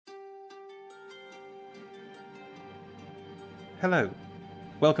Hello,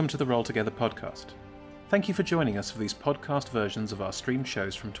 welcome to the Roll Together podcast. Thank you for joining us for these podcast versions of our streamed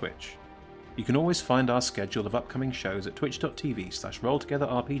shows from Twitch. You can always find our schedule of upcoming shows at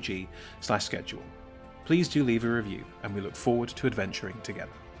twitch.tv/rolltogetherrpg/schedule. Please do leave a review, and we look forward to adventuring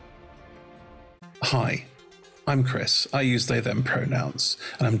together. Hi, I'm Chris. I use they them pronouns,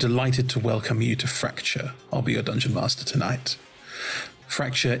 and I'm delighted to welcome you to Fracture. I'll be your dungeon master tonight.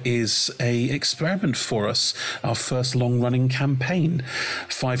 Fracture is an experiment for us, our first long-running campaign.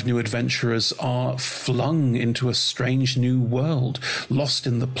 5 new adventurers are flung into a strange new world, lost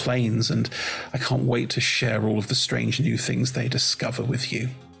in the plains, and I can't wait to share all of the strange new things they discover with you.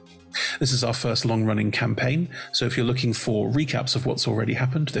 This is our first long-running campaign, so if you're looking for recaps of what's already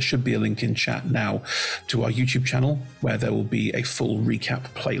happened, there should be a link in chat now to our YouTube channel, where there will be a full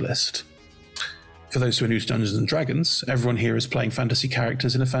recap playlist. For those who are new to Dungeons & Dragons, everyone here is playing fantasy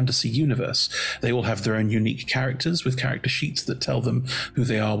characters in a fantasy universe. They all have their own unique characters with character sheets that tell them who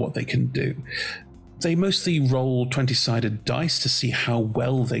they are, what they can do. They mostly roll 20-sided dice to see how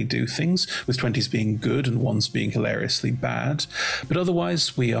well they do things, with 20s being good and 1s being hilariously bad. But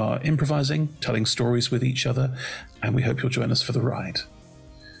otherwise, we are improvising, telling stories with each other, and we hope you'll join us for the ride.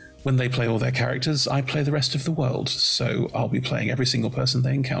 When they play all their characters, I play the rest of the world, so I'll be playing every single person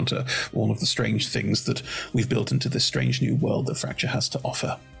they encounter, all of the strange things that we've built into this strange new world that Fracture has to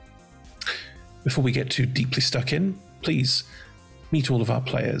offer. Before we get too deeply stuck in, please meet all of our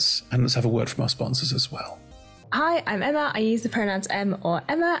players, and let's have a word from our sponsors as well. Hi, I'm Emma. I use the pronouns Em or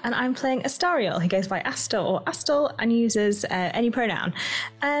Emma, and I'm playing Astariel, who goes by Astor or Astel and uses any pronoun.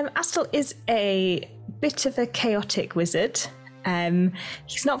 Astel is a bit of a chaotic wizard.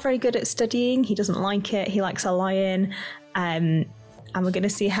 He's not very good at studying. He doesn't like it. He likes a lion. And we're going to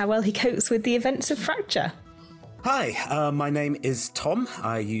see how well he copes with the events of Fracture. Hi, my name is Tom.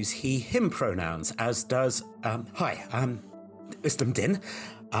 I use he, him pronouns, as does, Wisdom Din.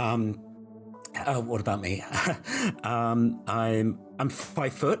 What about me? I'm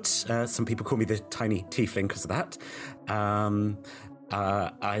 5 foot. Some people call me the tiny tiefling because of that.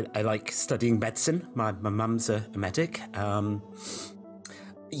 I like studying medicine. My mum's a medic.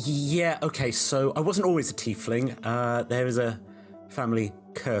 So I wasn't always a tiefling. There is a family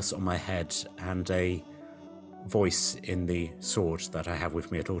curse on my head and a voice in the sword that I have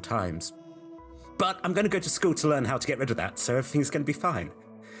with me at all times. But I'm going to go to school to learn how to get rid of that, so everything's going to be fine.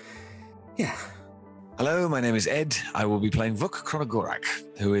 Yeah. Hello, my name is Ed. I will be playing Vuk Chronogorak,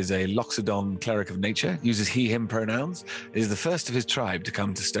 who is a Loxodon cleric of nature, uses he, him pronouns, is the first of his tribe to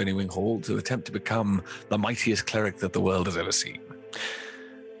come to Stonywing Hall to attempt to become the mightiest cleric that the world has ever seen.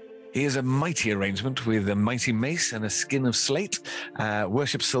 He is a mighty arrangement with a mighty mace and a skin of slate,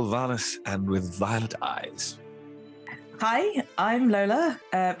 worships Sylvanas and with violet eyes. Hi, I'm Lola,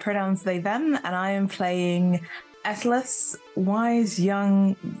 pronouns they, them, and I am playing Etlus, wise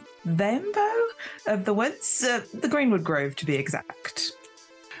young Vembo of the woods, the Greenwood Grove to be exact.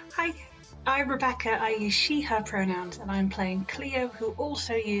 Hi, I'm Rebecca. I use she, her pronouns, and I'm playing Cleo, who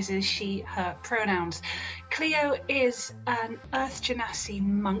also uses she, her pronouns. Cleo is an Earth Genasi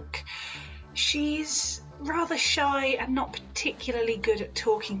monk. She's rather shy and not particularly good at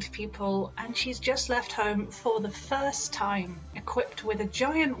talking to people, and she's just left home for the first time, equipped with a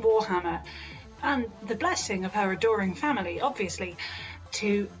giant warhammer and the blessing of her adoring family, obviously,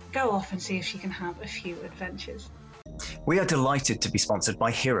 to go off and see if she can have a few adventures. We are delighted to be sponsored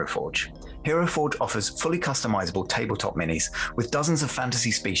by Hero Forge. Hero Forge offers fully customizable tabletop minis with dozens of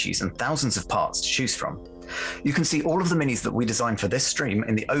fantasy species and thousands of parts to choose from. You can see all of the minis that we designed for this stream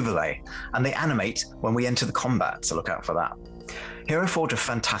in the overlay, and they animate when we enter the combat, so look out for that. Hero Forge are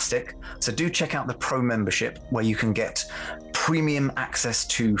fantastic, so do check out the Pro membership where you can get premium access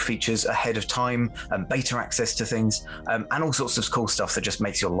to features ahead of time, and beta access to things, and all sorts of cool stuff that just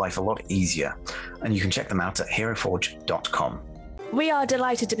makes your life a lot easier. And you can check them out at heroforge.com. We are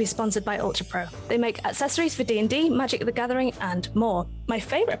delighted to be sponsored by Ultra Pro. They make accessories for D&D, Magic the Gathering, and more. My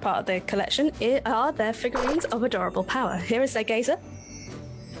favourite part of their collection are their figurines of adorable power. Here is their gazer.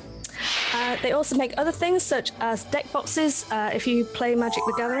 They also make other things such as deck boxes if you play Magic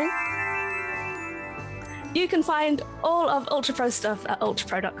the Gathering. You can find all of Ultra Pro stuff at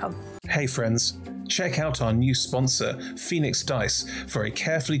ultrapro.com. Hey friends, check out our new sponsor, Phoenix Dice, for a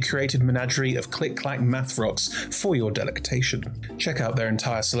carefully curated menagerie of click-clack math rocks for your delectation. Check out their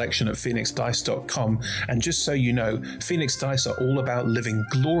entire selection at phoenixdice.com, and just so you know, Phoenix Dice are all about living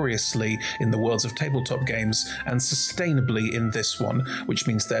gloriously in the worlds of tabletop games and sustainably in this one, which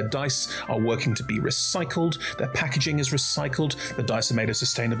means their dice are working to be recycled, their packaging is recycled, the dice are made of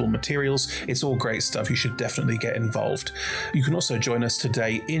sustainable materials. It's all great stuff. You should definitely get involved. You can also join us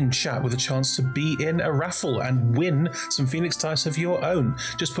today in chat with a chance to be in a raffle and win some Phoenix dice of your own.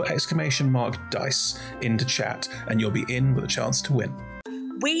 Just put !dice into chat and you'll be in with a chance to win.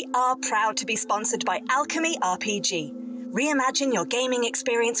 We are proud to be sponsored by Alchemy RPG. Reimagine your gaming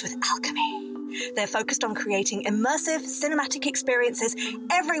experience with Alchemy. They're focused on creating immersive, cinematic experiences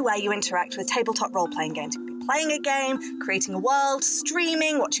everywhere you interact with tabletop role-playing games. Playing a game, creating a world,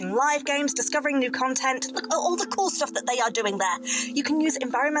 streaming, watching live games, discovering new content. Look at all the cool stuff that they are doing there. You can use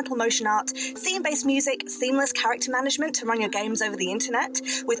environmental motion art, scene-based music, seamless character management to run your games over the internet,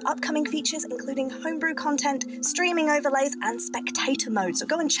 with upcoming features including homebrew content, streaming overlays, and spectator mode. So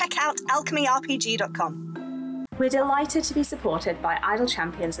go and check out alchemyrpg.com. We're delighted to be supported by Idle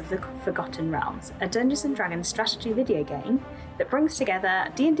Champions of the Forgotten Realms, a Dungeons & Dragons strategy video game that brings together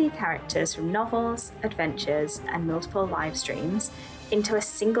D&D characters from novels, adventures, and multiple live streams into a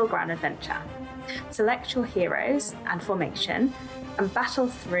single grand adventure. Select your heroes and formation and battle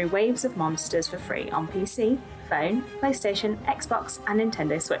through waves of monsters for free on PC, phone, PlayStation, Xbox, and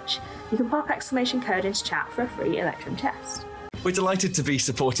Nintendo Switch. You can pop exclamation code into chat for a free Electrum chest. We're delighted to be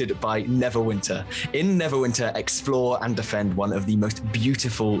supported by Neverwinter. In Neverwinter, explore and defend one of the most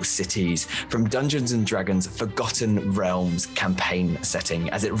beautiful cities from Dungeons & Dragons' Forgotten Realms campaign setting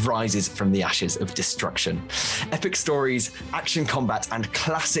as it rises from the ashes of destruction. Epic stories, action combat, and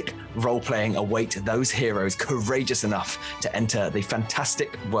classic role-playing await those heroes courageous enough to enter the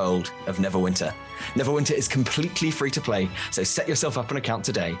fantastic world of Neverwinter. Neverwinter is completely free to play, so set yourself up an account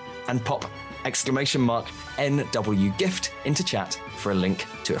today and pop !NW gift into chat for a link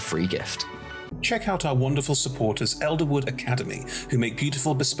to a free gift. Check out our wonderful supporters, Elderwood Academy, who make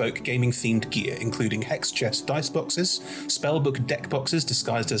beautiful bespoke gaming-themed gear, including hex chest dice boxes, spellbook deck boxes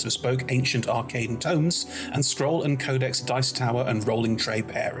disguised as bespoke ancient arcane tomes, and scroll and codex dice tower and rolling tray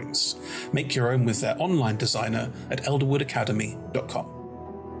pairings. Make your own with their online designer at elderwoodacademy.com.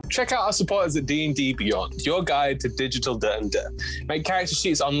 Check out our supporters at D&D Beyond, your guide to digital D&D. Make character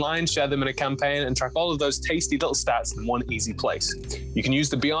sheets online, share them in a campaign, and track all of those tasty little stats in one easy place. You can use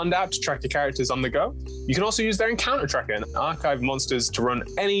the Beyond app to track your characters on the go. You can also use their encounter tracker and archive monsters to run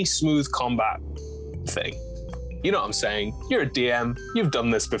any smooth combat thing. You know what I'm saying. You're a DM. You've done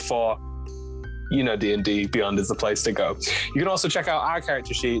this before. You know D&D Beyond is the place to go. You can also check out our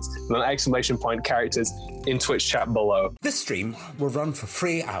character sheets and an ! characters in Twitch chat below. This stream will run for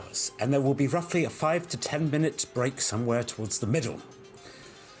 3 hours, and there will be roughly a 5 to 10 minute break somewhere towards the middle.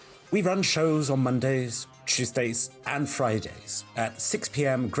 We run shows on Mondays, Tuesdays, and Fridays at 6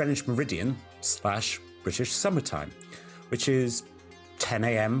 p.m. Greenwich Meridian / British Summertime, which is 10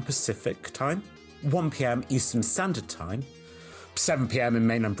 a.m. Pacific Time, 1 p.m. Eastern Standard Time, 7 p.m. in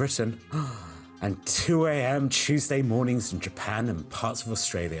mainland Britain, and 2 a.m. Tuesday mornings in Japan and parts of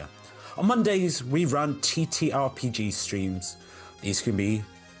Australia. On Mondays, we run TTRPG streams. These can be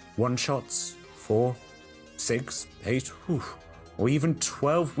one-shots, 4, 6, 8, or even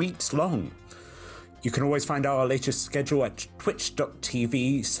 12 weeks long. You can always find our latest schedule at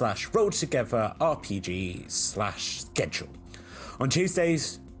twitch.tv/rolltogetherrpg/schedule. On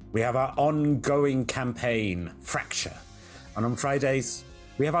Tuesdays, we have our ongoing campaign, Fracture. And on Fridays,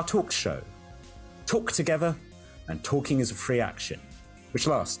 we have our talk show, Talk Together, and Talking is a Free Action, which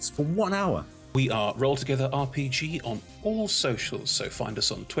lasts for 1 hour. We are Roll Together RPG on all socials, so find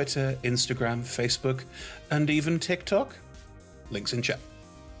us on Twitter, Instagram, Facebook, and even TikTok. Links in chat.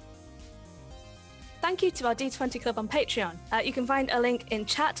 Thank you to our D20 Club on Patreon. You can find a link in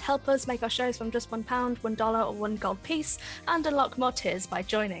chat. Help us make our shows from just £1, $1, or $1 gold piece, and unlock more tiers by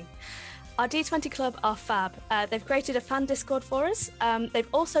joining. Our D20 Club are fab. They've created a fan Discord for us. They've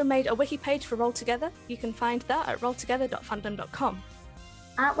also made a wiki page for Roll Together. You can find that at rolltogether.fandom.com.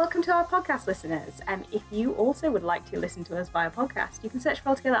 Welcome to our podcast listeners. If you also would like to listen to us via podcast, you can search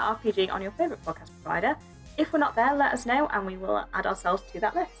Roll Together RPG on your favourite podcast provider. If we're not there, let us know and we will add ourselves to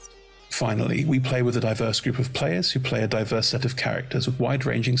that list. Finally, we play with a diverse group of players who play a diverse set of characters with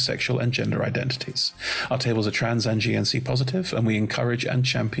wide-ranging sexual and gender identities. Our tables are trans and GNC positive, and we encourage and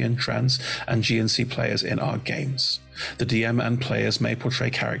champion trans and GNC players in our games. The DM and players may portray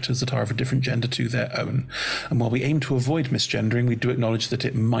characters that are of a different gender to their own. And while we aim to avoid misgendering, we do acknowledge that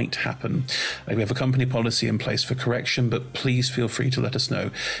it might happen. We have a company policy in place for correction, but please feel free to let us know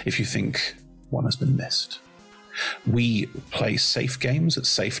if you think one has been missed. We play safe games at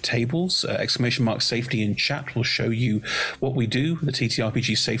safe tables. ! Safety in chat will show you what we do, the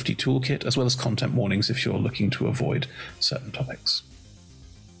TTRPG safety toolkit, as well as content warnings if you're looking to avoid certain topics.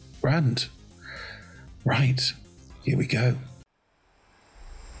 Grand. Right, here we go.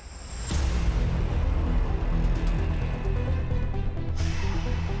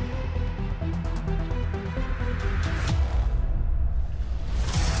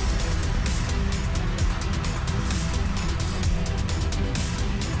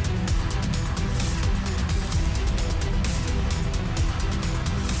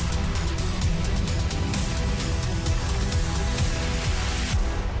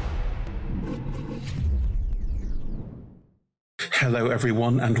 Hello,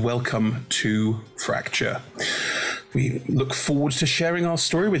 everyone, and welcome to Fracture. We look forward to sharing our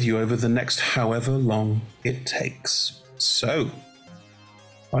story with you over the next however long it takes. So,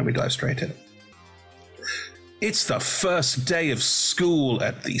 why don't we dive straight in? It's the first day of school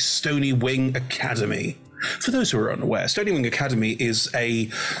at the Stony Wing Academy. For those who are unaware, Stony Wing Academy is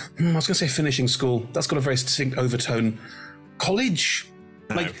I was going to say finishing school. That's got a very distinct overtone. College?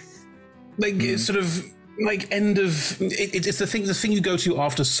 It's sort of like end of it's the thing you go to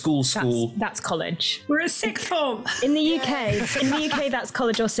after school. That's college. We're at sixth form in the UK. That's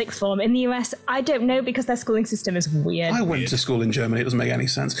college or sixth form. In the US, I don't know because their schooling system is weird. I went to school in Germany. It doesn't make any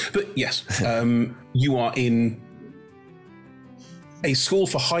sense. But yes, you are in a school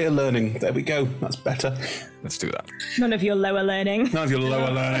for higher learning. There we go. That's better. Let's do that. None of your lower learning. None of your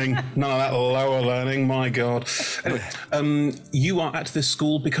lower learning. None of that lower learning. My God. Anyway, you are at this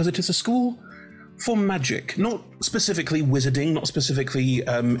school because it is a school for magic, not specifically wizarding, not specifically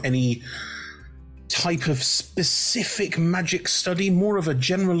any type of specific magic study, more of a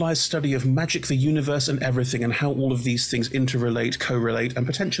generalized study of magic, the universe, and everything, and how all of these things interrelate, correlate, and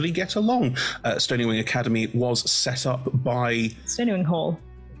potentially get along. Stony Wing Academy was set up by Stony Wing Hall.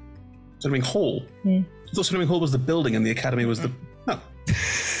 Stony Wing Hall? I thought Stony Wing Hall was the building and the academy was the... Oh.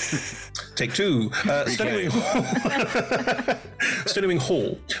 Take two. Stony Wing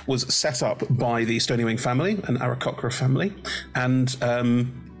Hall was set up by the Stony Wing family, an Aarakocra family, and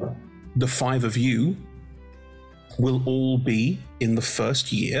the five of you will all be in the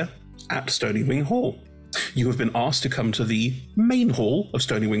first year at Stony Wing Hall. You have been asked to come to the main hall of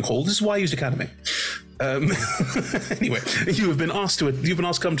Stony Wing Hall. This is why I used Academy. Anyway, you've been asked to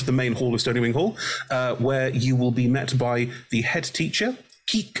come to the main hall of Stony Wing Hall, where you will be met by the head teacher,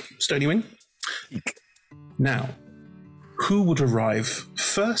 Keek Stony Wing. Now, who would arrive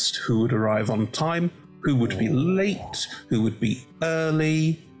first? Who would arrive on time? Who would be late? Who would be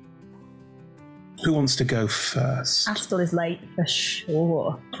early? Who wants to go first? Astel is late for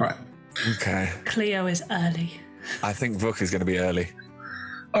sure. Right. Okay. Cleo is early. I think Vuk is going to be early.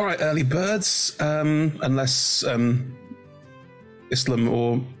 All right, early birds, unless Islam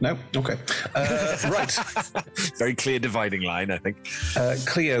or... No? Okay. Right. Very clear dividing line, I think.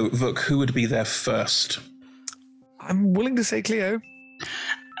 Cleo, Vuk, who would be there first? I'm willing to say Cleo.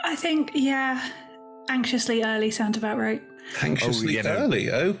 I think, anxiously early sounds about right. Anxiously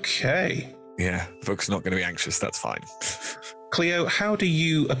early, okay. Yeah, Vuk's not going to be anxious, that's fine. Cleo, how do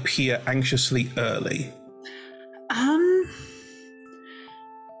you appear anxiously early?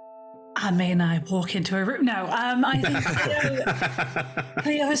 I walk into a room. No, I think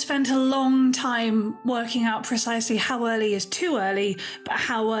Cleo has spent a long time working out precisely how early is too early, but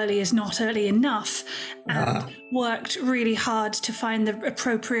how early is not early enough, and worked really hard to find the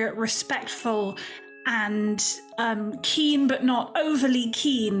appropriate, respectful, and keen but not overly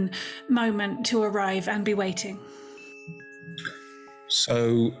keen moment to arrive and be waiting.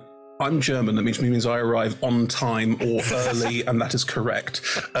 So... I'm German, that means I arrive on time or early, and that is correct.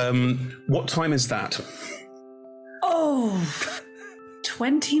 What time is that?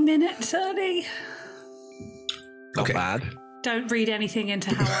 20 minutes early. Not bad. Don't read anything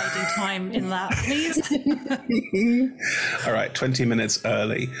into how I do time in that, please. All right, 20 minutes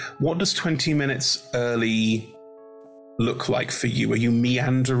early. What does 20 minutes early look like for you? Are you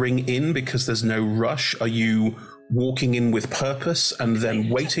meandering in because there's no rush? Are you walking in with purpose and then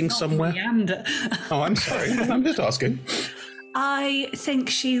waiting somewhere? Oh, I'm sorry. I'm just asking. I think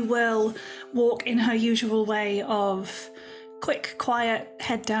she will walk in her usual way of quick, quiet,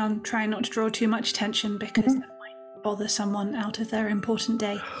 head down, trying not to draw too much attention because that might bother someone out of their important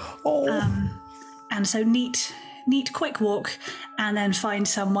day. And so neat, quick walk, and then find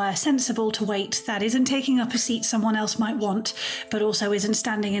somewhere sensible to wait that isn't taking up a seat someone else might want, but also isn't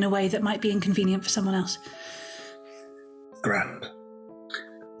standing in a way that might be inconvenient for someone else. Grand.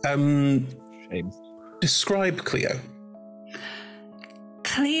 Shame. Describe Cleo.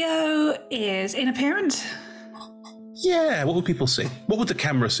 Cleo is in appearance. Yeah, what would people see? What would the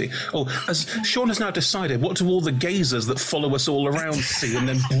camera see? Oh, as Sean has now decided, what do all the gazers that follow us all around see and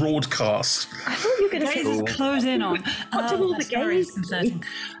then broadcast? I thought you were going to say... Gazers close in on. What do all the gays see?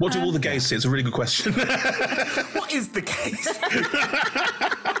 What do all the gays see? It's a really good question. What is the gaze?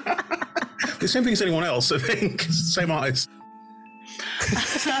 The same thing as anyone else, I think. Same eyes.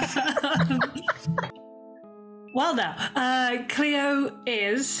 Well, now, Cleo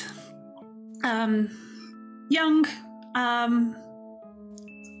is young,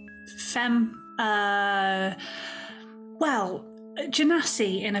 femme,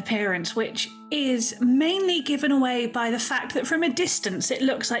 Genasi in appearance, which is mainly given away by the fact that from a distance it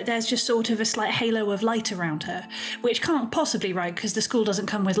looks like there's just sort of a slight halo of light around her, which can't possibly be right because the school doesn't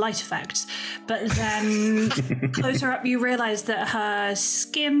come with light effects. But then closer up you realise that her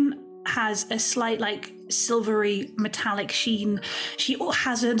skin has a slight like silvery metallic sheen. She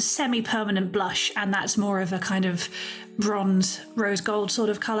has a semi-permanent blush, and that's more of a kind of bronze rose gold sort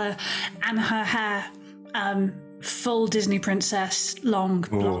of colour, and her hair full Disney princess long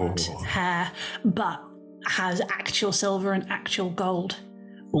blonde hair, but has actual silver and actual gold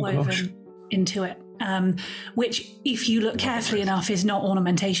woven into it, which if you look carefully enough is not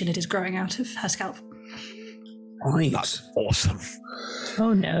ornamentation, it is growing out of her scalp. Right. That's awesome.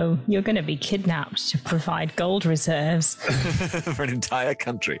 Oh no, you're going to be kidnapped to provide gold reserves. For an entire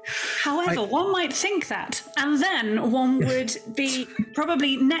country. However, one might think that, and then one would be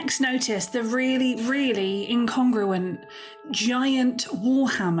probably next notice the really, really incongruent giant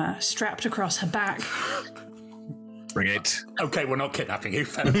warhammer strapped across her back. Bring it. Okay, we're not kidnapping you.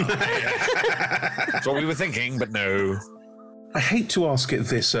 That's what we were thinking, but no. I hate to ask it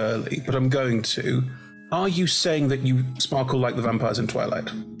this early, but I'm going to. Are you saying that you sparkle like the vampires in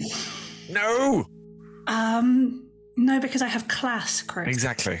Twilight? No! No, because I have class, Chris.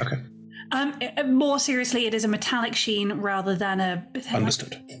 Exactly. Okay. More seriously, it is a metallic sheen rather than a...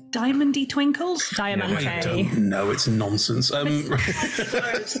 Understood. Diamondy twinkles? Diamante. I don't know, it's nonsense.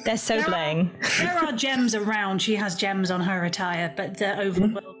 They're so bling. There are gems around. She has gems on her attire, but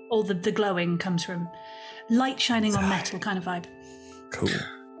the glowing comes from light shining on metal kind of vibe. Cool.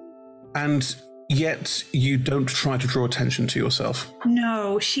 And yet you don't try to draw attention to yourself.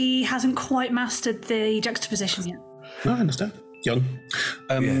 No, she hasn't quite mastered the juxtaposition yet. No, I understand. Young.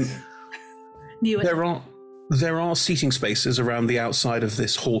 Yes. There are seating spaces around the outside of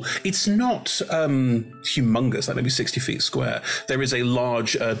this hall. It's not humongous, like maybe 60 feet square. There is a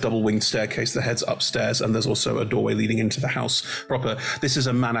large double-winged staircase that heads upstairs, and there's also a doorway leading into the house proper. This is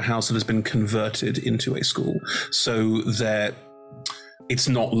a manor house that has been converted into a school. So it's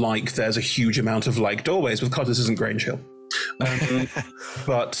not like there's a huge amount of like doorways, because this isn't Grange Hill.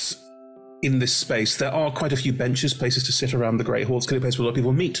 But in this space, there are quite a few benches, places to sit around the Great Hall. It's a place where a lot of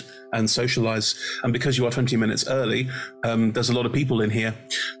people meet and socialise. And because you are 20 minutes early, there's a lot of people in here.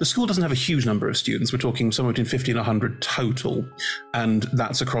 The school doesn't have a huge number of students. We're talking somewhere between 50 and 100 total. And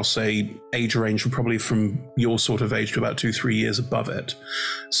that's across a age range probably from your sort of age to about 2-3 years above it.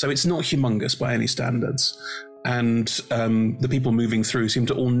 So it's not humongous by any standards. And the people moving through seem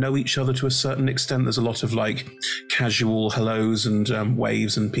to all know each other to a certain extent. There's a lot of like casual hellos and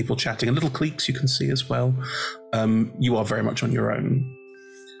waves and people chatting and little cliques you can see as well. You are very much on your own.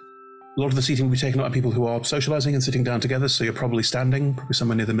 A lot of the seating will be taken up by people who are socialising and sitting down together, so you're probably standing, probably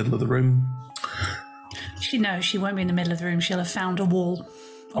somewhere near the middle of the room. She won't be in the middle of the room. She'll have found a wall.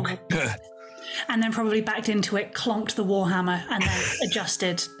 Okay. And then probably backed into it, clonked the warhammer, and then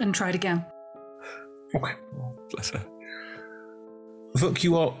adjusted and tried again. Okay. Bless her. Vuk,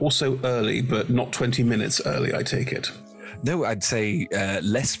 you are also early, but not 20 minutes early, I take it. No, I'd say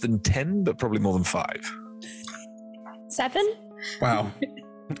less than 10, but probably more than 5. 7? Wow.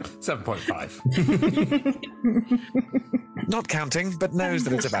 7.5. Not counting, but knows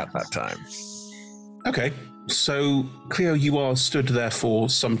that it's about that time. Okay. So, Cleo, you are stood there for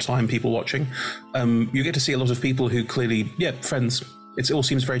some time, people watching. You get to see a lot of people who clearly, friends. It all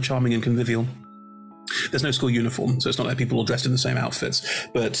seems very charming and convivial. There's no school uniform, so it's not like people all dressed in the same outfits,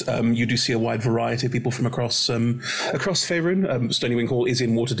 but you do see a wide variety of people from across Faerun. Stony Wing Hall is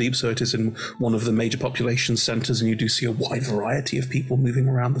in Waterdeep, so it is in one of the major population centres, and you do see a wide variety of people moving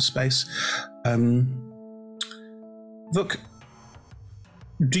around the space. Look,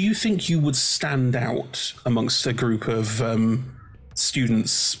 do you think you would stand out amongst a group of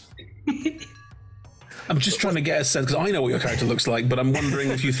students? I'm just trying to get a sense, because I know what your character looks like, but I'm wondering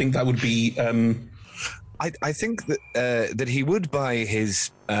if you think that would be... I think that he would by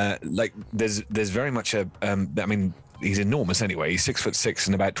his there's very much a I mean, he's enormous anyway. He's 6'6"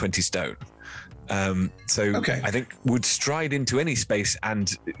 and about 20 stone. Okay. I think would stride into any space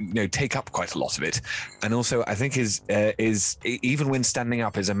and take up quite a lot of it. And also I think is even when standing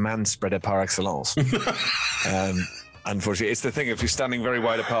up is a man spreader par excellence. Unfortunately, it's the thing if you're standing very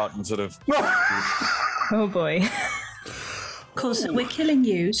wide apart and sort of. Oh boy. Of course, we're killing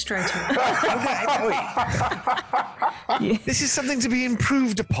you straight away. This is something to be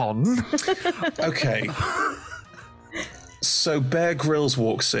improved upon. Okay. So Bear Grylls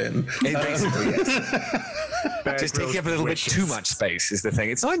walks in. Basically, yes. Just taking up a little bit too much space is the thing.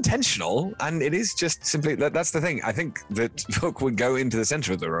 It's not intentional, and it is just simply that's the thing. I think that Vuk would go into the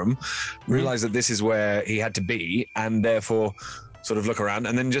center of the room, realize that this is where he had to be, and therefore sort of look around,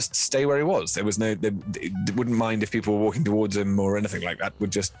 and then just stay where he was. There was no, they wouldn't mind if people were walking towards him or anything like that.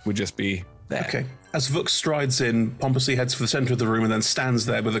 Would just be there. Okay. As Vuk strides in, pompously heads for the centre of the room and then stands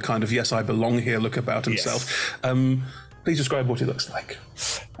there with a kind of "yes, I belong here" look about himself. Yes. Please describe what he looks like.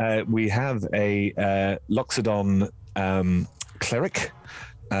 We have a Loxodon cleric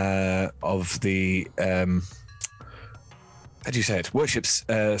of the how do you say it? Worships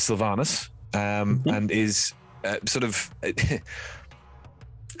Sylvanus, and is sort of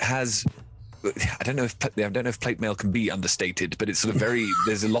has. I don't know if plate mail can be understated, but it's sort of very.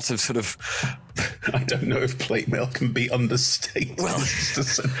 There's a lot of sort of. I don't know if plate mail can be understated. Well,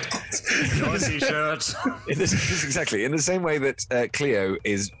 exactly in the same way that Cleo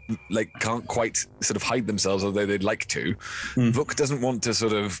is can't quite sort of hide themselves, although they'd like to. Vuk doesn't want to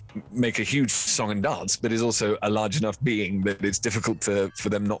sort of make a huge song and dance, but is also a large enough being that it's difficult for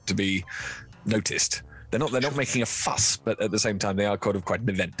them not to be noticed. They're not making a fuss, but at the same time they are quite an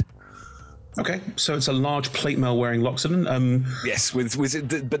event. Okay, so it's a large plate mail wearing Loxodon. Yes,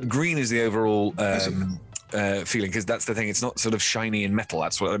 but green is the overall feeling, because that's the thing. It's not sort of shiny and metal.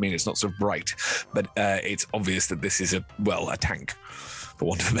 That's what I mean. It's not sort of bright, but it's obvious that this is a tank, for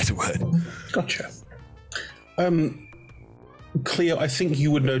want of a better word. Gotcha. Cleo, I think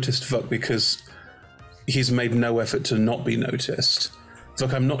you would notice Vuk because he's made no effort to not be noticed.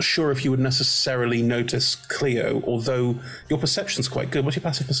 Look, I'm not sure if you would necessarily notice Cleo, although your perception's quite good. What's your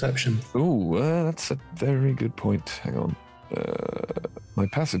passive perception? Ooh, that's a very good point. Hang on. My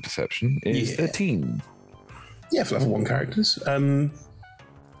passive perception is 13. Yeah, for level 1 characters. I'm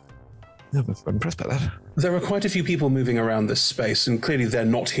impressed by that. There are quite a few people moving around this space, and clearly they're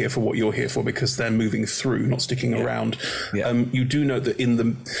not here for what you're here for because they're moving through, not sticking around. Yeah. You do note that in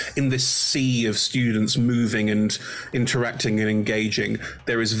this sea of students moving and interacting and engaging,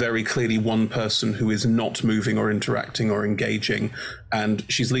 there is very clearly one person who is not moving or interacting or engaging, and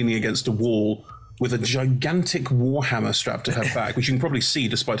she's leaning against a wall with a gigantic warhammer strapped to her back, which you can probably see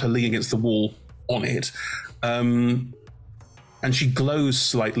despite her leaning against the wall on it. And she glows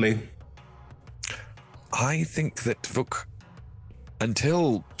slightly. I think that Vuk,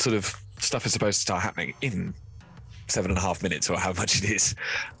 until sort of stuff is supposed to start happening in 7.5 minutes or how much it is,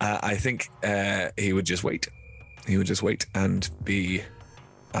 I think he would just wait. He would just wait and be,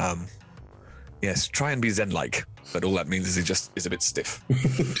 try and be Zen-like, but all that means is he just is a bit stiff.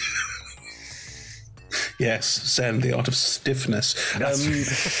 Yes, Zen, the art of stiffness.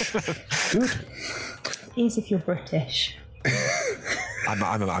 Good. Easy if you're British.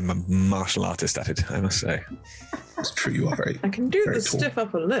 I'm a martial artist at it, I must say. It's true, you are very. I can do very the tall. stiff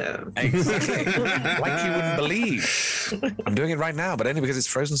upper lip. Exactly. Like you wouldn't believe. I'm doing it right now, but only because it's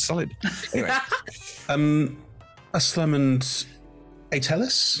frozen solid. Anyway. Aslam and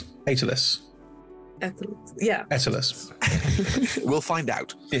Atelis? Yeah. Atelis. We'll find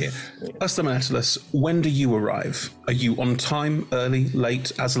out. Yeah. Aslam and Atelis, when do you arrive? Are you on time, early,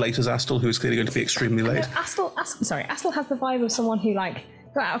 late as Astel, who is clearly going to be extremely late? Astel has the vibe of someone who got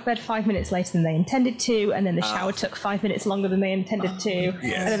out of bed 5 minutes later than they intended to, and then the shower took 5 minutes longer than they intended to, and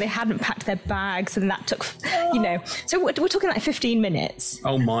then they hadn't packed their bags, and that took, So we're talking 15 minutes.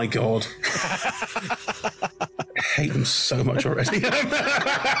 Oh my god. I hate them so much already.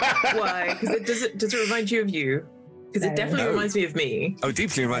 Why? Because does it remind you of you? Because it definitely reminds me of me. Oh,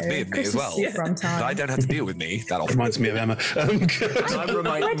 deeply reminds me of me as well. Yeah. But I don't have to deal with me that often. Reminds me of Emma. I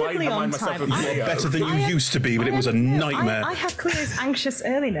remind myself of Cleo. Better than you used to be, but it was a nightmare. I have Cleo's anxious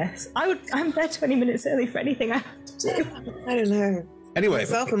earliness. I'm there 20 minutes early for anything I have to do. I don't know. Anyway.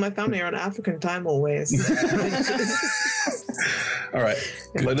 Myself and my family are on African time always. All right.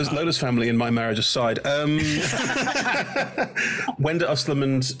 Lola's family and my marriage aside. When do Aslam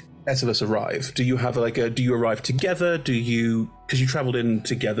and Atelis arrive? Do you have do you arrive together? Because you travelled in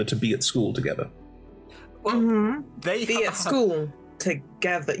together to be at school together. They be at school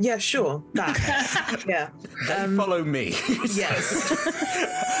together. Yeah, sure. That. Yeah. They follow me. Yes.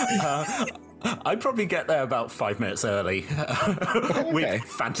 I'd probably get there about 5 minutes early with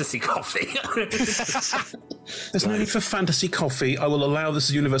fantasy coffee. There's no need for fantasy coffee. I will allow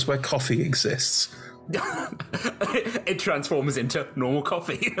this universe where coffee exists. It transforms into normal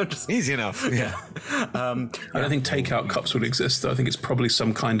coffee. Easy enough. Yeah. I don't think takeout cups would exist, though. I think it's probably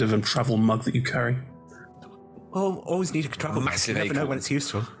some kind of travel mug that you carry. Well, always need a travel mug. You never know when it's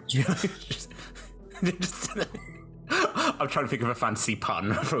useful. I'm trying to think of a fancy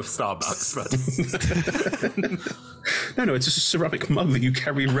pun for Starbucks, but no, it's just a ceramic mug that you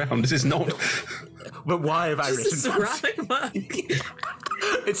carry around. This is not. But why have I written ceramic mug?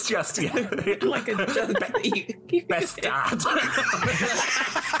 It's just like a joke. Best dad.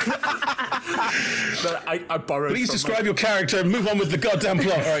 But I borrowed. Please describe your character and move on with the goddamn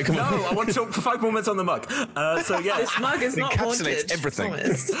plot. All right, come on. No, I want to talk for 5 more minutes on the mug. So yeah, this mug is not haunted. Everything.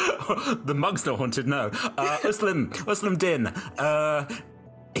 The mug's not haunted. No, Uslam Din.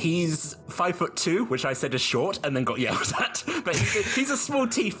 He's 5'2", which I said is short, and then got yelled at. But he's a small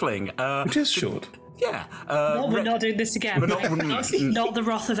tiefling. It is short. Yeah. We're not doing this again. Not the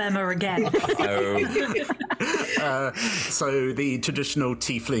wrath of Emma again. So the traditional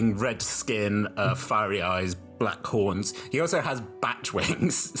tiefling, red skin, fiery eyes, black horns. He also has bat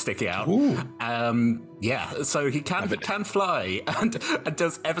wings sticking out. Yeah, so he can fly and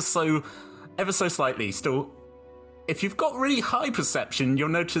does ever so slightly still. If you've got really high perception, you'll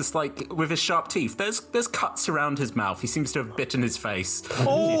notice, like, with his sharp teeth, there's cuts around his mouth. He seems to have bitten his face a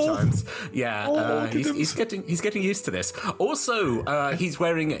few times. Yeah, he's getting used to this. Also, he's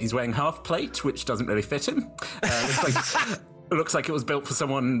wearing half plate, which doesn't really fit him. Looks like it was built for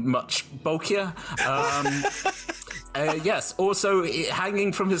someone much bulkier. Yes. Also,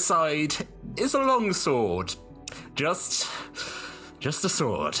 hanging from his side is a long sword. Just a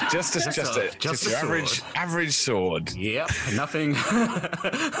sword. Just your average sword. Yep, nothing.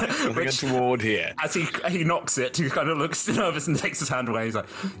 Nothing toward here. As he knocks it, he kind of looks nervous and takes his hand away. He's like,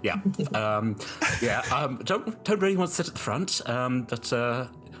 don't really want to sit at the front, but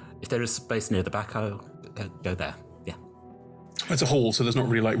if there is space near the back, I'll go there. Yeah. It's a hall, so there's not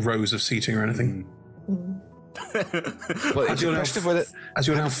really like rows of seating or anything. Well, as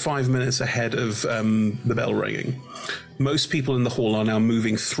you're now 5 minutes ahead of the bell ringing, most people in the hall are now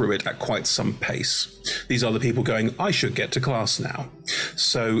moving through it at quite some pace. These are the people going, I should get to class now.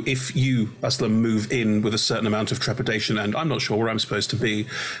 So if you, Uslam, move in with a certain amount of trepidation and I'm not sure where I'm supposed to be,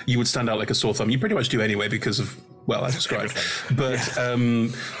 you would stand out like a sore thumb. You pretty much do anyway because of, well, as described. But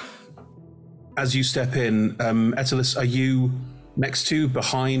as you step in, Etelis, are you next to,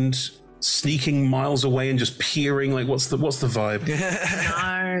 behind, sneaking miles away and just peering? Like, what's the vibe?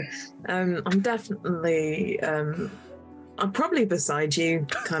 No, I'm definitely. I'm probably beside you,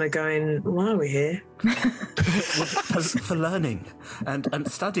 kind of going, "Why are we here?" for learning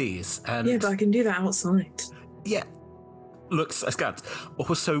and studies. And yeah, but I can do that outside. Yeah, looks askance.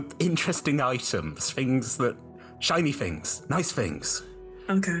 Also, interesting items, shiny things, nice things.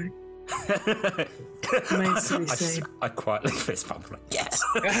 Okay. I quietly fist bump. Yes.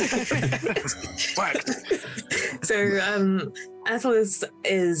 Worked. So, Etelis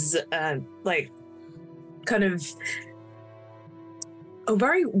is like kind of a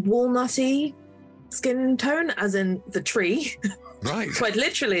very walnutty skin tone, as in the tree. Right. Quite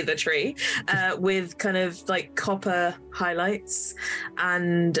literally the tree, with kind of like copper highlights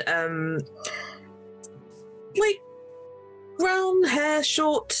and like brown hair,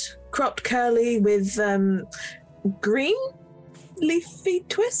 short, cropped curly with green leafy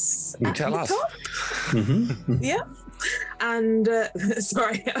twists You at tell the us. top. Mm-hmm. Yeah. And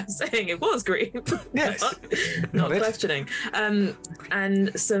sorry, I was saying it was green. Yes. not questioning.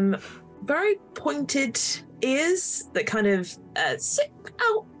 And some very pointed ears that kind of stick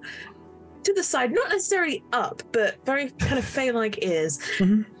out to the side, not necessarily up, but very kind of fey-like ears.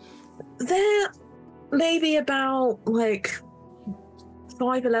 Mm-hmm. They're maybe about like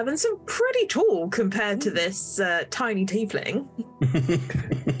 5'11", so pretty tall compared to this tiny tiefling.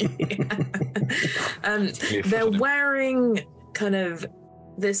 They're wearing kind of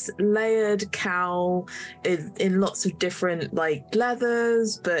this layered cowl in lots of different like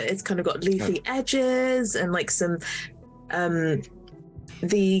leathers, but it's kind of got leafy edges and like some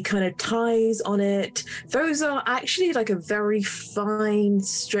the kind of ties on it. Those are actually like a very fine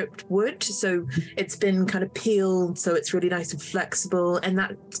stripped wood, so it's been kind of peeled, so it's really nice and flexible, and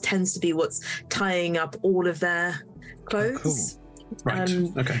that tends to be what's tying up all of their clothes. Cool. Right.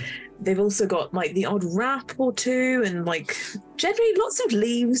 Okay. They've also got like the odd wrap or two, and like generally lots of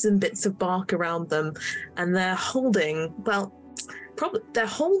leaves and bits of bark around them, and they're holding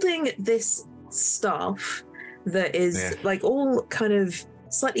this staff that is like all kind of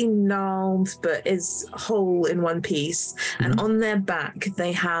slightly gnarled but is whole in one piece. Mm-hmm. And on their back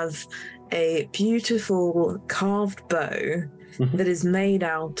they have a beautiful carved bow that is made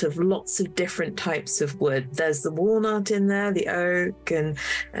out of lots of different types of wood. There's the walnut in there, the oak and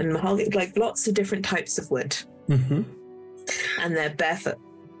mahogany, like lots of different types of wood. Mm-hmm. And they're barefoot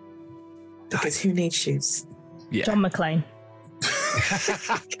because who needs shoes? Yeah. John McClane.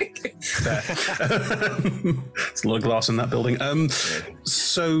 There's a lot of glass in that building.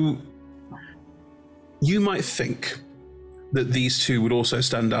 So you might think that these two would also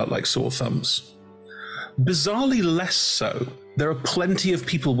stand out like sore thumbs, Bizarrely less so. There are plenty of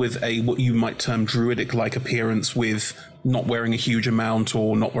people with a what you might term druidic-like appearance, with not wearing a huge amount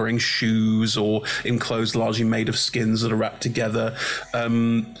or not wearing shoes or in clothes largely made of skins that are wrapped together.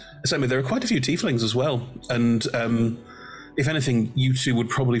 Certainly, there are quite a few tieflings as well. And if anything, you two would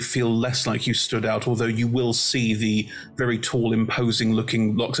probably feel less like you stood out, although you will see the very tall,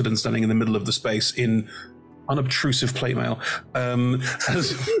 imposing-looking Loxodon standing in the middle of the space in unobtrusive plate mail,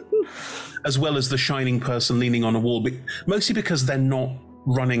 as well as the shining person leaning on a wall, mostly because they're not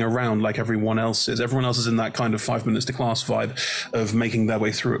running around like everyone else is. Everyone else is in that kind of 5 minutes to class vibe of making their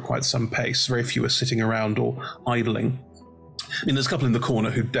way through at quite some pace. Very few are sitting around or idling. I mean, there's a couple in the corner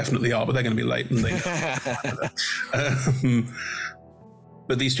who definitely are, but they're going to be late. And they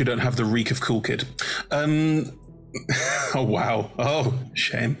but these two don't have the reek of Cool Kid. Oh, wow. Oh,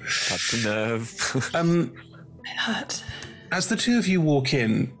 shame. That's the nerve. It hurts. As the two of you walk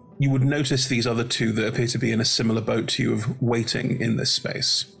in, you would notice these other two that appear to be in a similar boat to you of waiting in this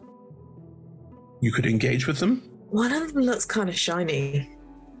space. You could engage with them. One of them looks kind of shiny.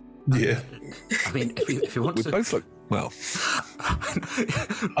 Yeah. I mean, if you want we to... both look, well...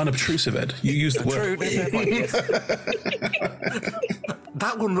 Unobtrusive, Ed. You used the word.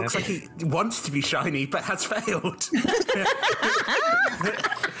 That one looks like he wants to be shiny, but has failed.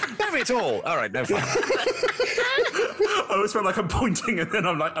 Damn it all! All right, no fun. I always feel like I'm pointing, and then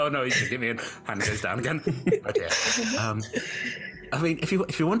I'm like, oh no, he's going to give me a hand goes down again. Oh dear. I mean, if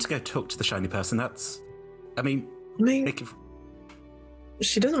you want to go talk to the shiny person, that's... I mean...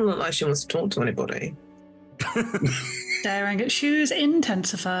 She doesn't look like she wants to talk to anybody. Staring at shoes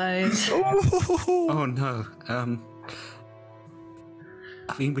intensified. Oh no.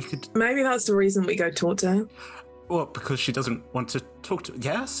 I mean, we could... Maybe that's the reason we go talk to her. Well, because she doesn't want to talk to...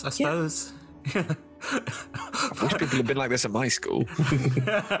 Yes, I suppose. Yeah. I wish people had been like this at my school.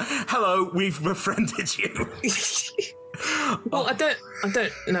 Hello, we've befriended you. Well, I don't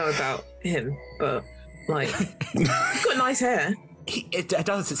know about him, but like, he's got nice hair. It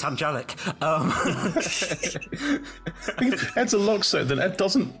does. It's angelic. Ed's a Loxo, then Ed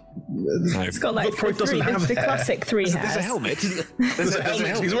doesn't. No. It's got like doesn't have the hair. classic three hairs. There's a helmet. There's a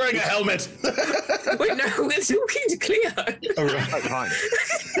helmet. He's wearing a helmet. Wait, no, we're talking to Cleo. Oh, right. Fine.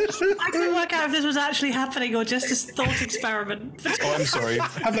 I couldn't work out if this was actually happening or just a thought experiment. Oh, I'm sorry.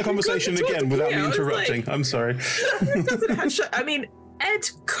 Have the conversation again without me interrupting. I'm sorry. Doesn't have I mean, Ed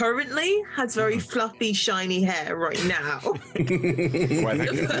currently has very fluffy, shiny hair right now.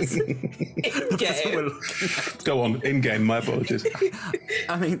 Go on, in-game, my apologies.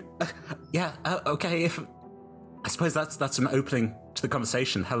 I mean, yeah, okay, I suppose that's an opening to the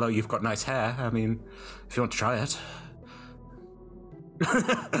conversation. Hello, you've got nice hair. I mean, if you want to try it.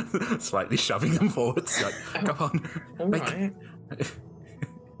 Slightly shoving them forwards. Like, come on. All right.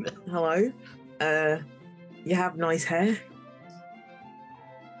 Hello. You have nice hair.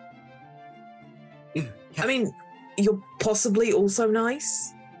 Yeah. I mean, you're possibly also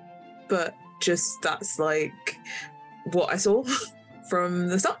nice, but just that's like what I saw from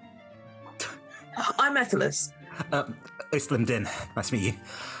the start. I'm Ethelus. Islam Din. Nice to meet you.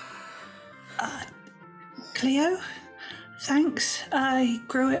 Cleo, thanks. I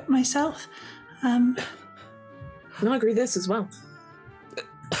grew it myself. No, I agree this as well.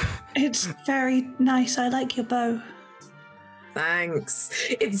 It's very nice. I like your bow. Thanks.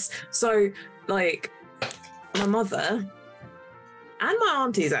 It's so, like, my mother and my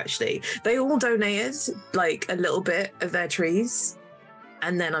aunties, actually, they all donated, like, a little bit of their trees,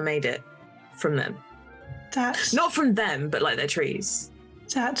 and then I made it from them. That's... Not from them, but, like, their trees.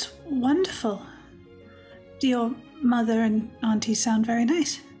 That's wonderful. Your mother and aunties sound very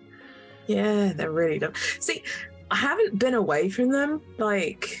nice. Yeah, they're really dumb. See, I haven't been away from them,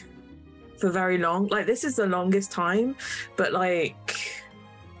 like, for very long. Like, this is the longest time, but, like,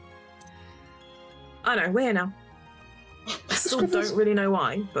 I don't know, we're here now. I still don't really know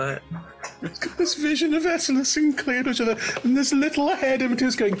why, but... It's got this vision of Ethelus and Cleo to each other, and this little head in between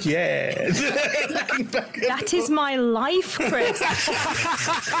is going, yeah. Looking back at That is my life, Chris.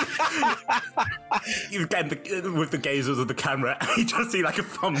 You again, with the gazers of the camera, you just see like a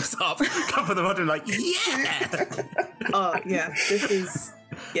thumbs up come from the bottom, like, yeah! Oh, yeah, this is...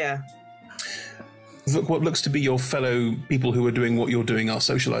 Yeah. Look, what looks to be your fellow people who are doing what you're doing are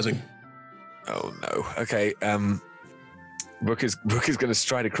socialising. Oh, no. Okay, Rook is going to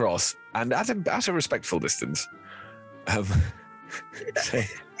stride across and at a respectful distance. Say,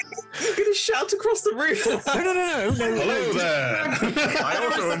 You're going to shout across the roof. No. Hello there. I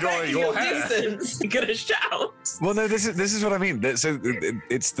also enjoy your hair. Distance. You're going to shout. Well, no, this is what I mean. So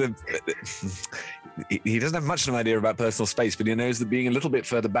it's the he doesn't have much of an idea about personal space, but he knows that being a little bit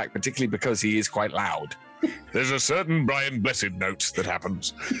further back, particularly because he is quite loud, there's a certain Brian Blessed note that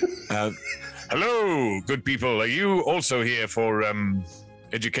happens. Hello, good people. Are you also here for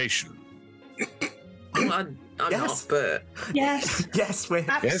education? I'm not, but Yes, Yes, we're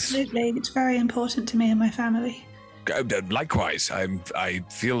absolutely. It's very important to me and my family. Likewise, I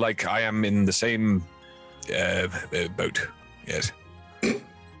feel like I am in the same boat. Yes.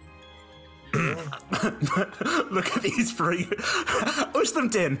 Look at these three. Ustam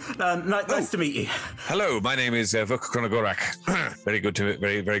Din. Nice to meet you. Hello, my name is Vuk Kronogorak. Very good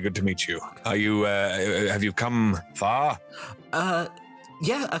to meet you. Are you? Have you come far?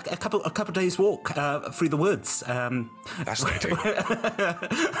 Yeah, a couple days walk through the woods. Fascinating.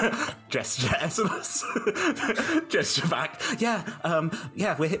 Gesture, Essemus. Gesture back. Yeah,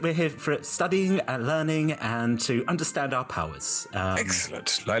 we're here for studying and learning and to understand our powers.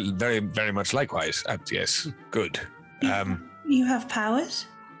 Excellent. Very, very much likewise. Yes, good. You have powers?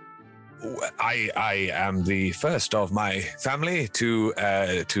 I am the first of my family to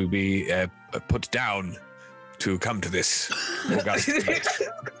be put down to come to this august place.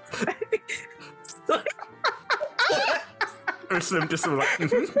 Ursula just sort of like,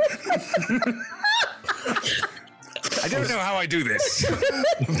 I don't know how I do this.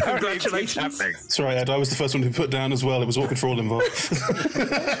 Congratulations. Sorry, Ed, I was the first one to be put down as well. It was awkward for all involved.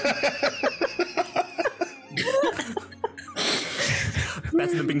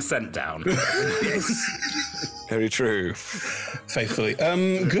 Better than being sent down. Yes. Very true. Faithfully.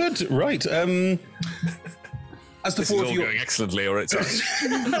 Good, right. As the This four is of all you going excellently, or it's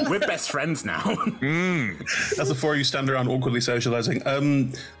We're best friends now. As the four of you stand around awkwardly socializing,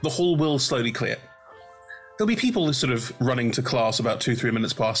 the hall will slowly clear. There'll be people sort of running to class about 2-3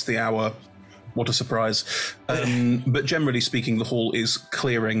 minutes past the hour. What a surprise. But generally speaking, the hall is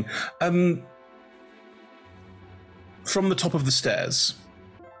clearing. From the top of the stairs,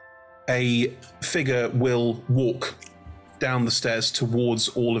 a figure will walk down the stairs towards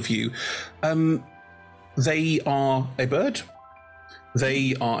all of you. They are a bird.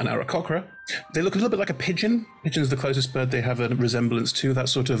 They are an Aarakocra. They look a little bit like a pigeon. Pigeon's the closest bird they have a resemblance to. That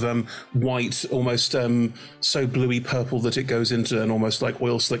sort of white, almost so bluey purple that it goes into an almost like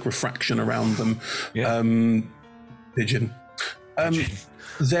oil slick refraction around them. Yeah. Pigeon.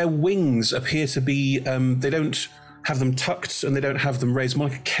 Their wings appear to be, they don't have them tucked and they don't have them raised, more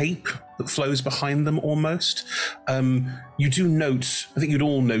like a cape that flows behind them almost. You do note, I think you'd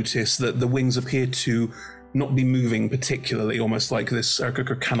all notice that the wings appear to not be moving particularly, almost like this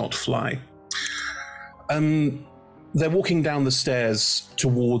Aarakocra cannot fly. They're walking down the stairs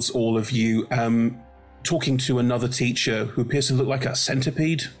towards all of you, talking to another teacher who appears to look like a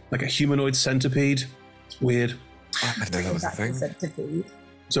centipede, like a humanoid centipede. It's weird. I didn't know that was a thing. Centipede.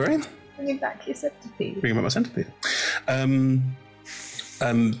 Sorry? Bringing back your centipede. Bringing back my centipede.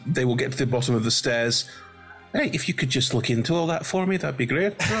 They will get to the bottom of the stairs. Hey, if you could just look into all that for me, that'd be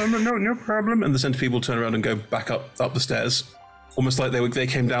great. No problem. And the centipede will turn around and go back up the stairs. Almost like they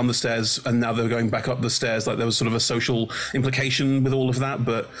came down the stairs and now they're going back up the stairs, like there was sort of a social implication with all of that,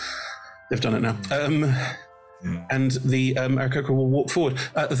 but they've done it now. And the Aarakocra will walk forward.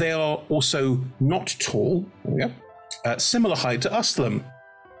 They are also not tall. There we go. Similar height to Uslam.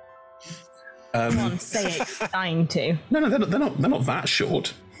 Come on, say it. Dying to. No, they're not that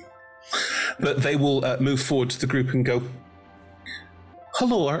short. But they will move forward to the group and go,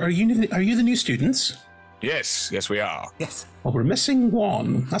 hello, are you the new students? Yes, we are. Yes. Well, we're missing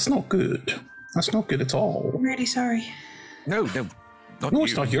one. That's not good. That's not good at all. I'm really sorry. No, not No,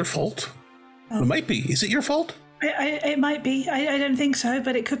 it's not your fault. It might be. Is it your fault? It might be. I don't think so,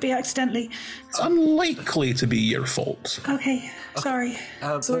 but it could be accidentally. It's unlikely to be your fault. Okay, sorry.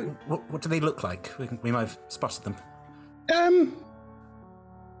 What do they look like? We might have spotted them.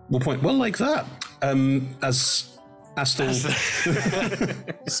 We'll point well like that. As Astel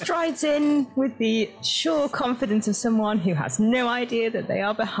strides in with the sure confidence of someone who has no idea that they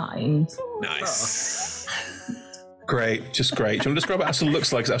are behind. Nice. Great, just great. Do you want to describe what Astel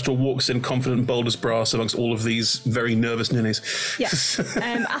looks like as Astel walks in confident and bold as brass amongst all of these very nervous ninnies? Yes.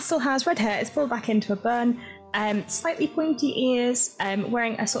 Astel has red hair. It's pulled back into a bun. Slightly pointy ears.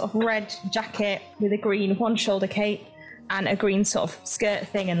 Wearing a sort of red jacket with a green one-shoulder cape and a green sort of skirt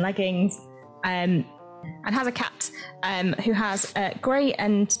thing and leggings. And has a cat who has grey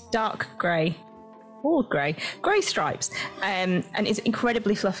and dark grey all grey stripes, and it's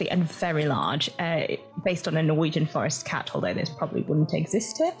incredibly fluffy and very large, based on a Norwegian forest cat, although this probably wouldn't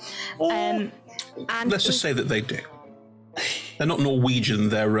exist here. And let's just say that they do. They're not Norwegian,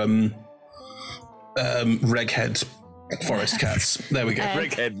 they're reghead forest cats. There we go.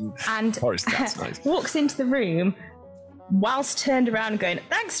 Reghead and forest cats, nice. Walks into the room whilst turned around going,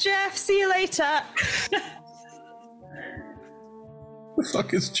 "Thanks, Jeff, see you later." The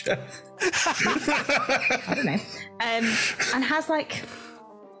fuck is Jeff? I don't know. And has like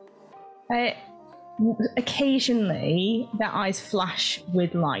occasionally their eyes flash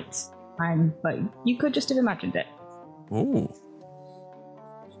with light, but you could just have imagined it. Ooh.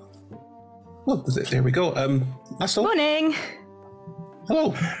 Well, there we go. Astle. Morning.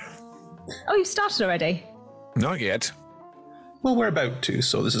 Hello. Oh, you've started already? Not yet. Well, we're about to,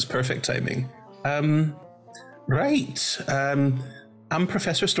 so this is perfect timing. Right. I'm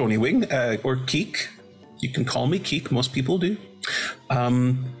Professor Stonywing, or Keek. You can call me Keek, most people do.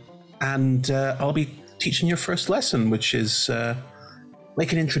 And I'll be teaching your first lesson, which is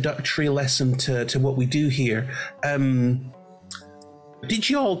like an introductory lesson to what we do here.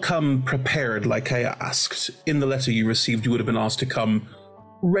 Did you all come prepared like I asked? In the letter you received, you would have been asked to come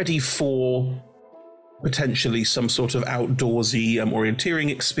ready for potentially some sort of outdoorsy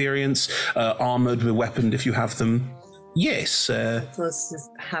orienteering experience, armoured, weaponed if you have them. Yes. Ethelus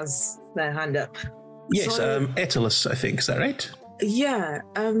has their hand up. Yes, So- Ethelus, I think. Is that right? Yeah.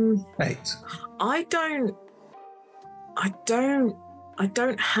 Right. I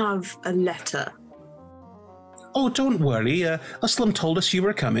don't have a letter. Oh, don't worry. Aslam told us you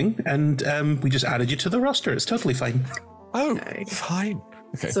were coming, and we just added you to the roster. It's totally fine. Oh, fine.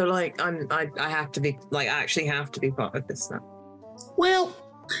 Okay. So I have to be I actually have to be part of this now. Well,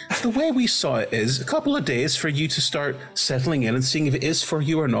 the way we saw it is a couple of days for you to start settling in and seeing if it is for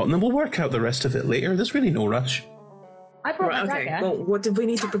you or not, and then we'll work out the rest of it later. There's really no rush. I brought my Okay. dagger. Well, what did we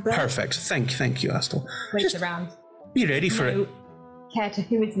need to prepare? Perfect. Thank you, Astle. Wait around. Be ready for it. Care to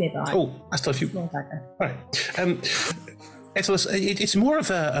who is nearby. Oh, Astle, if you... Small dagger. All right. Ethelus, it's more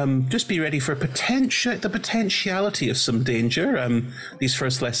of a just be ready for the potentiality of some danger. These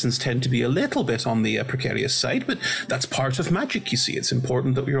first lessons tend to be a little bit on the precarious side, but that's part of magic, you see. It's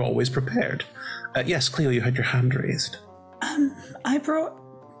important that we're always prepared. Yes, Cleo, you had your hand raised. I brought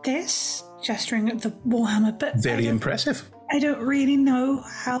this, gesturing at the Warhammer, but Very impressive. I don't really know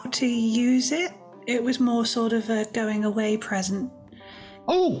how to use it. It was more sort of a going away present.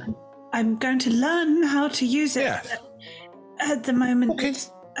 Oh! I'm going to learn how to use it. Yeah. At the moment,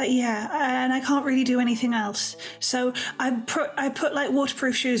 and I can't really do anything else. So I put like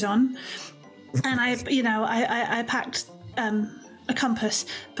waterproof shoes on, and I packed a compass.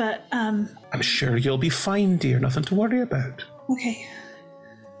 But I'm sure you'll be fine, dear. Nothing to worry about. Okay.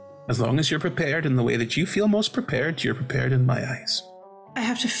 As long as you're prepared in the way that you feel most prepared, you're prepared in my eyes. I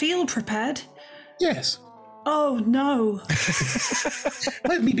have to feel prepared. Yes. Oh no.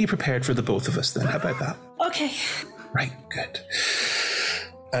 Let me be prepared for the both of us then. How about that? Okay. Right, good.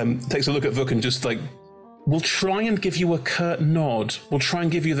 Takes a look at Vuk and just we'll try and give you a curt nod. We'll try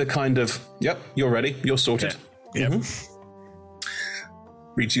and give you the kind of, yep, you're ready, you're sorted. Yep.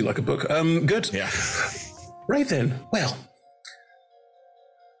 Reads you like a book. Good. Yeah. Right then, well,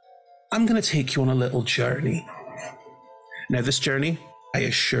 I'm going to take you on a little journey. Now, this journey, I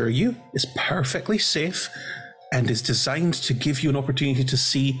assure you, is perfectly safe and is designed to give you an opportunity to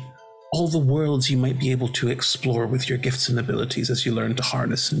see all the worlds you might be able to explore with your gifts and abilities as you learn to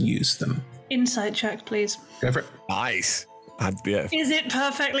harness and use them. Insight check, please. Go for it. Nice. Is it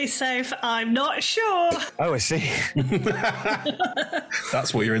perfectly safe? I'm not sure. Oh, I see.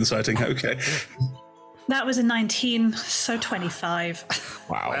 That's what you're inciting. Okay. That was a 19, so 25.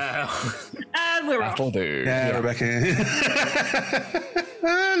 Wow. And we're off. That'll do. Yeah, Rebecca.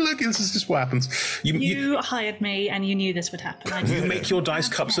 Look, this is just what happens. You hired me and you knew this would happen. You make your dice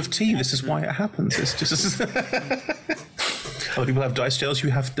cups of tea. This is why it happens. It's just... Other people have dice jails. You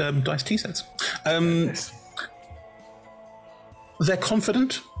have dice tea sets. They're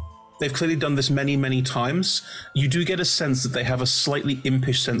confident. They've clearly done this many, many times. You do get a sense that they have a slightly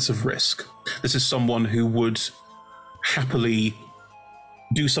impish sense of risk. This is someone who would happily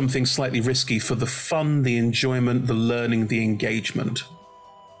do something slightly risky for the fun, the enjoyment, the learning, the engagement.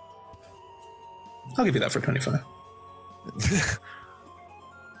 I'll give you that for 25.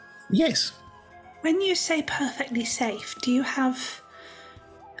 Yes. When you say perfectly safe, do you have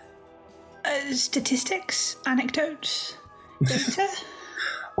statistics, anecdotes, data?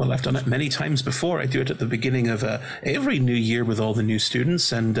 Well, I've done it many times before. I do it at the beginning of every new year with all the new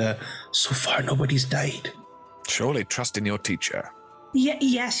students, and so far nobody's died. Surely trust in your teacher.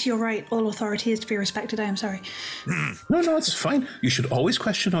 Yes, you're right. All authority is to be respected. I am sorry. No, it's fine. You should always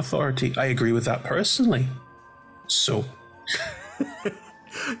question authority. I agree with that personally. So...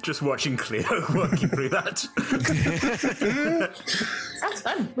 Just watching Cleo working through that. That's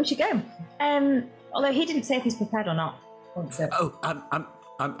fun. We should go. Although he didn't say if he's prepared or not. Oh,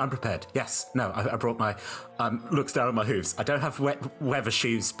 I'm prepared. Yes. No, I brought my. Looks down at my hooves. I don't have weather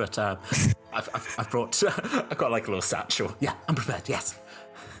shoes, but I've brought. I've got like a little satchel. Yeah, I'm prepared. Yes.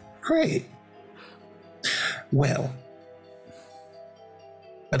 Great. Well,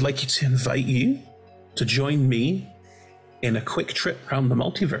 I'd like to invite you to join me in a quick trip around the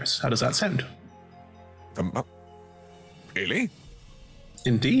multiverse. How does that sound? Really?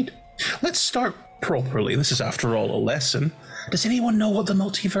 Indeed. Let's start properly. This is, after all, a lesson. Does anyone know what the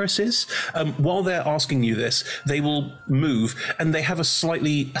multiverse is? While they're asking you this, they will move, and they have a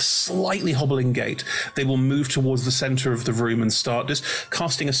slightly hobbling gait. They will move towards the center of the room and start just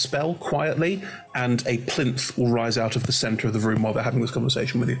casting a spell quietly, and a plinth will rise out of the center of the room while they're having this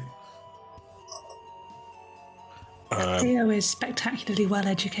conversation with you. Cleo is spectacularly well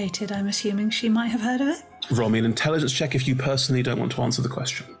educated. I'm assuming she might have heard of it. Roll me an intelligence check if you personally don't want to answer the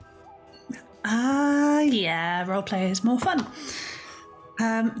question. Yeah, roleplay is more fun.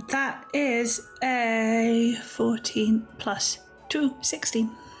 That is a 14 plus 2,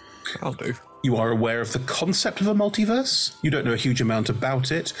 16. I'll do. You are aware of the concept of a multiverse. You don't know a huge amount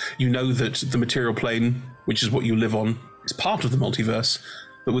about it. You know that the material plane, which is what you live on, is part of the multiverse.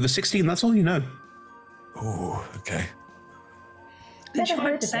 But with a 16, that's all you know. Oh, okay. Then she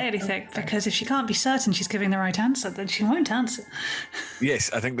won't say anything, because if she can't be certain she's giving the right answer, then she won't answer.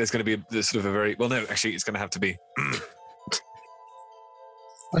 Yes, I think there's going to be a sort of a very... Well, no, actually, it's going to have to be...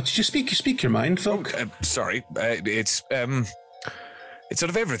 Did you speak your mind, Volk? Sorry, it's sort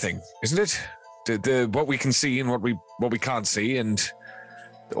of everything, isn't it? The what we can see and what we can't see, and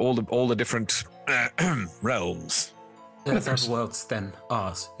all the different realms. Those worlds, then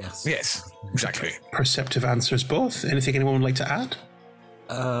ours. Yes. Yes, exactly. Perceptive answers both. Anything anyone would like to add?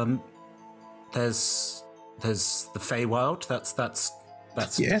 There's the Feywild.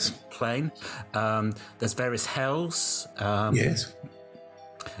 That's yes. Plain. There's various hells. Yes.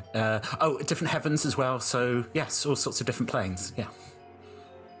 Different heavens as well. So yes, all sorts of different planes. Yeah.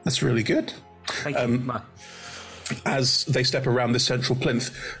 That's really good. Thank you. As they step around the central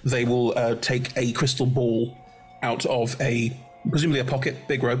plinth, they will take a crystal ball out of presumably a pocket,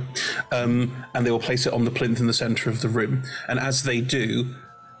 big row, and they will place it on the plinth in the center of the room. And as they do,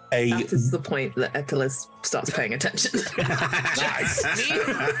 that is the point that Etelis starts paying attention. Nice.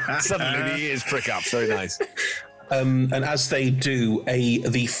 Suddenly the ears prick up. Very nice. And as they do,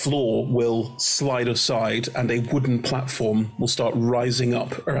 the floor will slide aside, and a wooden platform will start rising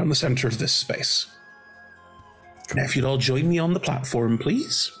up around the center of this space. Now, if you'd all join me on the platform,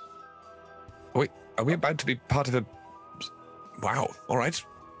 please. Wait, are we about to be part of a... Wow, all right.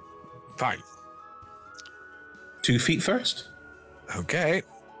 Fine. 2 feet first. Okay.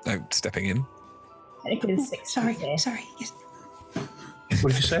 Stepping in. Technically there's 6 Sorry. Yes.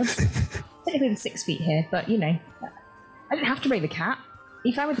 What did you say? Technically there's 6 feet here, but you know, I didn't have to bring the cat. Are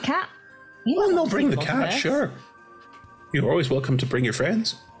you fine with the cat? Well, no, bring the cat, sure. You're always welcome to bring your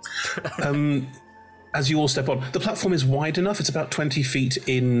friends. As you all step on, the platform is wide enough. It's about 20 feet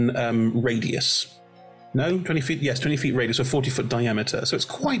in radius. No, 20 feet? Yes, 20 feet radius, so 40-foot diameter. So it's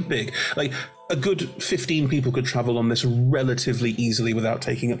quite big. Like, a good 15 people could travel on this relatively easily without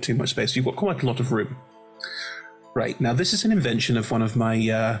taking up too much space. You've got quite a lot of room. Right, now this is an invention of one of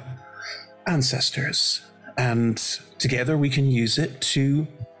my ancestors. And together we can use it to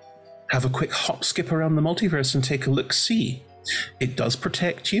have a quick hop skip around the multiverse and take a look-see. It does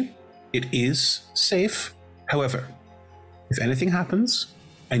protect you. It is safe. However, if anything happens,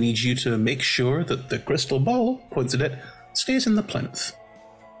 I need you to make sure that the crystal ball, points at it, stays in the plinth.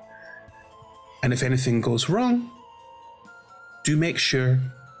 And if anything goes wrong, do make sure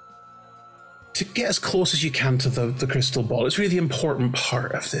to get as close as you can to the crystal ball. It's really the important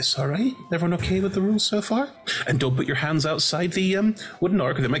part of this, all right? Everyone okay with the rules so far? And don't put your hands outside the wooden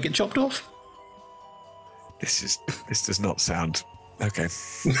arc, or they might get chopped off. This does not sound... Okay.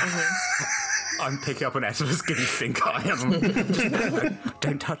 I'm picking up an Etelis giving stink eye.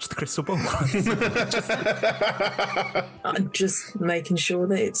 Don't touch the crystal ball. I'm just making sure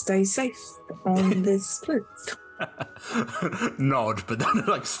that it stays safe on this plinth. Nod, but then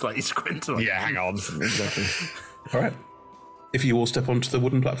like slightly squint. Like, yeah, hang on. Exactly. All right. If you all step onto the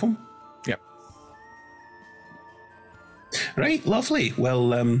wooden platform. Yep. Right, lovely.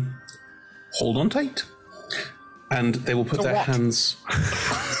 Well, hold on tight. And they will put their hands...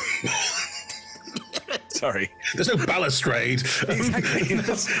 Sorry. There's no balustrade. Exactly.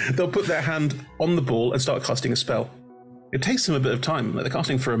 They'll put their hand on the ball and start casting a spell. It takes them a bit of time. They're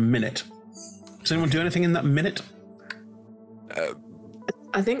casting for a minute. Does anyone do anything in that minute?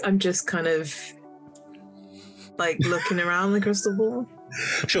 I think I'm just kind of like looking around the crystal ball.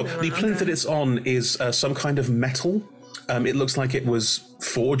 Sure. The plinth that it's on is some kind of metal. It looks like it was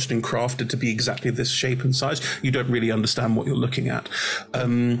forged and crafted to be exactly this shape and size. You don't really understand what you're looking at. I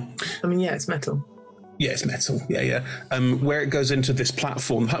mean, yeah, it's metal. Yeah, it's metal. Yeah. Where it goes into this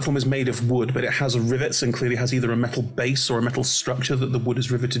platform, the platform is made of wood, but it has rivets and clearly has either a metal base or a metal structure that the wood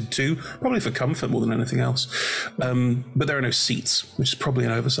is riveted to, probably for comfort more than anything else. But there are no seats, which is probably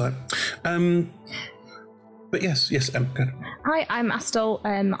an oversight. But yes, go ahead. Hi, I'm Astel.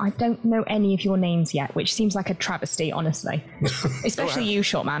 I don't know any of your names yet, which seems like a travesty, honestly. Especially you,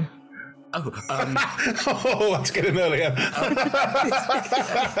 short man. Oh, let's get in earlier.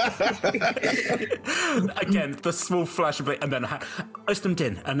 Again, the small flash of it, and then Ostam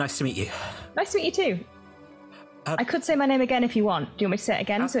Din, nice to meet you. Nice to meet you too. I could say my name again if you want. Do you want me to say it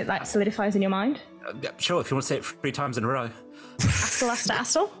again so it like solidifies in your mind? Sure, if you want to say it 3 times in a row.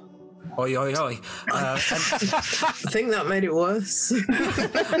 Astel. Oi, oi, oi. I think that made it worse.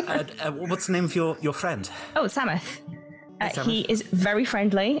 What's the name of your friend? Oh, Samuth. He is very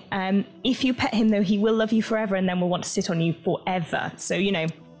friendly. If you pet him, though, he will love you forever and then will want to sit on you forever. So, pick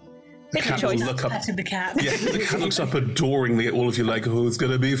your choice. Petting the cat. Yeah, the cat looks up adoringly at all of you like, who's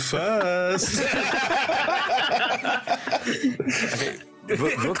going to be first?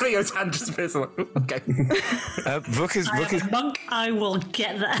 Cleo's hand just appears like, okay. Vuk is monk, I will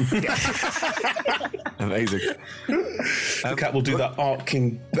get that. Amazing. The cat will do that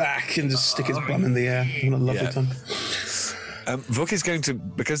arcing back and just stick his bum in the air. What a lovely time. Vuk is going to,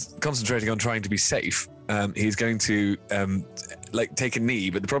 because concentrating on trying to be safe, he's going to take a knee,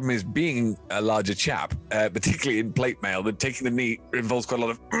 but the problem is being a larger chap, particularly in plate mail, that taking the knee involves quite a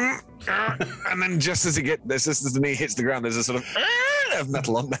lot of and then just as the knee hits the ground, there's a sort of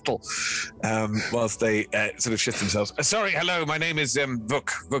metal on metal, whilst they sort of shift themselves. Sorry, hello, my name is Vuk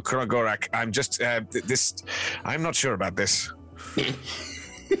Kronogorak. I'm just I'm not sure about this.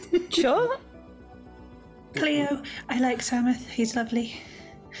 Sure. Cleo, I like Samuth. He's lovely.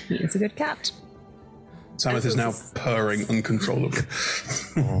 He is a good cat. Samuth is now purring uncontrollably.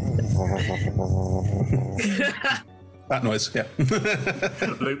 That noise, yeah.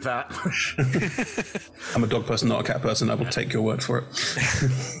 Loop that. I'm a dog person, not a cat person. I will take your word for it.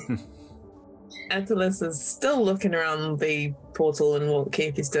 Attalus is still looking around the portal and what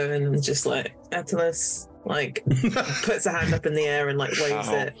Keith is doing, and just like Attalus, puts a hand up in the air and waves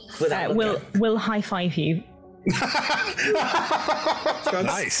it without. We'll high five you.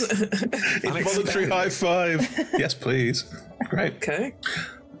 Nice. Involuntary high five. Yes, please. Great. Okay.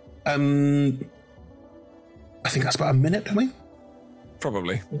 I think that's about a minute, don't we?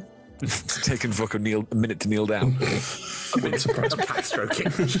 Probably. Taking Vuk a minute to kneel down. I'm not surprised. Cat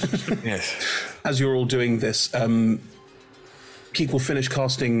stroking. Yes. As you're all doing this, Keek will finish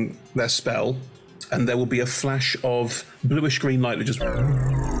casting their spell, and there will be a flash of bluish-green light that just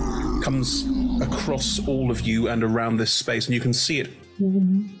comes across all of you and around this space, and you can see it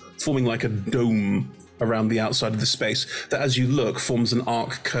forming like a dome around the outside of the space that, as you look, forms an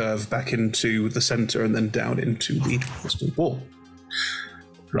arc curve back into the center and then down into the crystal wall.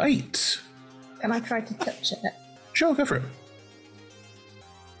 Right. Can I try to touch it? Sure, go for it.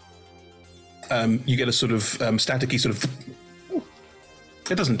 You get a sort of staticky sort of...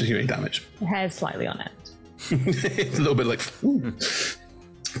 It doesn't do any damage. The hair's slightly on it. It's a little bit like... Ooh.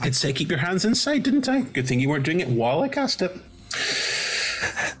 I'd say keep your hands inside, didn't I? Good thing you weren't doing it while I cast it.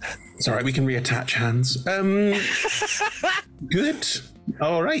 It's all right, we can reattach hands. Good.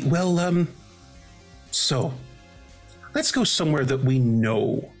 All right, well, so let's go somewhere that we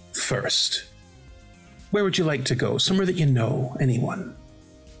know first. Where would you like to go? Somewhere that you know, anyone?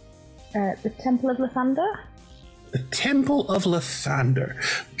 The Temple of Lathander? The Temple of Lathander.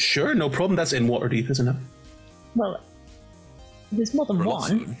 Sure, no problem. That's in Waterdeep, isn't it? Well, there's more than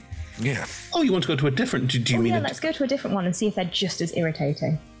one. Yeah. Oh, you want to go to a different... Do you mean... Yeah, let's go to a different one and see if they're just as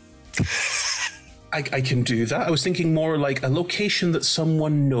irritating. I can do that. I was thinking more like a location that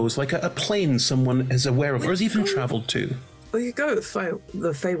someone knows, like a plane someone is aware of or has even travelled to. We could go to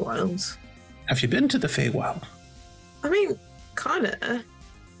the Feywilds. Have you been to the Feywild? I mean, kinda.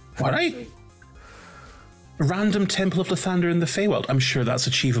 All right. Random Temple of Lathander in the Feywild. I'm sure that's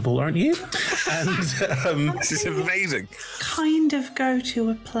achievable, aren't you? And this is amazing. Kind of go to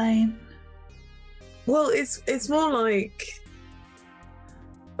a plane. Well, it's more like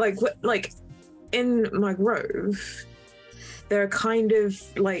in my grove, there are kind of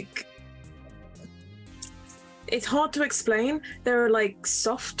it's hard to explain. There are like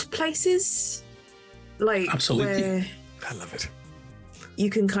soft places, like Absolutely. where I love it. you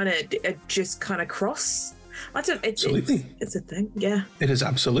can kind of just kind of cross. I don't. Absolutely. It's a thing. Yeah. It is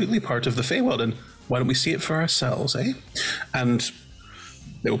absolutely part of the Feywild, and why don't we see it for ourselves, eh? And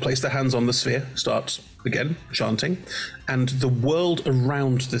they will place their hands on the sphere, start again chanting, and the world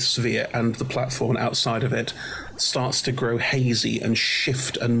around the sphere and the platform outside of it starts to grow hazy and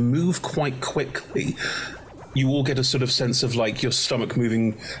shift and move quite quickly. You all get a sort of sense of like your stomach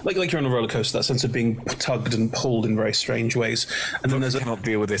moving, like you're on a roller coaster, that sense of being tugged and pulled in very strange ways. And then I cannot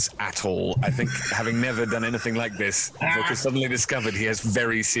deal with this at all. I think having never done anything like this, Vuk has suddenly discovered he has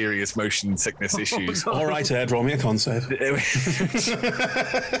very serious motion sickness issues. All right, Ed, roll me a con save. No,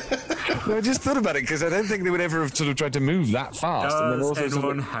 I just thought about it because I don't think they would ever have sort of tried to move that fast. And then Does also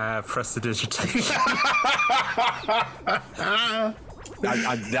anyone have prestidigitation?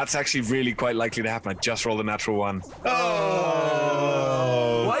 that's actually really quite likely to happen. I just rolled a natural one.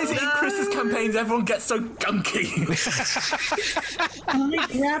 Oh! Why is it in Chris's campaigns everyone gets so gunky? Let me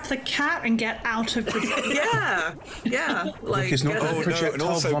grab the cat and get out of the... yeah. Like, he's not going to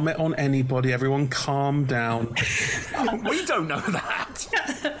projectile vomit on anybody. Everyone calm down. We don't know that.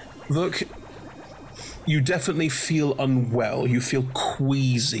 Look, you definitely feel unwell. You feel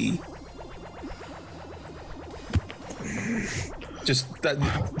queasy. Just that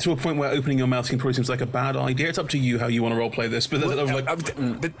to a point where opening your mouth probably seems like a bad idea. It's up to you how you want to roleplay this, but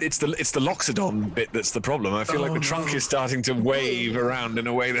but it's the Loxodon bit that's the problem. I feel like the trunk is starting to wave around in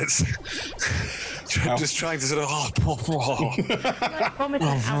a way that's just trying to sort of Like vomiting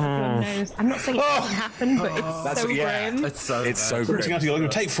out of your nose. I'm not saying it doesn't happen, but it's so grim. It's so Vomiting out, it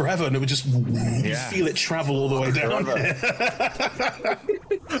would take forever, and it would just you feel it travel all the way down.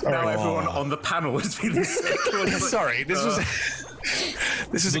 Now everyone on the panel is feeling sick. Sorry, this was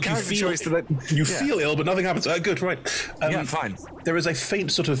a character choice that you feel ill, but nothing happens. Good, right? Yeah, fine. There is a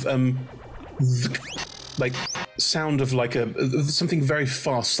faint sort of like sound of like something very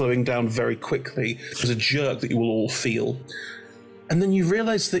fast slowing down very quickly. There's a jerk that you will all feel, and then you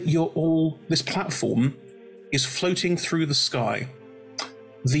realise that this platform is floating through the sky.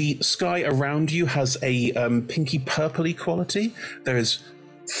 The sky around you has a pinky purpley quality. There is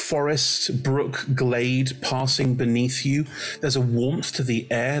forest, brook, glade passing beneath you. There's a warmth to the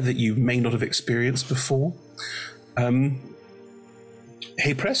air that you may not have experienced before.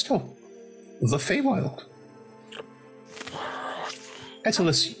 Hey presto, the Feywild.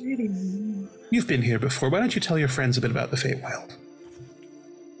 Etalus, you've been here before. Why don't you tell your friends a bit about the Feywild?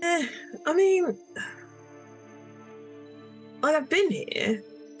 I mean, I've been here,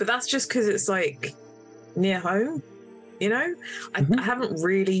 but that's just because it's like near home. You know, I haven't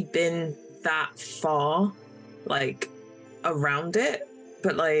really been that far, like, around it.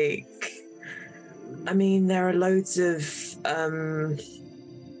 But, like, I mean, there are loads of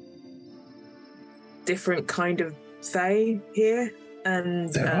different kind of Fae here.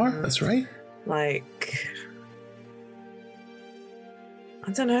 And there are, that's right. Like,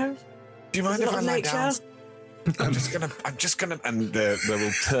 I don't know. Do you mind if I lie down? I'm just gonna, and they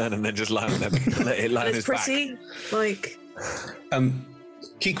will turn and then just lie on them, let it lie on his back. Pretty, like.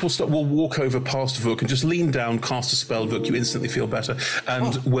 Keek will walk over past Vuk and just lean down, cast a spell. Vuk, you instantly feel better,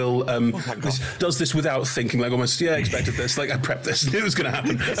 and will does this without thinking, like almost. Yeah, I expected this. Like I prepped this. Knew it was going to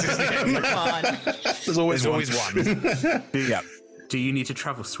happen. There's always one. Yeah. Do you need a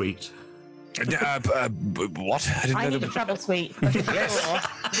travel suite? What? I need a travel suite. Yes.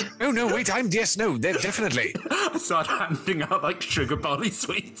 No, wait. Definitely. I start handing out like sugar barley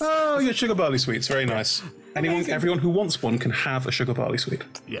sweets. Oh, your sugar barley sweets, very nice. Everyone who wants one can have a sugar barley sweet.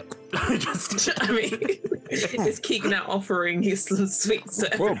 Yeah. I mean, it's Keek now offering his sweets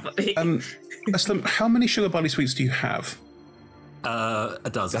to everybody. Aslam, how many sugar barley sweets do you have? A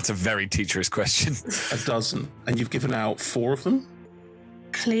dozen. That's a very teacher's question. A dozen, and you've given out 4 of them.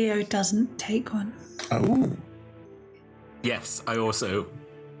 Cleo doesn't take one. Oh. Yes, I also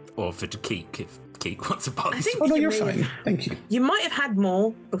offered to Keek if Keek wants a barley sweet. Oh no, you're fine. Thank you. You might have had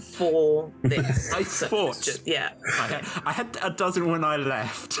more before this. I thought. Yeah. I had a dozen when I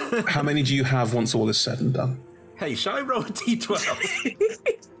left. How many do you have once all is said and done? Hey, shall I roll a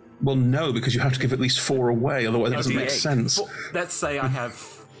d12? Well, no, because you have to give at least 4 away, otherwise it doesn't make sense. Let's say I have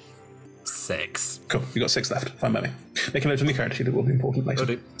 6. Cool, you got 6 left. Fine by me. Make a note on the character sheet, it will be important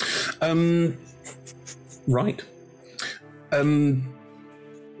later. Right.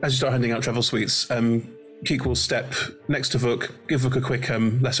 As you start handing out travel suites, Keek will step next to Vuk, give Vuk a quick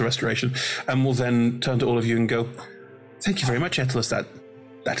lesser restoration, and will then turn to all of you and go, "Thank you very much, Etalus.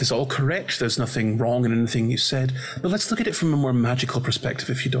 That is all correct. There's nothing wrong in anything you said. But let's look at it from a more magical perspective,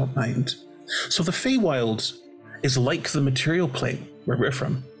 if you don't mind. So the Feywild is like the material plane where we're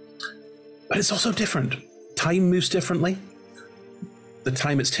from. But it's also different. Time moves differently. The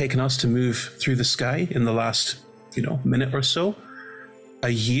time it's taken us to move through the sky in the last, minute or so, a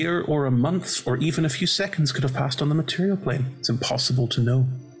year or a month or even a few seconds could have passed on the material plane. It's impossible to know.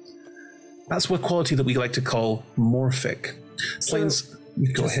 That's what quality that we like to call morphic. Planes,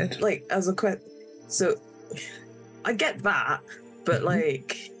 go ahead. Like, as a quick, so I get that, but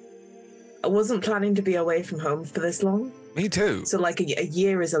like, I wasn't planning to be away from home for this long. Me too. So like a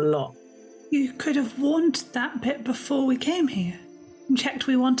year is a lot. You could have warned that bit before we came here. And checked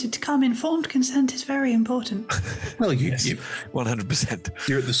we wanted to come. Informed consent is very important. Well, you 100%.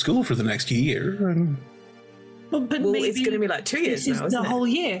 You're at the school for the next year. But maybe it's going to be like 2 years this now, is isn't the it? whole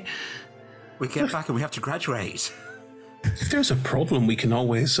year. We get back and we have to graduate. If there's a problem, we can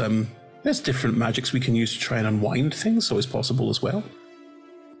always... there's different magics we can use to try and unwind things, so it's possible as well.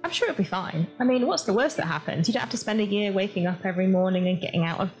 I'm sure it'll be fine. I mean, what's the worst that happens? You don't have to spend a year waking up every morning and getting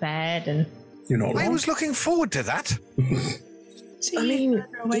out of bed and... You're not I wrong. was looking forward to that. I mean,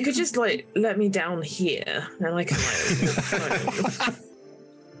 you could just like let me down here and I can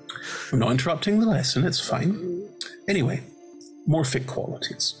I'm not interrupting the lesson, it's fine. Anyway, morphic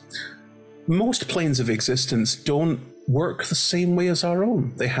qualities. Most planes of existence don't work the same way as our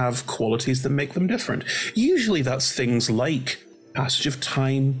own. They have qualities that make them different. Usually that's things like passage of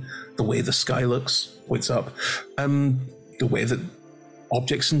time, the way the sky looks, points up, the way that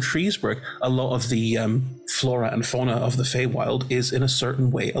objects and trees work. A lot of the flora and fauna of the Feywild is in a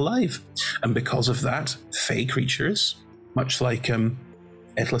certain way alive. And because of that, Fey creatures, much like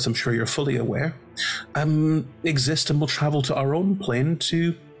Edlis, I'm sure you're fully aware, exist and will travel to our own plane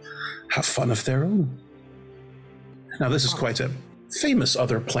to have fun of their own. Now, this is quite a famous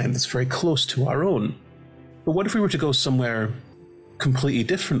other plane that's very close to our own. But what if we were to go somewhere completely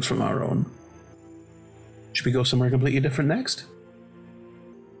different from our own? Should we go somewhere completely different next?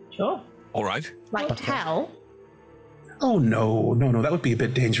 Sure. All right. Like hell? Oh, no. That would be a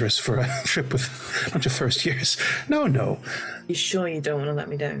bit dangerous for a trip with a bunch of first years. No. You sure you don't want to let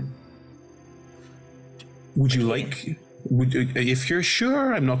me down? Would you like... if you're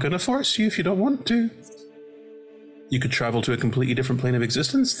sure, I'm not going to force you if you don't want to. You could travel to a completely different plane of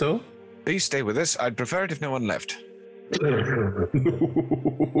existence, though. Please stay with us. I'd prefer it if no one left.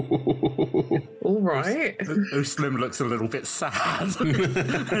 All right. Uslim looks a little bit sad.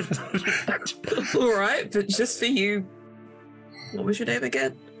 All right, but just for you. What was your name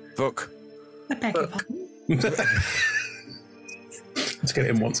again? Book. I beg your pardon. Let's get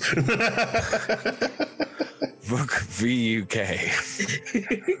it in once. Book VUK.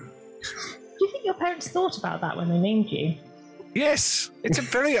 Do you think your parents thought about that when they named you? Yes, it's a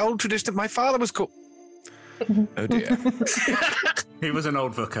very old tradition. My father was called... Oh dear. He was an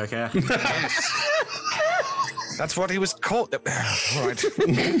old Vuk, okay? That's what he was called. All right.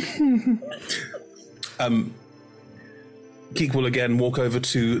 Geek will again walk over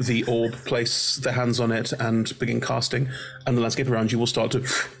to the orb, place their hands on it, and begin casting, and the landscape around you will start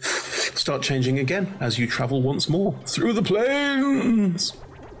changing again as you travel once more through the plains.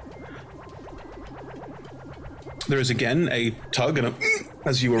 There is again a tug and a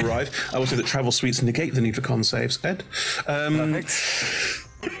as you arrive. I will say that travel suites negate the need for con saves, Ed. Well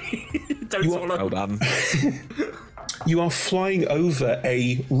done. You are flying over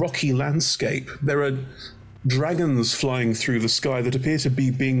a rocky landscape. There are dragons flying through the sky that appear to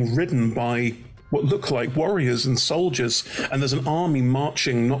be being ridden by what look like warriors and soldiers, and there's an army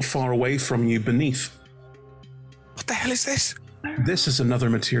marching not far away from you beneath. What the hell is this? This is another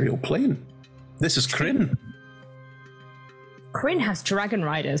material plane. This is Kryn. Kryn has dragon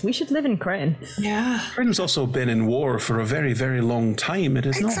riders. We should live in Kryn. Yeah. Kryn's also been in war for a very, very long time. It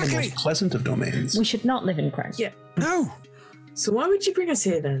is not the most pleasant of domains. We should not live in Kryn. Yeah. No. So why would you bring us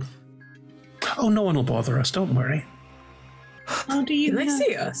here then? Oh, no one will bother us, don't worry. How do you Can they know?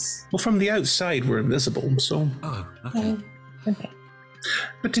 see us? Well, from the outside, we're invisible, so... Oh, okay. Okay.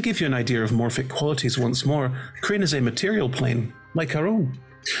 But to give you an idea of morphic qualities once more, Kryn is a material plane, like our own.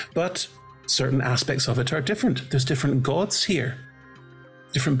 But certain aspects of it are different. There's different gods here,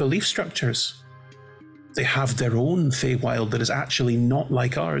 different belief structures. They have their own Feywild that is actually not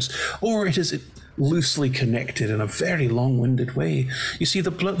like ours, or it is loosely connected in a very long-winded way. You see,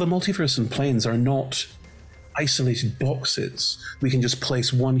 the multiverse and planes are not isolated boxes. We can just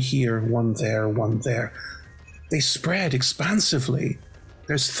place one here, one there, one there. They spread expansively.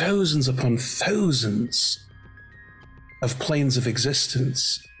 There's thousands upon thousands of planes of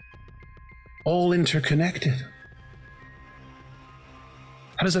existence, all interconnected.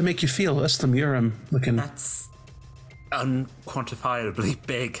 How does that make you feel? Uslim, you're looking... unquantifiably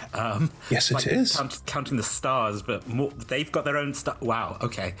big. Yes, it is. Counting the stars, but they've got their own star. Wow,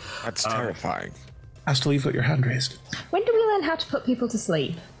 okay. That's terrifying. Astle, you've got your hand raised. When do we learn how to put people to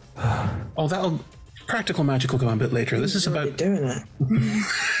sleep? Oh, that'll... Practical magic will come a bit later. This is about... doing it.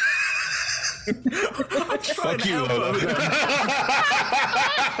 Fuck you, Lola.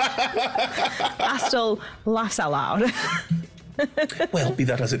 Astle laughs out loud. Well, be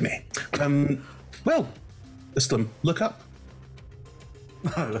that as it may. Well, Islam, look up.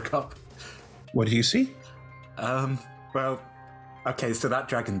 Look up. What do you see? Well, okay, so that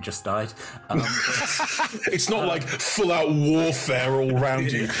dragon just died. It's not like full-out warfare all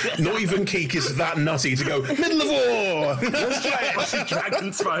around you. Not even Keek is that nutty to go, middle of war!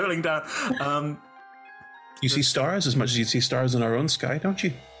 Dragon spiraling down. You see stars as much as you see stars in our own sky, don't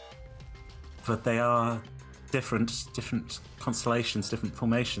you? But they are different constellations, different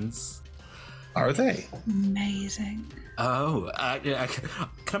formations. Are they? Amazing. Oh, yeah.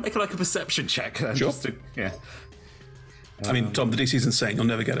 Can I make a perception check? Sure. Yeah. I mean, Tom, the DC's insane. You'll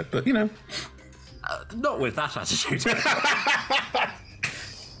never get it, but, you know. Not with that attitude.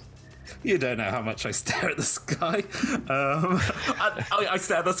 You don't know how much I stare at the sky. I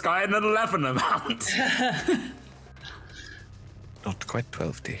stare at the sky in an 11 amount. Not quite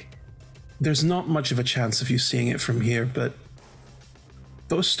 12D. There's not much of a chance of you seeing it from here, but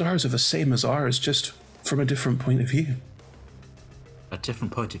those stars are the same as ours, just from a different point of view. A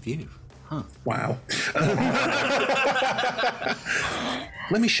different point of view? Huh. Wow.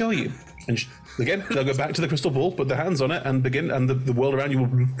 Let me show you. And again, they'll go back to the crystal ball, put their hands on it, and begin, and the world around you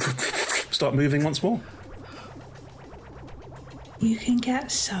will start moving once more. You can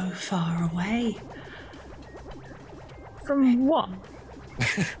get so far away. From what?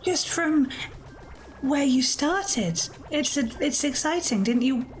 Just from where you started. It's exciting. Didn't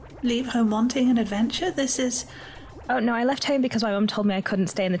you leave home wanting an adventure? This is... Oh, no, I left home because my mum told me I couldn't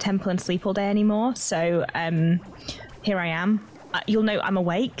stay in the temple and sleep all day anymore, so here I am. You'll note I'm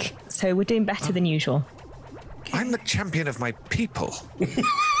awake, so we're doing better than usual. I'm the champion of my people.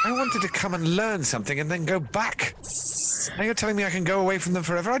 I wanted to come and learn something and then go back. Now you're telling me I can go away from them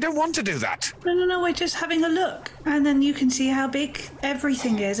forever? I don't want to do that. No, we're just having a look. And then you can see how big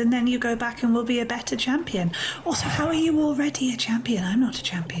everything is, and then you go back and we'll be a better champion. Also, how are you already a champion? I'm not a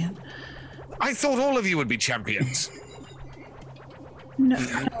champion. I thought all of you would be champions. No.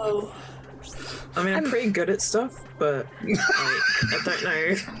 I mean, I'm pretty good at stuff, but I don't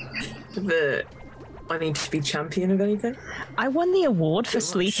know that I need to be champion of anything. I won the award for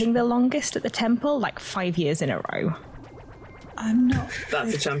sleeping the longest at the temple, like 5 years in a row. I'm not.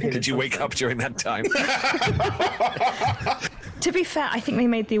 That's a champion. Did you wake up during that time? To be fair, I think they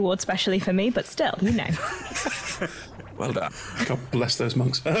made the award specially for me, but still, you know. Well done. God bless those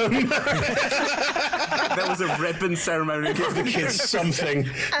monks. There was a ribbon ceremony. Give the kids something.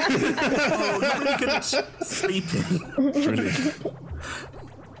 Oh, not really good at sleeping. Brilliant.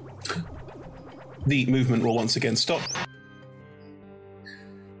 The movement will once again stop.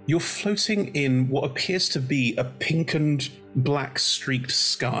 You're floating in what appears to be a pink and black streaked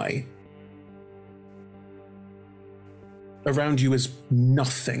sky. Around you is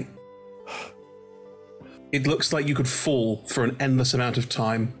nothing. It looks like you could fall for an endless amount of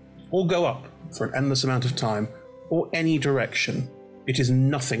time, or go up for an endless amount of time, or any direction. It is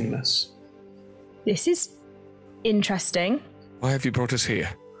nothingness. This is interesting. Why have you brought us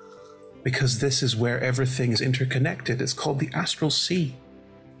here? Because this is where everything is interconnected. It's called the Astral Sea.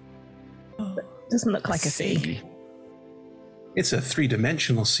 Doesn't look like a sea. It's a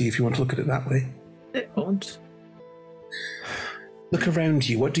three-dimensional sea, if you want to look at it that way. Odd. Look around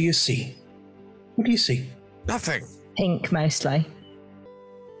you. What do you see? What do you see? Nothing. Pink, mostly.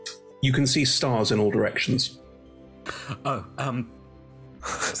 You can see stars in all directions.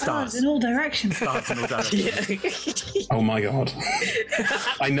 Stars in all directions. Stars in all directions. Oh my god.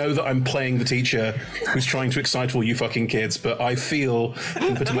 I know that I'm playing the teacher who's trying to excite all you fucking kids, but I feel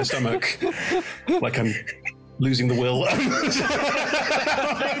in the pit of my stomach like I'm losing the will. I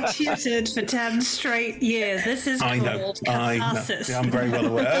tutored for 10 straight years. This is called catharsis. Yeah, I'm very well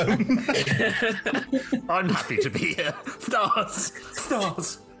aware. I'm happy to be here. Stars.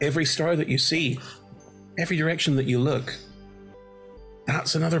 Every star that you see, every direction that you look,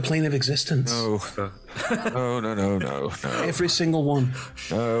 that's another plane of existence. No. No. Every single one.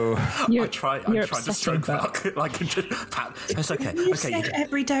 No. I'm trying to stroke Buck. Like, just pat. It's okay. You said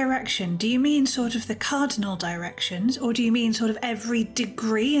every direction. Do you mean sort of the cardinal directions, or do you mean sort of every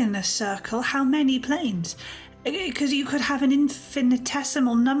degree in a circle? How many planes? Because you could have an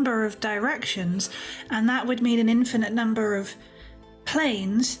infinitesimal number of directions, and that would mean an infinite number of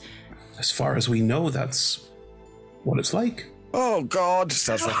planes. As far as we know, that's what it's like. Oh, God.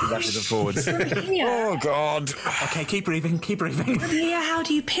 Starts looking backwards and forwards. Oh, God. Okay, keep breathing, keep breathing. Yeah, how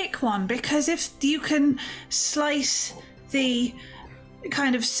do you pick one? Because if you can slice the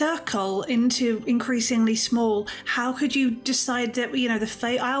kind of circle into increasingly small, how could you decide that, you know, our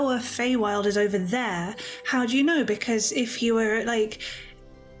Feywild is over there? How do you know? Because if you were like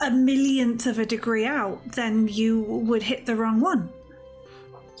a millionth of a degree out, then you would hit the wrong one.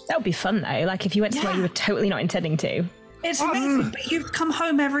 That would be fun though, like if you went somewhere you were totally not intending to. It's amazing, but you've come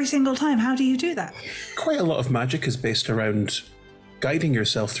home every single time. How do you do that? Quite a lot of magic is based around guiding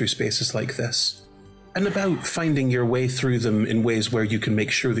yourself through spaces like this, and about finding your way through them in ways where you can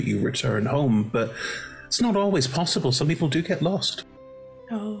make sure that you return home, but it's not always possible. Some people do get lost.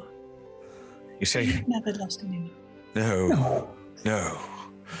 Oh. You say... You've never lost anyone. No.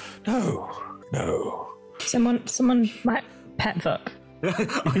 Someone might pet Vuk.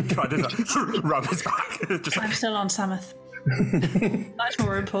 I'm trying to rub his back. I'm still on Samuth. Much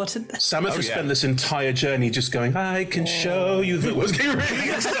more important. Samuth has spent this entire journey just going, I can show you that was getting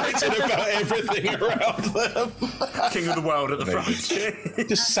really excited about everything around them. King of the world at the front.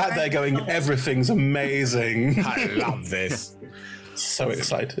 Just sat there going, everything's amazing. I love this. So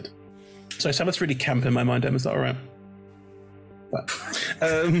excited. So Samuth's really camp in my mind, Em, is that all right?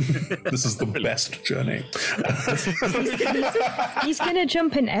 This is the best journey. He's going to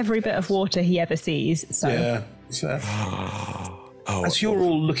jump in every bit of water he ever sees. So. Yeah, fair. As you're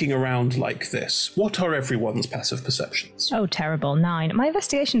all looking around like this, what are everyone's passive perceptions? Oh, terrible. 9. My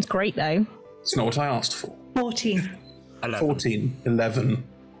investigation's great, though. It's not what I asked for. 14. 11. 14. 11.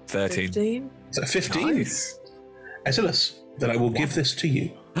 13. 15. So 15? Nice. Essilus, then I will give this to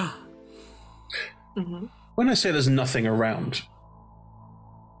you. Mm-hmm. When I say there's nothing around,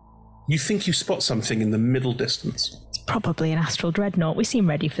 you think you spot something in the middle distance. It's probably an astral dreadnought. We seem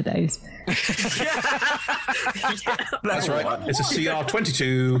ready for those. That's right. It's a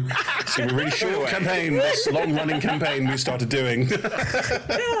CR22. It's a really short campaign. This long-running campaign we started doing.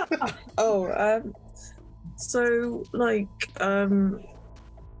 So like,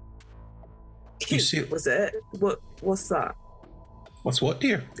 you see it? Was it? What's that? What's what,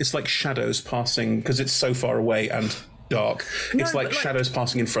 dear? It's like shadows passing, because it's so far away and dark. It's like shadows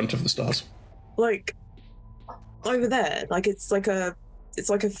passing in front of the stars. Like over there, like it's like a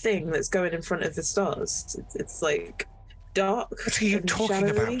thing that's going in front of the stars. It's like dark. What are you talking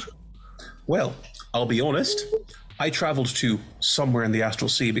about? Well, I'll be honest. I travelled to somewhere in the astral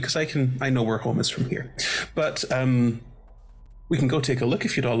sea because I know where home is from here. But we can go take a look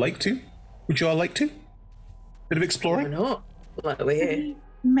if you'd all like to. Would you all like to? Bit of exploring? Why not? Like we're here.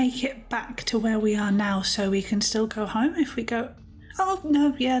 Make it back to where we are now so we can still go home if we go. Oh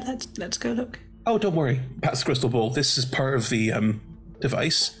no, yeah, let's go look. Oh, don't worry. Pat's the crystal ball. This is part of the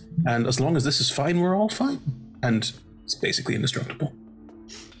device, and as long as this is fine, we're all fine. And it's basically indestructible.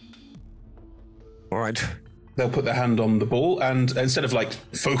 All right. They'll put their hand on the ball, and instead of like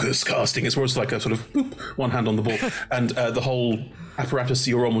focus casting, it's more just like a sort of boop, one hand on the ball, and the whole apparatus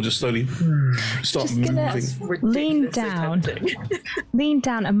you're on will just slowly start Just moving. lean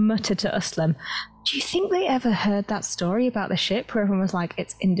down and mutter to Uslam. Do you think they ever heard that story about the ship where everyone was like,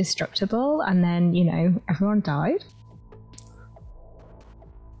 it's indestructible, and then, you know, everyone died?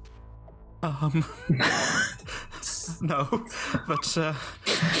 No, but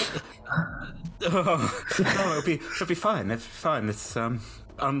no, it'll be fine. It'll be fine. It's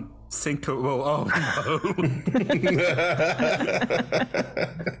unsinkable. Oh no!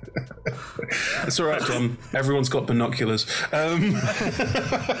 It's all right, Tom. Everyone's got binoculars.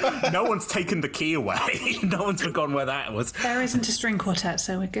 No one's taken the key away. No one's forgotten where that was. There isn't a string quartet,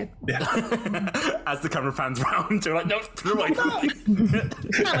 so we're good. Yeah. As the camera pans round, you're like, no, put it away.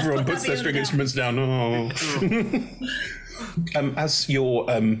 Everyone puts their string instruments down. Oh. As you're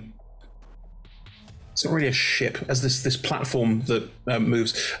it's not really a ship, as this platform that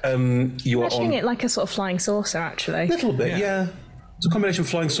moves. You are Imagining on it like a sort of flying saucer, actually. a little bit, yeah. It's a combination of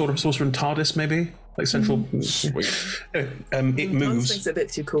flying saucer and TARDIS, maybe, like central. Anyway, it moves. Thing's a bit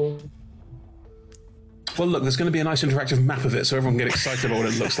too cool. Well, look, there's going to be a nice interactive map of it, so everyone can get excited about what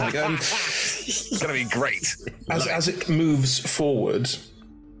it looks like. It's going to be great. As it moves forward,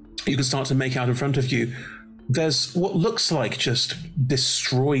 you can start to make out in front of you. There's what looks like just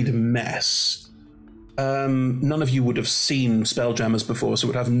destroyed mess. None of you would have seen Spelljammers before, so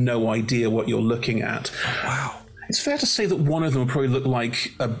would have no idea what you're looking at. Wow. It's fair to say that one of them would probably look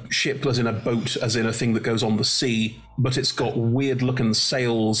like a ship, as in a boat, as in a thing that goes on the sea, but it's got weird-looking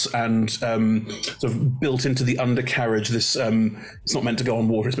sails and sort of built into the undercarriage. This it's not meant to go on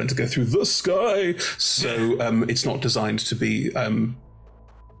water; it's meant to go through the sky. So it's not designed to be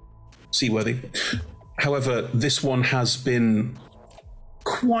seaworthy. However, this one has been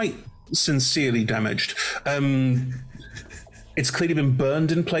quite sincerely damaged. It's clearly been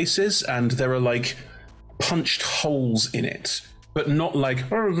burned in places, and there are like punched holes in it, but not like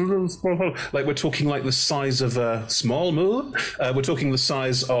we're talking like the size of a small moon. We're talking the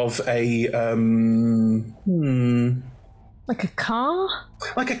size of a like a car.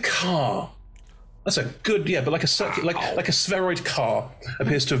 Like a car. That's a good, but like a circuit, like a spheroid car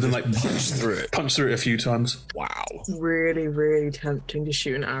appears to have been like punched through it a few times. Wow. It's really, really tempting to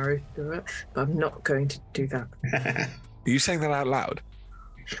shoot an arrow through it, but I'm not going to do that. Are you saying that out loud?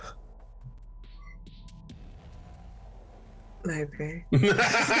 Maybe. Because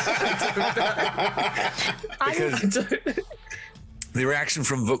the reaction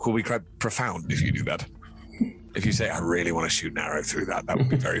from Vuk will be quite profound if you do that. If you say, I really want to shoot an arrow through that would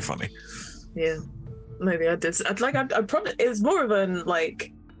be very funny. Yeah, maybe I did. I'd probably. It was more of an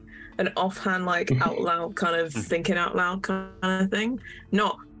offhand, out loud kind of thinking out loud kind of thing,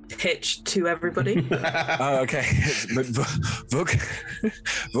 not pitched to everybody. Oh, okay. But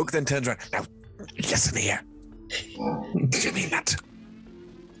Vuk then turns around. Now, listen here. Did you mean that?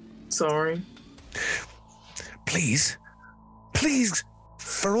 Sorry. Please,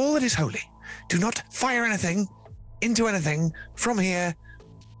 for all that is holy, do not fire anything into anything from here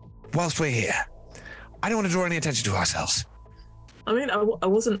whilst we're here. I don't want to draw any attention to ourselves. I mean, I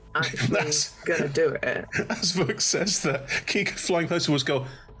wasn't actually going to do it. As Vuk says that, Keek flying closer was go,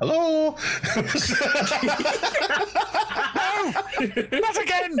 hello? No! Not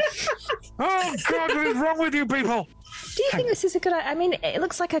again! Oh, God, what is wrong with you people? Do you think this is a good idea? I mean, it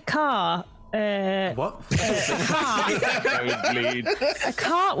looks like a car. What? A car. A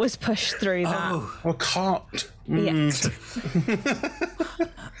cart was pushed through that. Oh, a cart. Yes.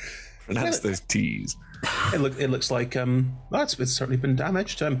 Pronounce those T's. It looks like it's certainly been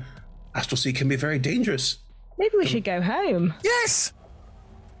damaged. Astral Sea can be very dangerous. Maybe we should go home. Yes.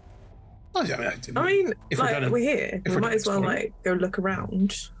 I mean, if we're here. We might as well go look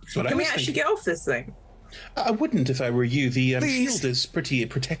around. Can we actually get off this thing? I wouldn't if I were you. The shield is pretty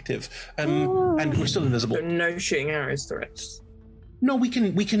protective, and we're still invisible. So no shooting arrows through it. No, we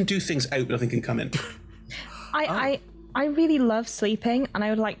can do things out. Nothing can come in. I really love sleeping, and I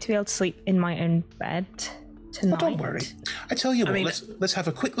would like to be able to sleep in my own bed tonight. Well, don't worry. I tell you what. Let's have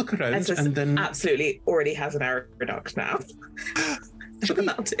a quick look around, and then absolutely already has an arrow duct now.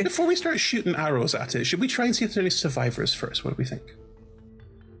 Before we start shooting arrows at it, should we try and see if there's any survivors first? What do we think?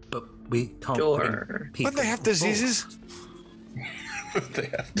 But we can't. Sure. But they have diseases. They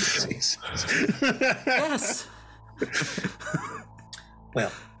have diseases. Yes.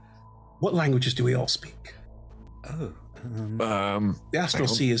 Well, what languages do we all speak? Oh. The Astral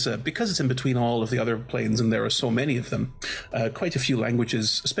Sea is, because it's in between all of the other planes and there are so many of them, quite a few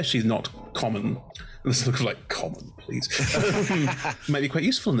languages, especially not common. This looks like common, please. Might be quite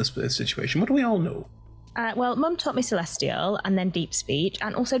useful in this situation. What do we all know? Well, Mum taught me Celestial and then Deep Speech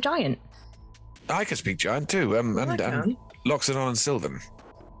and also Giant. I can speak Giant too, and Loxodon and Sylvan.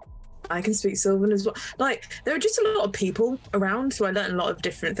 I can speak Sylvan as well. There are just a lot of people around, so I learned a lot of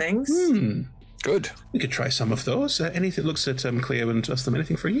different things. Good. We could try some of those. Anything looks at Cleo and ask them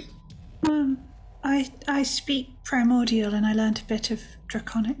anything for you? I speak Primordial and I learned a bit of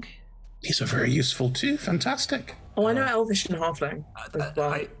Draconic. These are very useful too. Fantastic. Oh, I know Elvish and Halfling as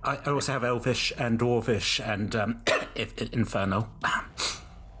well. I also have Elvish and Dwarvish and Infernal.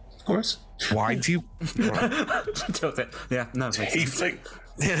 Of course. Why do you? Yeah, no. Tiefling.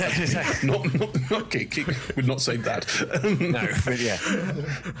 not Keek would not say that. No, but yeah.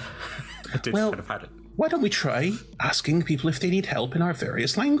 I did kind of had it. Why don't we try asking people if they need help in our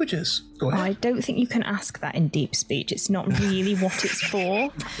various languages? Go ahead. I don't think you can ask that in Deep Speech. It's not really what it's for.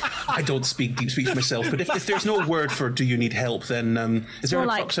 I don't speak Deep Speech myself, but if there's no word for do you need help, then is there an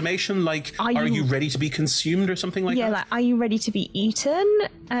approximation? Are you ready to be consumed or something like that? Yeah, are you ready to be eaten?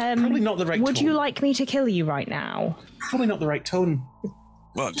 Probably not the right tone. Would you like me to kill you right now? Probably not the right tone.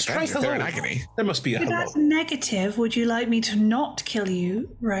 Well, it depends if they're in agony. There must be a If hello. that's negative, would you like me to not kill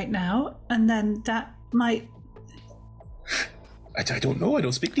you right now? And then that might... I don't know. I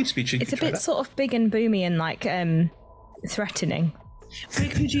don't speak Deep Speech. It's a bit sort of big and boomy and threatening.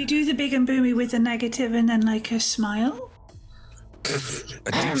 Wait, could you do the big and boomy with the negative and then a smile?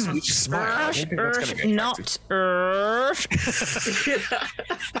 A Deep Speech smile. Not.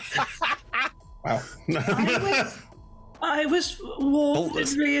 Wow. I was warned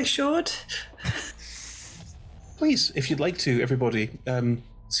and reassured. Please, if you'd like to, everybody,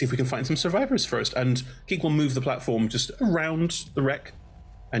 see if we can find some survivors first. And Keek will move the platform just around the wreck,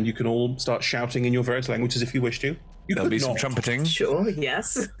 and you can all start shouting in your various languages if you wish to. There'll be some trumpeting. Sure,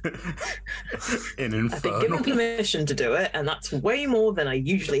 yes. In I've been given permission to do it, and that's way more than I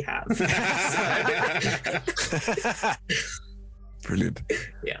usually have. Brilliant.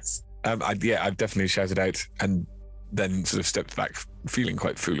 Yes. I've definitely shouted out and then sort of stepped back, feeling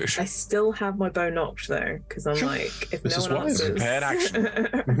quite foolish. I still have my bow notched though, because I'm like, if This no is one wise. answers, Prepared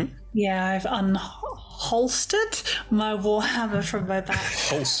action. Yeah, I've unholstered my warhammer from my back.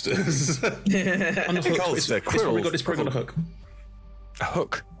 Holsters. On the hook. Holster, It's probably got a hook. A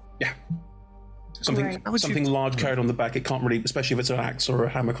hook? Yeah. Something large carried on the back. It can't really, especially if it's an axe or a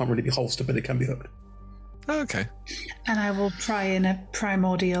hammer, can't really be holstered, but it can be hooked. Oh, okay. And I will pry in a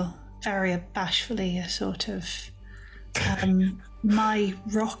primordial, very bashfully, a sort of, my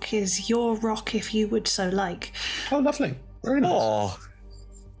rock is your rock if you would so like. Oh, lovely. Very nice. Oh,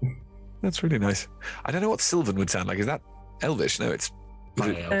 that's really nice. I don't know what Sylvan would sound like. Is that Elvish? No, it's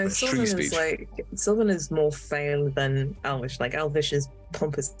tree Sylvan speech. is like Sylvan is more Fail than Elvish. Like Elvish is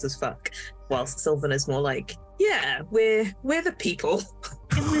pompous as fuck, whilst Sylvan is more like, yeah, we're the people.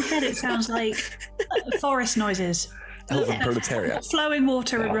 In my head, it sounds like forest noises. Elven proletariat. Flowing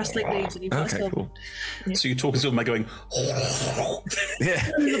water and rustling leaves, and you've got Okay, cool. So you talk as Sylvan by going,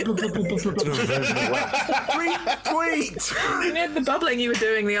 yeah. Tweet! You know the bubbling you were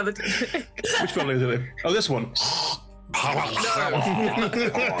doing the other day. Which one are you doing? Oh, this one. Totally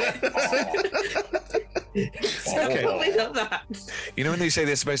not that. You know when they say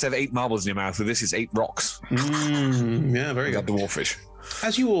they're supposed to have 8 marbles in your mouth? Well, this is 8 rocks. Yeah, very good. good. Dwarfish.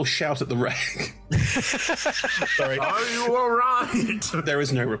 As you all shout at the wreck. Sorry. Are you all right? There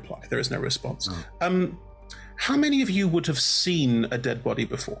is no reply. There is no response. How many of you would have seen a dead body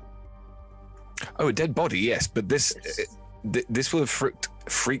before? Oh, a dead body, yes. But this will have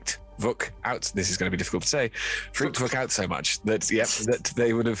freaked Vuk out. This is going to be difficult to say. Freaked Vuk out so much that that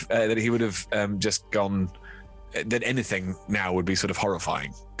they would have that he would have just gone. That anything now would be sort of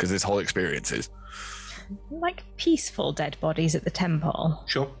horrifying because this whole experience is Like peaceful dead bodies at the temple.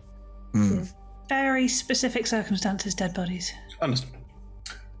 Sure. Very specific circumstances, dead bodies. Understood.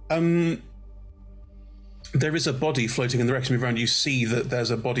 There is a body floating in the wreck. Around you see that there's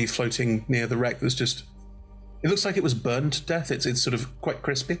a body floating near the wreck that's just... It looks like it was burned to death. It's sort of quite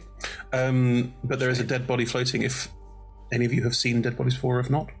crispy. But there is a dead body floating if any of you have seen dead bodies before or if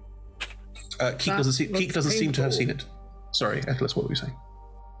not. Keek doesn't seem to have seen it. Sorry, Atlas, what were you saying?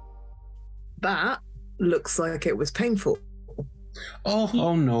 That looks like it was painful.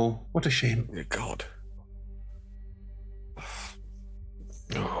 Oh no. What a shame. Oh, God.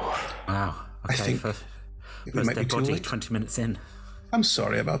 Wow. Okay, I think first might dead be too body, late. 20 minutes in. I'm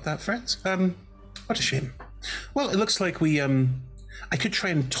sorry about that, friends. What a shame. Well, it looks like we I could try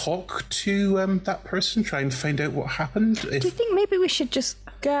and talk to that person, try and find out what happened. Do you think maybe we should just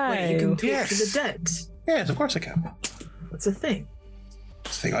go? Wait, you can talk to the dead? Yes, of course I can. That's a thing.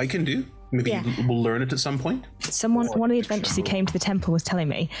 It's a thing I can do. Maybe we'll learn it at some point. One of the adventurers who came to the temple was telling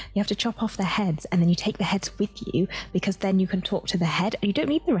me you have to chop off their heads and then you take the heads with you because then you can talk to the head and you don't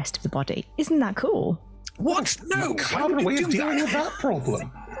need the rest of the body. Isn't that cool? What? No, clever way of dealing with that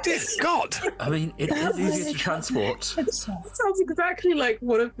problem. Dear God! I mean, it is easier to transport. It sounds exactly like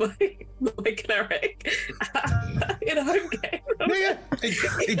one of my cleric in a home game. Yeah,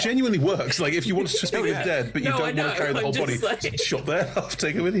 it genuinely works. Like if you want to speak with dead, but you don't want to carry the whole body, just chop their off,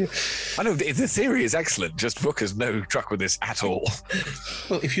 take it with you. I know the theory is excellent. Just Vuk has no truck with this at all.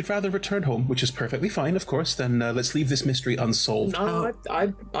 Well, if you'd rather return home, which is perfectly fine, of course, then let's leave this mystery unsolved. No,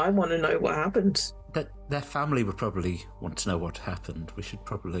 I want to know what happened. Their family would probably want to know what happened. We should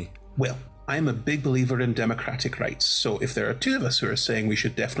probably... Well, I'm a big believer in democratic rights, so if there are two of us who are saying we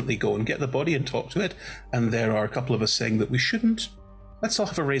should definitely go and get the body and talk to it, and there are a couple of us saying that we shouldn't, let's all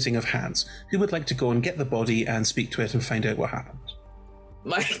have a raising of hands. Who would like to go and get the body and speak to it and find out what happened?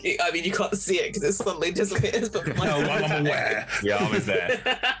 I mean, you can't see it because it suddenly disappears, but No, I'm aware. Yeah, I was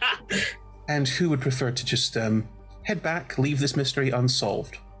there. And who would prefer to just head back, leave this mystery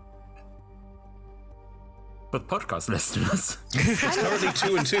unsolved? But podcast listeners. It's currently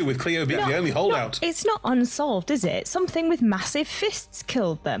 2 and 2 with Cleo being the only holdout. It's not unsolved, is it? Something with massive fists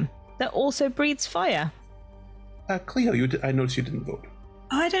killed them that also breathes fire. Cleo, I noticed you didn't vote.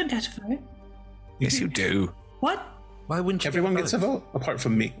 I don't get a vote. Yes, you do. What? Why wouldn't you Everyone gets a vote, apart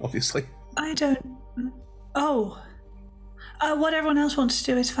from me, obviously. I don't. Oh. What everyone else wants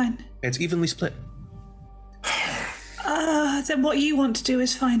to do is fine. It's evenly split. Then what you want to do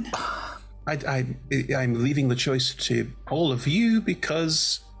is fine. I'm leaving the choice to all of you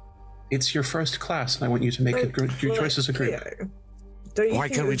because it's your first class and I want you to make your choice as a group. Why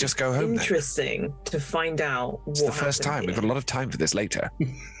can't we just go home then? Interesting to find out It's the first time. We've got a lot of time for this later.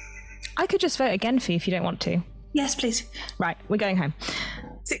 I could just vote again for you if you don't want to. Yes, please. Right, we're going home.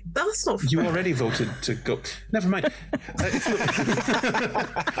 See, that's not fair. You already voted to go. Never mind.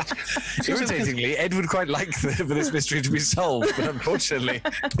 Irritatingly, Ed would quite like for this mystery to be solved, but unfortunately,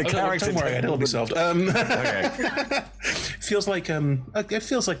 the character. Don't worry, it'll be solved. Okay. Feels like it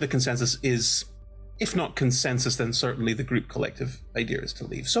feels like the consensus is, if not consensus, then certainly the group collective idea is to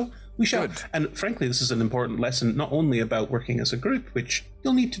leave. So we shall. Good. And frankly, this is an important lesson, not only about working as a group, which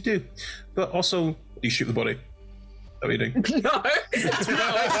you'll need to do, but also you shoot the body. What are you doing? No. Fuck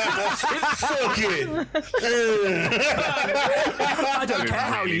it. I don't care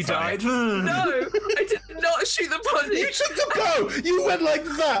how you died. No, I did not shoot the body. You took the bow. You went like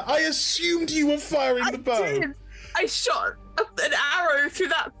that. I assumed you were firing the bow. Did. I shot an arrow through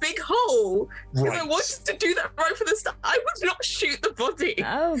that big hole because I Right. wanted to do that right from the start. I would not shoot the body.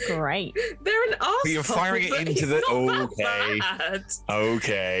 Oh, great. They're an arsehole. But you're firing it but into he's the. not that Okay. bad.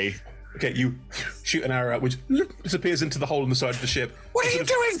 Okay. Okay, you shoot an arrow out, which disappears into the hole in the side of the ship. What are you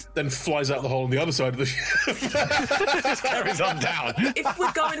doing? Then flies out the hole on the other side of the ship. Just carries on down. If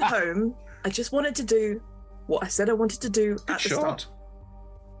we're going home, I just wanted to do what I said I wanted to do at the start.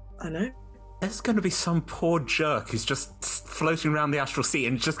 I know. There's going to be some poor jerk who's just floating around the astral sea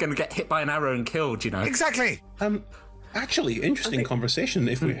and just going to get hit by an arrow and killed, you know? Exactly. Actually, interesting conversation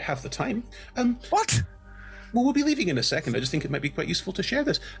if we have the time. What? Well, we'll be leaving in a second. I just think it might be quite useful to share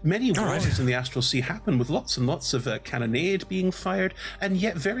this. Many wars in the Astral Sea happen with lots and lots of cannonade being fired, and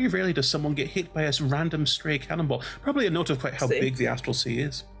yet very rarely does someone get hit by a random stray cannonball. Probably a note of quite how big the Astral Sea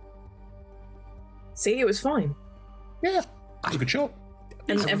is. See, it was fine. Yeah, that was a good shot.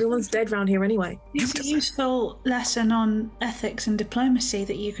 And everyone's dead round here anyway. It's a useful lesson on ethics and diplomacy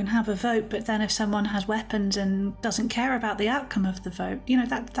that you can have a vote, but then if someone has weapons and doesn't care about the outcome of the vote,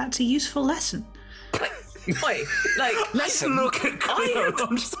 that's a useful lesson. Wait, let's look at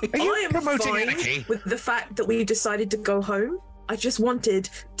I am promoting fine anarchy? with the fact that we decided to go home. I just wanted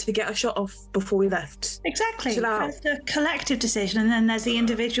to get a shot off before we left. Exactly. Chill out. There's the collective decision, and then there's the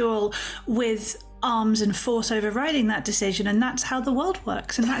individual with arms and force overriding that decision, and that's how the world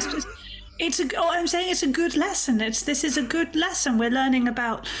works. And that's just. I'm saying it's a good lesson. This is a good lesson. We're learning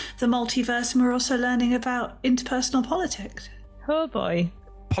about the multiverse, and we're also learning about interpersonal politics. Oh boy.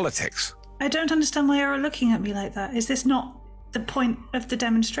 Politics. I don't understand why you're looking at me like that. Is this not the point of the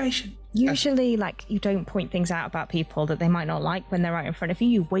demonstration? Usually, you don't point things out about people that they might not like when they're right in front of you.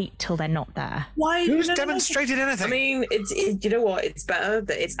 You wait till they're not there. Why? Who's demonstrated anything? I mean, you know what? It's better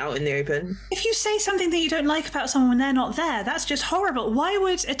that it's out in the open. If you say something that you don't like about someone when they're not there, that's just horrible. Why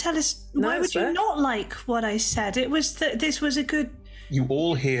would Why would you not like what I said? It was that this was a good. You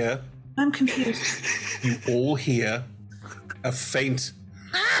all hear. I'm confused. You all hear a faint.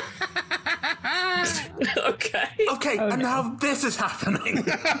 Okay. Okay, and now this is happening.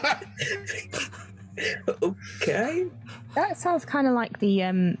 Okay. That sounds kind of like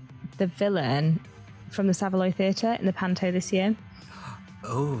the villain from the Savoy Theatre in the Panto this year.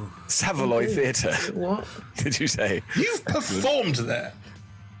 Oh. Savoy Theatre. What did you say? You've performed there.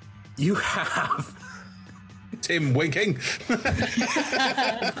 You have. Tim winking.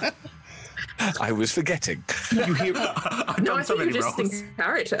 I was forgetting. You hear. I've No, done I so think many you're just roles. in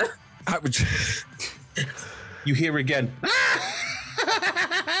character. I would. You hear again.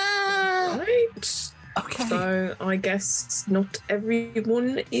 Right. Okay. So I guess not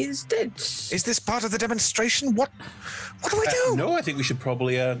everyone is dead. Is this part of the demonstration? What do we do? No, I think we should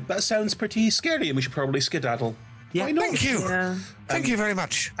probably. That sounds pretty scary, and we should probably skedaddle. Yeah. Why not? Thank you. Yeah. Thank you very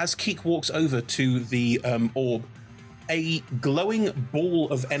much. As Keek walks over to the orb, a glowing ball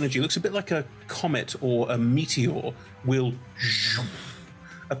of energy, looks a bit like a comet or a meteor, will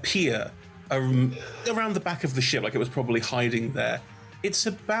appear around the back of the ship, like it was probably hiding there. It's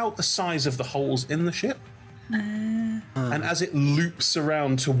about the size of the holes in the ship. And as it loops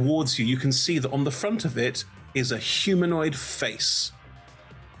around towards you, you can see that on the front of it is a humanoid face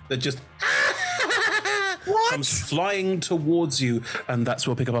that just comes flying towards you, and that's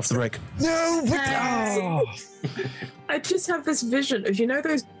what we'll pick up after the break. No, No. I just have this vision of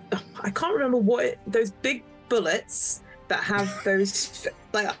those. I can't remember those big bullets that have those.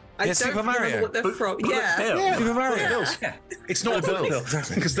 I don't Super remember Mario. what they're from. Bullet Yeah. bill. Super Mario. Yeah. It's not a bullet bill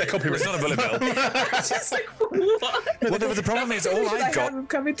because they're copyrighted. It's not a bullet bill. It's just like what? Well, the problem is all I've got. Them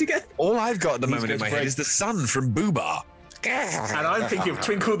coming together. All I've got at the These moment in guys my head break. is the sun from Boobar. And I'm thinking of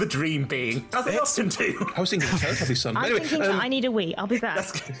Twinkle the Dream Being, as they often do. I was thinking of Teletubby Son. I'm thinking that I need a wee. I'll be back.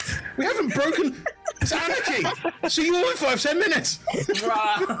 We haven't broken. It's anarchy. See you all in 5-10 minutes.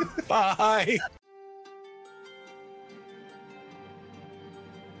 Bye.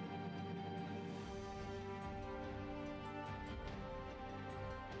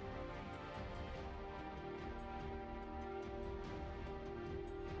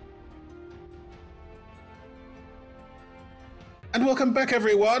 And welcome back,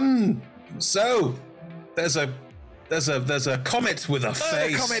 everyone. So, there's a comet with a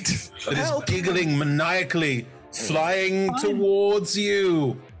face comet. that Help. is giggling maniacally, flying towards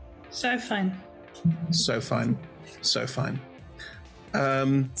you. So fine. So fine. So fine.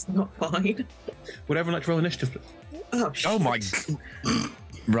 It's not fine. Would everyone like to roll initiative, please? Oh my.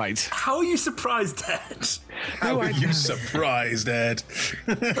 Right. How are you surprised, Ed? How are you surprised, Ed?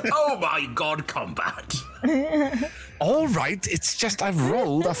 Oh my god, combat. All right, it's just I've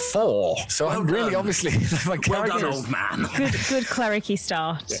rolled a 4, so Well I'm really done. obviously my Well character done, is- old man. Good clericy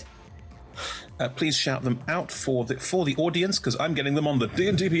start. Please shout them out for the audience, because I'm getting them on the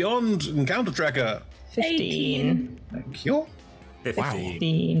D&D Beyond encounter tracker. 15. Thank you.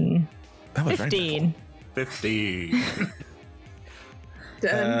 15. That was 15. 15.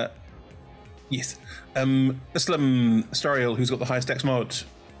 Yes. Islam Stariel, who's got the highest dex mod.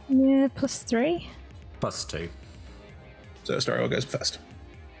 Yeah, +3. +2. So Stariel goes first.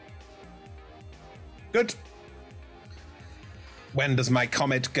 Good. When does my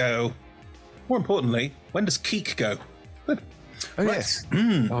comet go? More importantly, when does Keek go? Good. Oh, yes.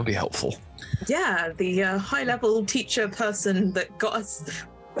 That would be helpful. Yeah, the high-level teacher person that got us.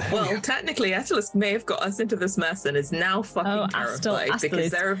 Well, technically, Etelus may have got us into this mess and is now fucking terrified Astel because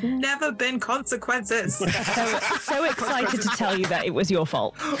is- there have never been consequences. So excited to tell you that it was your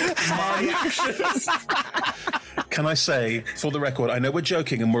fault. Can I say, for the record, I know we're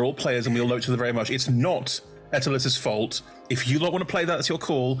joking and we're all players and we all know each other very much. It's not Etelus's fault. If you don't want to play that, that's your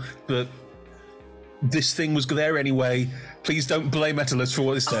call. But this thing was there anyway. Please don't blame Etelus for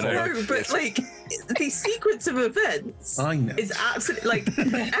what this turned out. No, but like the sequence of events I know. is absolutely like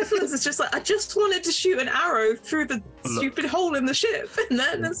Etelus is just like, I just wanted to shoot an arrow through the stupid hole in the ship, and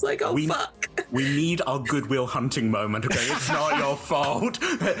then it's like, oh fuck. We need our goodwill hunting moment, okay? It's not your fault.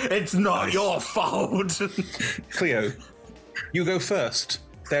 It's not your fault. Cleo, you go first.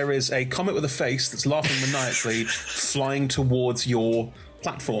 There is a comet with a face that's laughing maniacally, flying towards your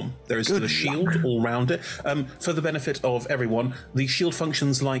platform. There is a shield all round it. For the benefit of everyone, the shield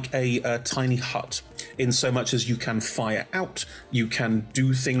functions like a tiny hut, in so much as you can fire out, you can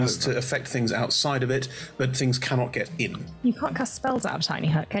do things to affect things outside of it, but things cannot get in. You can't cast spells out of Tiny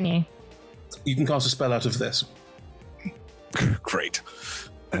Hut, can you? You can cast a spell out of this. Great.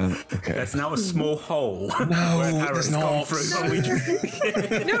 Okay. There's now a small hole. No, where there's arrows come not. through, but we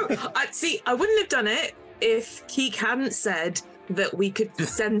just- No, I wouldn't have done it if Keek hadn't said that we could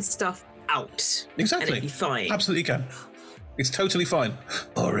send stuff out. Exactly. And it'd be fine. Absolutely can. It's totally fine.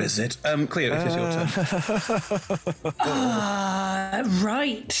 Or is it? Cleo, it is your turn.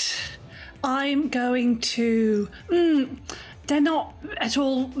 Right. I'm going to. They're not at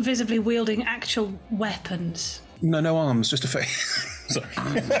all visibly wielding actual weapons. No arms, just a face. Sorry.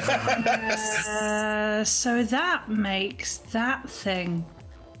 So that makes that thing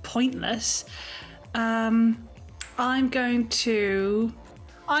pointless. I'm going to.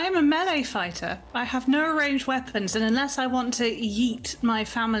 I am a melee fighter. I have no ranged weapons, and unless I want to yeet my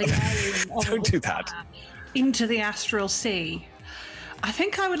family heirloom Don't do that. into the astral sea, I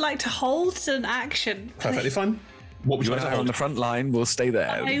think I would like to hold an action. Perfectly fine. What would you like to On hold? the front line, we'll stay there.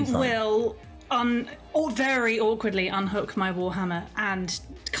 I will, very awkwardly unhook my warhammer and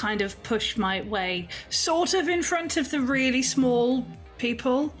kind of push my way, sort of in front of the really small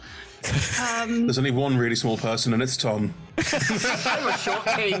people. There's only one really small person, and it's Tom. I'm a short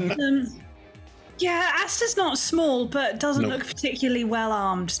king. Yeah, Asta's not small, but doesn't Nope. look particularly well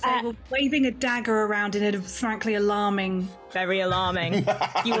armed. They were waving a dagger around in a frankly alarming. Very alarming.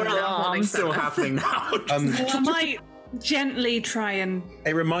 You were alarmed. Still happening now. So I might gently try and.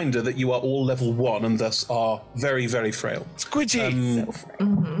 A reminder that you are all level 1 and thus are very, very frail. Squidgy!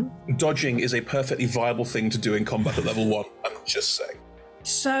 Dodging is a perfectly viable thing to do in combat at level 1. I'm just saying.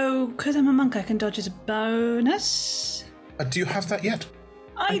 So, because I'm a monk, I can dodge as a bonus. Do you have that yet?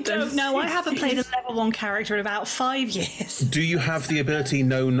 I don't know. I haven't played a level 1 character in about 5 years. Do you have the ability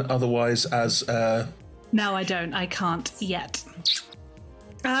known otherwise as... No, I don't. I can't yet.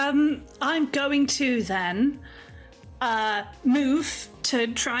 I'm going to then move to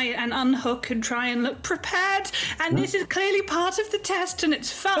try and unhook and try and look prepared. And this is clearly part of the test, and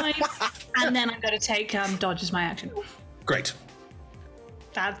it's fine. And then I'm going to take dodge as my action. Great.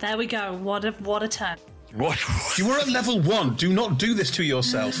 There we go. What a turn. What? You were at level 1. Do not do this to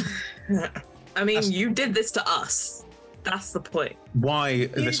yourself. I mean, you did this to us. That's the point. Why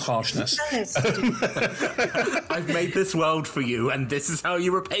this harshness? I've made this world for you, and this is how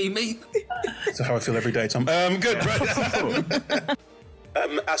you repay me. That's how I feel every day, Tom. Good. Right.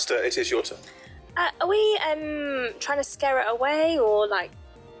 Asta, it is your turn. Are we trying to scare it away, or like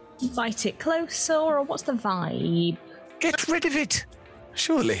Invite it closer, or what's the vibe? Get rid of it.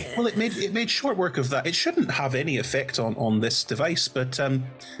 Surely. Well, it made short work of that. It shouldn't have any effect on this device, but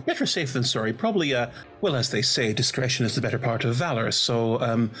better safe than sorry. Probably, well, as they say, discretion is the better part of valor.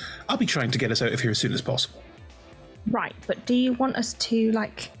 So I'll be trying to get us out of here as soon as possible. Right, but do you want us to,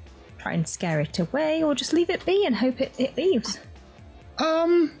 like, try and scare it away, or just leave it be and hope it leaves?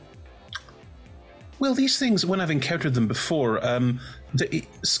 Well, these things, when I've encountered them before,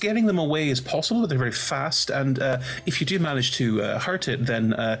 scaring them away is possible, but they're very fast, and if you do manage to hurt it,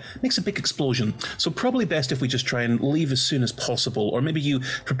 then it makes a big explosion. So probably best if we just try and leave as soon as possible, or maybe you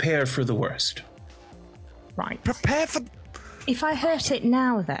prepare for the worst. Right. Prepare for... If I hurt it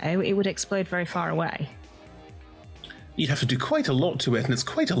now, though, it would explode very far away. You'd have to do quite a lot to it, and it's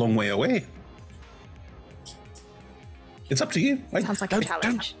quite a long way away. It's up to you. Sounds like a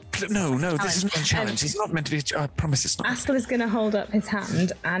challenge. No, this isn't a challenge. It's not meant to be. I promise it's not. Astle is going to hold up his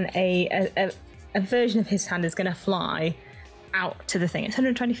hand, and a version of his hand is going to fly out to the thing. It's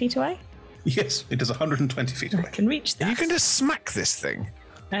 120 feet away? Yes, it is 120 feet away. I can reach that. You can just smack this thing.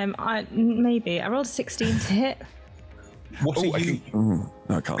 Maybe. I rolled a 16 to hit. What are you... No,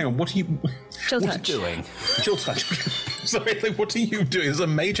 I can't. Hang on, what are you... Chill what touch. Are you doing? Chill touch. Sorry, what are you doing? Is it a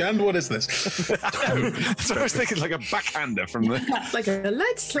mage hand? What is this? So I was thinking like a backhander from the... Like a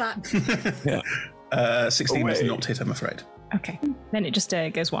leg slap. Yeah. 16 does not hit, I'm afraid. Okay. Then it just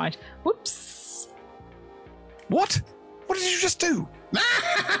goes wide. Whoops. What? What did you just do?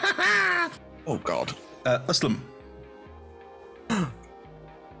 Oh, God. Uslam.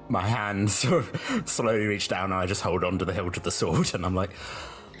 My hands sort of slowly reach down and I just hold on to the hilt of the sword and I'm like,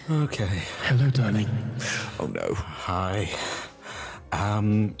 okay. Hello, darling. Oh, no. Hi.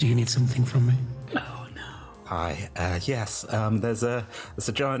 Do you need something from me? Oh, no. Hi. Yes, there's a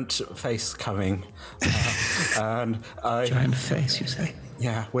giant face coming. Giant face, you say?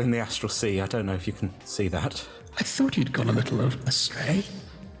 Yeah, we're in the Astral Sea. I don't know if you can see that. I thought you'd gone a little astray.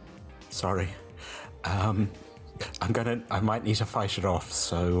 Sorry. I might need to fight it off,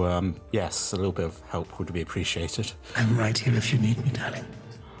 so yes, a little bit of help would be appreciated. I'm right here if you need me, darling.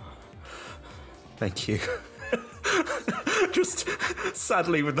 Thank you. Just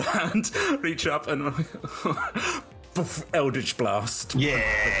sadly with the hand, reach up and Eldritch Blast.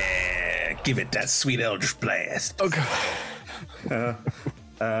 Yeah, give it that sweet Eldritch Blast. Okay.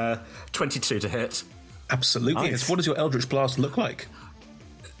 22 to hit. Absolutely. Nice. What does your Eldritch Blast look like?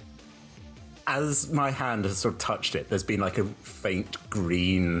 As my hand has sort of touched it, there's been like a faint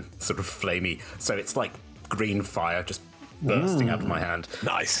green, sort of flamey. So it's like green fire just bursting out of my hand.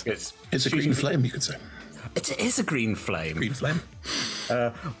 Nice. It's a green flame, you could say. It is a green flame. Green flame.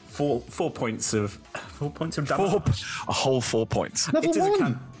 4 points of damage. A whole 4 points. Level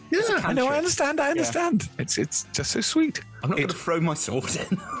 1. I know. I understand. Yeah. It's just so sweet. I'm not going to throw my sword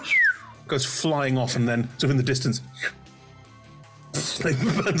in. Goes flying off, and then sort of in the distance,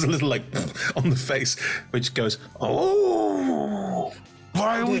 burns a little like on the face, which goes, oh.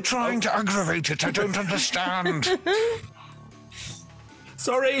 Why are we trying to aggravate it? I don't understand.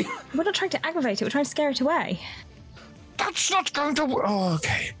 Sorry. We're not trying to aggravate it. We're trying to scare it away. That's not going to work. Oh,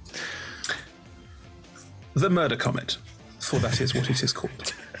 okay. The murder comet, for that is what it is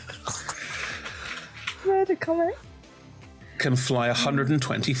called. Murder comet. Can fly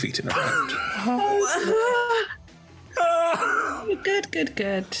 120 feet in a round.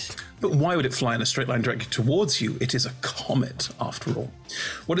 Good. But why would it fly in a straight line directly towards you? It is a comet, after all.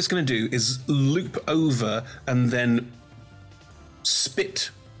 What it's going to do is loop over and then spit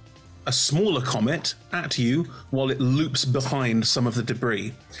a smaller comet at you while it loops behind some of the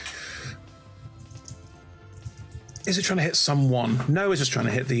debris. Is it trying to hit someone? No, it's just trying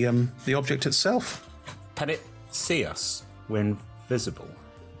to hit the object itself. Can it see us when visible?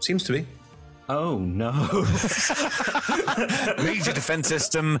 Seems to be. Oh no. Major defense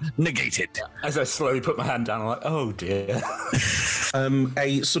system negated. As I slowly put my hand down, I'm like, oh dear.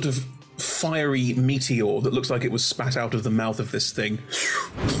 A sort of fiery meteor that looks like it was spat out of the mouth of this thing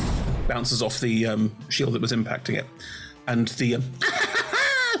bounces off the shield that was impacting it. And the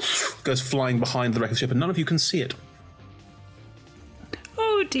goes flying behind the wreck of the ship, and none of you can see it.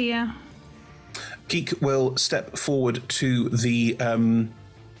 Oh dear. Geek will step forward to the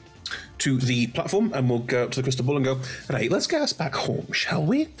platform, and we'll go up to the crystal ball and go, right, let's get us back home, shall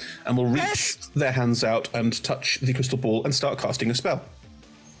we? And we'll reach their hands out and touch the crystal ball and start casting a spell.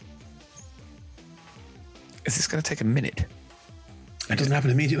 Is this going to take a minute? It doesn't happen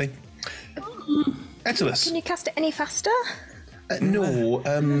immediately. Etulus. Can you cast it any faster? No,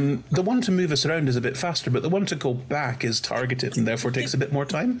 the one to move us around is a bit faster, but the one to go back is targeted and therefore takes a bit more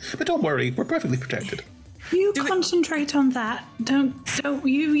time. But don't worry, we're perfectly protected. You concentrate on that. Don't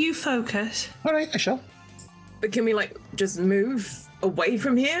you focus. All right, I shall. But can we like just move away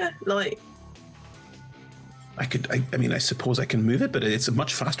from here? Like, I suppose I can move it, but it's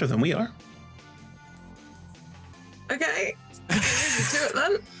much faster than we are. okay, do it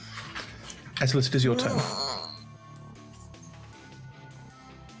then. Eslith, it is your turn.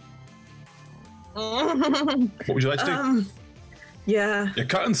 What would you like to do? Yeah. You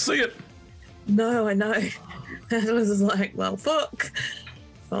can't see it. No, I know. It was like, well, fuck.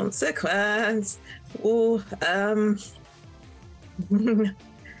 Consequence. Oh,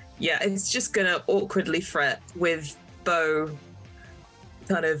 yeah, it's just gonna awkwardly fret with Bo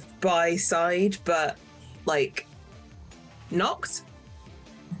kind of by side, but like knocked.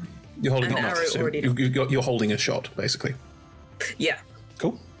 You're holding An it. arrow So already you're holding a shot, basically. Yeah.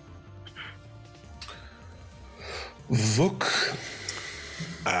 Cool. Vuk.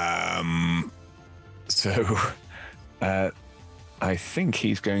 So, I think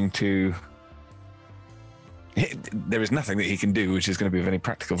he's going to. There is nothing that he can do which is going to be of any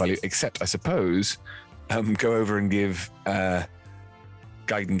practical value, except, I suppose, go over and give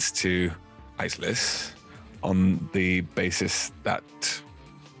guidance to Icelis on the basis that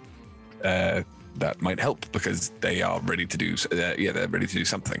that might help, because they are ready to do. They're ready to do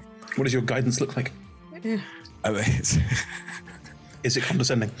something. What does your guidance look like? Is it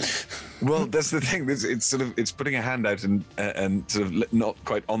condescending? Well, that's the thing. It's putting a hand out and sort of not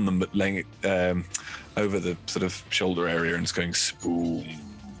quite on them, but laying it over the sort of shoulder area and just going spoon.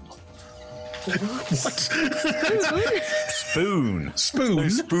 What? Spoon. Spoon.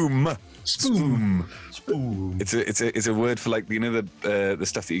 Spoon. Spoon. Spoon. It's a word for, like, you know, the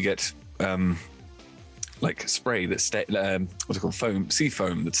stuff that you get like spray that stay what's it called, foam, sea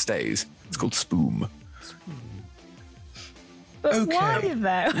foam that stays. It's called spoon. But why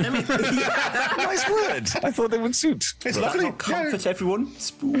though? Nice word. I thought they would suit. It's lovely. Comfort everyone.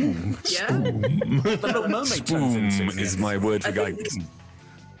 Spoon. Yeah. The Little Mermaid turns into Spoon is my word for guidance.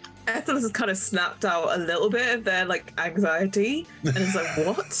 Ethel has kind of snapped out a little bit of their like anxiety, and it's like,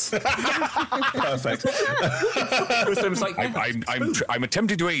 what? Perfect. I'm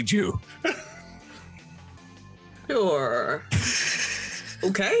attempting to aid you. Sure.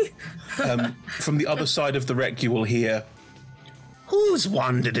 Okay. From the other side of the wreck, you will hear, "Who's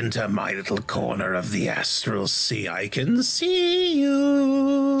wandered into my little corner of the astral sea? I can see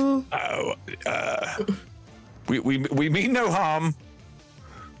you." Oh, we mean no harm.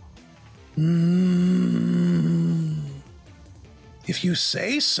 If you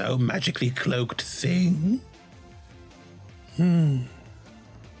say so, magically cloaked thing.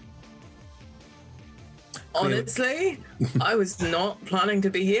 Honestly, I was not planning to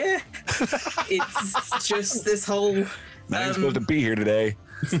be here. It's just this whole Not even supposed to be here today.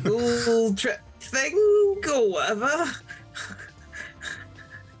 school trip thing or whatever.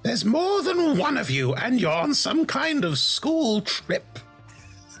 There's more than one of you, and you're on some kind of school trip.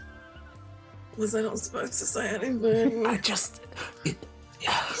 Was I not supposed to say anything?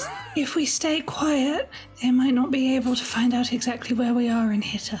 If we stay quiet, they might not be able to find out exactly where we are and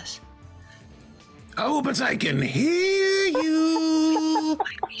hit us. Oh, but I can hear you.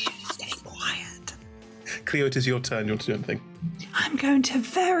 We should stay quiet. Cleo, it is your turn. You want to do anything? I'm going to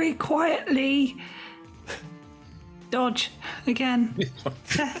very quietly dodge again.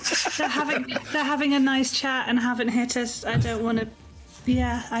 They're having a nice chat and haven't hit us. I don't want to.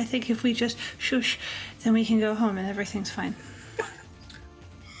 Yeah, I think if we just shush, then we can go home and everything's fine.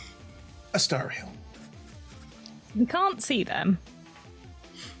 Astariel. We can't see them.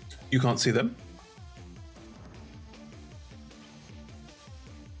 You can't see them?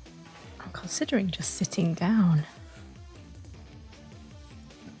 I'm considering just sitting down.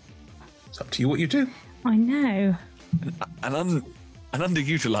 It's up to you what you do. I know. An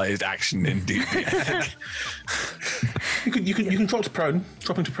underutilized action indeed. You can drop to prone.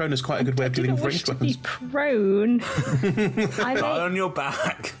 Dropping to prone is quite a good way of dealing with ranged weapons. Prone. Lie on your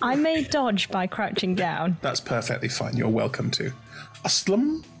back. I may dodge by crouching down. That's perfectly fine. You're welcome to.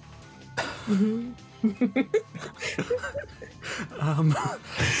 Aslam?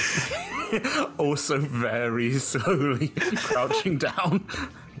 Also very slowly crouching down.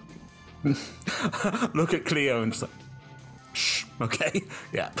 Look at Cleo and just like, shh, okay?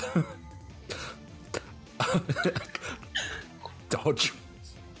 Yeah. Dodge.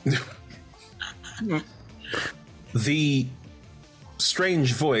 The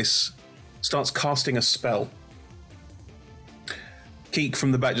strange voice starts casting a spell. Keek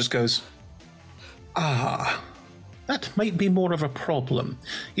from the back just goes, "Ah, that might be more of a problem.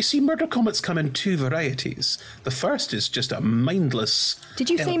 You see, murder comets come in two varieties. The first is just a mindless..." Did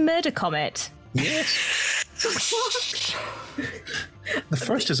you say murder comet? Yes. The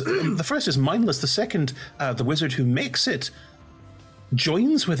first is mindless. The second, the wizard who makes it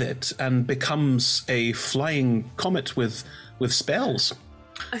joins with it and becomes a flying comet with spells.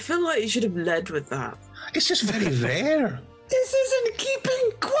 I feel like you should have led with that. It's just very rare. This isn't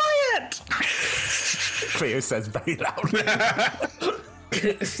keeping quiet. Cleo says very loud.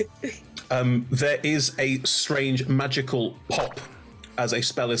 There is a strange magical pop as a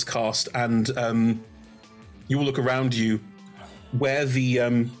spell is cast, and you will look around you where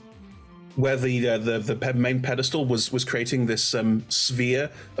the main pedestal was creating this sphere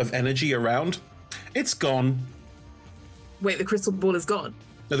of energy around. It's gone. Wait, the crystal ball is gone?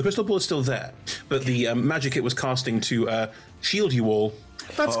 No, the crystal ball is still there, but the magic it was casting to shield you all,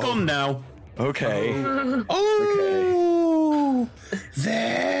 that's gone now. Okay. Oh,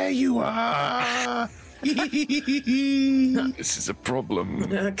 there you are. This is a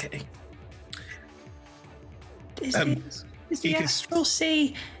problem. Okay. Is the Astral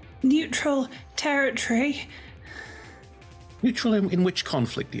Sea neutral territory? Neutral in which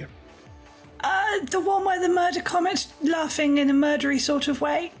conflict, dear? The one where the murder comet's laughing in a murdery sort of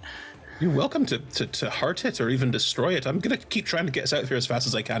way. You're welcome to hurt it or even destroy it. I'm going to keep trying to get us out of here as fast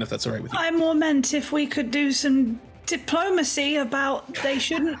as I can, if that's all right with you. I more meant if we could do some diplomacy about they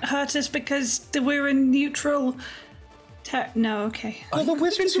shouldn't hurt us because we're in neutral... No, okay. Well, the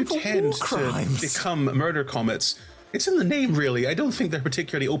wizards who tend to become murder comets, it's in the name, really. I don't think they're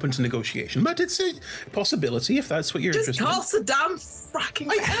particularly open to negotiation, but it's a possibility if that's what you're Just interested in. cast the damn fracking...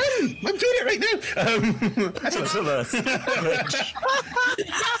 I am! I'm doing it right now!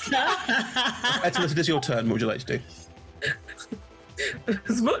 Etelis, it is your turn. What would you like to do?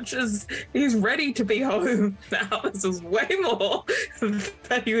 As much as he's ready to be home now, this is way more than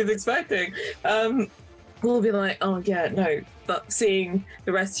he was expecting. We'll be like, oh yeah, no. But seeing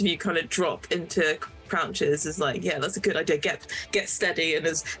the rest of you kind of drop into crouches is like, yeah, that's a good idea. Get steady, and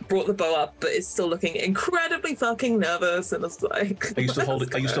has brought the bow up, but is still looking incredibly fucking nervous. And it's like, Are you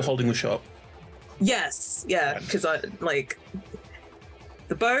still holding the shot? Yes, yeah, because I like.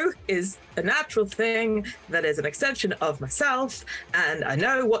 The bow is a natural thing that is an extension of myself, and I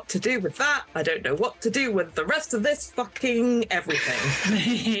know what to do with that. I don't know what to do with the rest of this fucking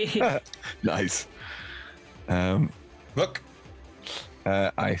everything. Nice. Look.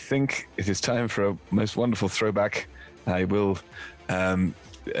 I think it is time for a most wonderful throwback. I will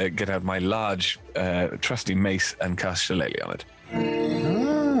get out my large, trusty mace and cast Shillelagh on it.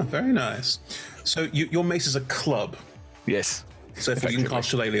 Ah, very nice. So your mace is a club. Yes. So if you can cast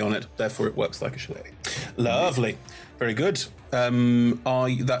Shillelagh on it, therefore it works like a Shillelagh. Lovely. Very good.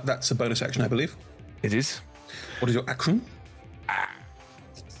 That's a bonus action, I believe. It is. What is your action?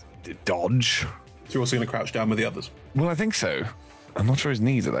 Dodge. So you're also going to crouch down with the others? Well, I think so. I'm not sure his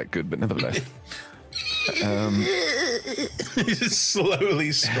knees are that good, but nevertheless. You just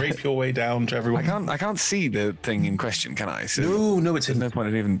slowly scrape your way down to everyone. I can't see the thing in question, can I? So no, it's no point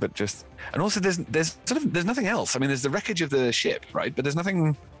in even. But just, and also there's nothing else. I mean, there's the wreckage of the ship, right? But there's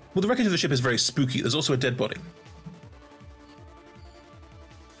nothing. Well, the wreckage of the ship is very spooky. There's also a dead body.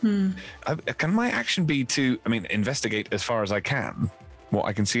 Can my action be to, investigate as far as I can what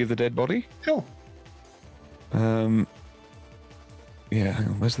I can see of the dead body? Sure. Yeah, hang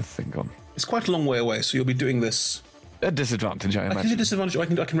on, where's the thing gone? It's quite a long way away, so you'll be doing this... At disadvantage, I imagine. I can do disadvantage, or I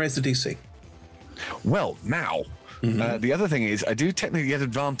can raise the DC. Well, now, the other thing is, I do technically get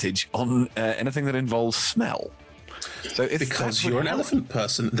advantage on anything that involves smell. So if because you're an elephant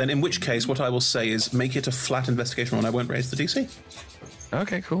person, then in which case, what I will say is make it a flat investigation roll, and I won't raise the DC.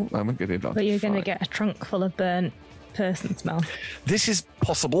 Okay, cool. I won't get the advantage. But you're going to get a trunk full of burnt person smell. This is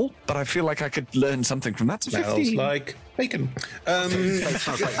possible, but I feel like I could learn something from that. Smells 15. Like bacon. It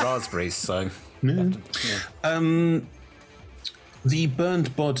smells like raspberries, so... Yeah. The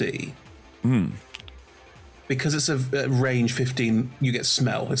burned body, because it's a range 15, you get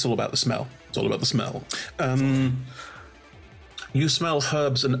smell. It's all about the smell. You smell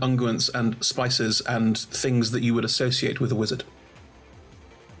herbs and unguents and spices and things that you would associate with a wizard.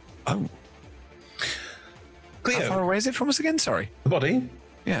 Oh. Cleo. How far away is it from us again? Sorry. The body?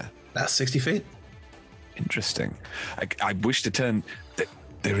 Yeah. That's 60 feet. Interesting. I wish to turn...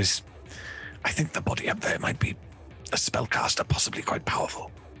 There is... I think the body up there might be a spellcaster, possibly quite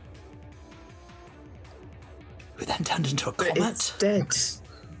powerful. Who then turned into a comet? It's dead.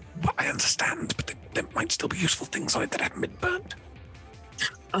 Well, I understand, but there might still be useful things on it that haven't been burnt.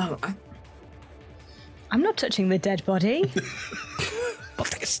 Oh, I'm not touching the dead body. Well,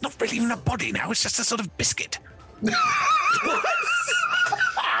 it's not really even a body now. It's just a sort of biscuit. You're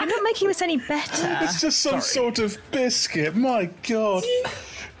not making this any better. It's just some sort of biscuit. My God.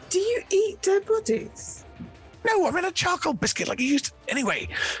 Do you eat dead bodies? No, I meant a charcoal biscuit like you used to. Anyway,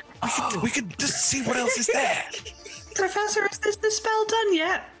 we could just see what else is there. Professor, is this the spell done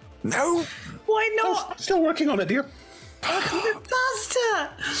yet? No. Why not? Still working on it, dear. Faster!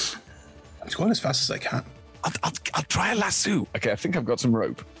 It's going as fast as I can. I'll try a lasso. Okay, I think I've got some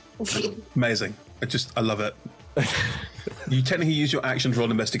rope. Amazing. I love it. You technically use your action to roll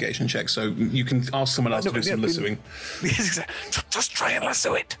an investigation check, so you can ask someone else to do some lassoing. Yes, exactly. Just try and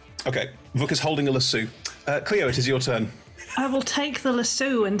lasso it. Okay, Vuk is holding a lasso. Cleo, it is your turn. I will take the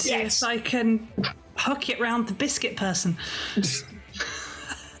lasso and see if I can hook it round the biscuit person.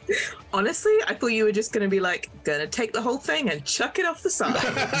 Honestly, I thought you were just going to be like, gonna take the whole thing and chuck it off the side.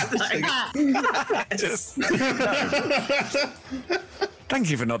 Thank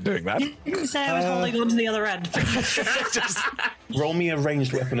you for not doing that. You didn't say I was holding on to the other end. Roll me a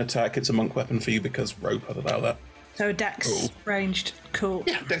ranged weapon attack. It's a monk weapon for you because rope, I'd allow that. So Dex ranged. Cool.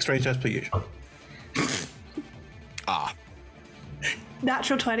 Yeah, Dex ranged as per usual.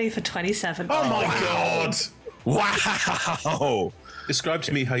 Natural 20 for 27. Oh my god! Wow! Describe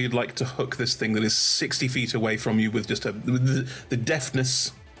to me how you'd like to hook this thing that is 60 feet away from you with just the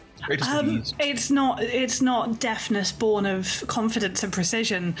deftness. It's not deafness born of confidence and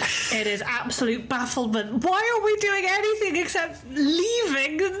precision. It is absolute bafflement. Why are we doing anything except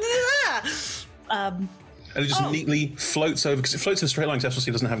leaving? And it just neatly floats over, because it floats in a straight line, because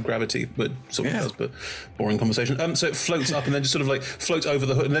it doesn't have gravity, but sort of does, but boring conversation. So it floats up and then just sort of like floats over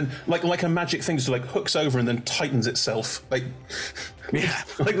the hood, and then like a magic thing just like hooks over and then tightens itself. Like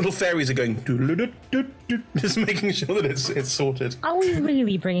little fairies are going, just making sure that it's sorted. Are we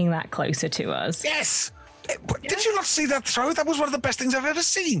really bringing that closer to us? Yes! Did you not see that throw? That was one of the best things I've ever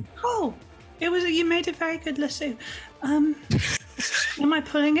seen. Oh, you made a very good lasso. Am I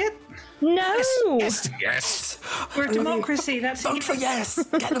pulling it? No. Yes. We're a democracy. That's vote for yes.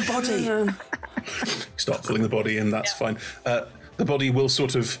 Get the body. Start pulling the body in. That's fine. The body will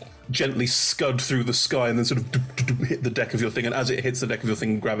sort of gently scud through the sky and then sort of hit the deck of your thing. And as it hits the deck of your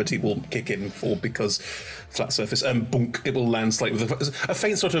thing, gravity will kick in because flat surface and bunk. It will land slightly with a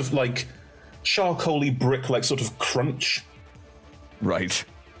faint sort of like charcoaly brick, like sort of crunch. Right.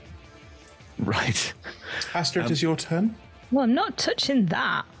 Astra, it is your turn. Well, I'm not touching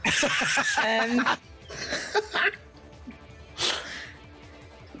that. I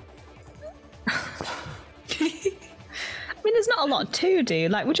mean, there's not a lot to do.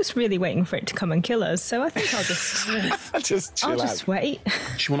 Like, we're just really waiting for it to come and kill us. So I think I'll just I'll just wait. Do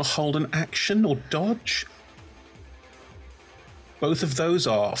you want to hold an action or dodge? Both of those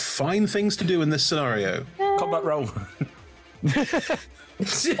are fine things to do in this scenario. Combat roll.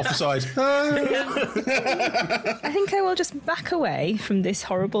 Offside. I think I will just back away from this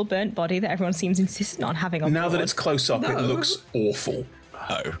horrible burnt body that everyone seems insistent on having on Now board. that it's close up, it looks awful.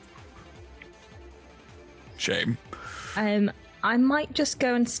 Oh. Shame. I might just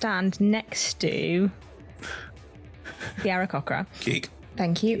go and stand next to the Aarakocra. Geek.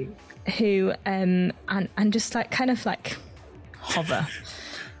 Thank you. Who and just like kind of like hover.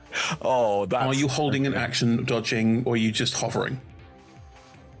 Oh, that's... Are you holding an action, dodging, or are you just hovering?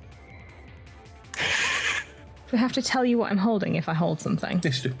 Do I have to tell you what I'm holding if I hold something?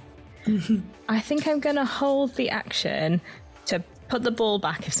 Yes, you do. I think I'm going to hold the action to put the ball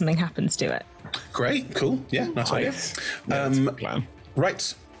back if something happens to it. Great, cool. Yeah, nice idea. Plan.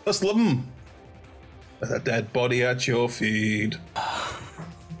 Right, Uslam. A dead body at your feet.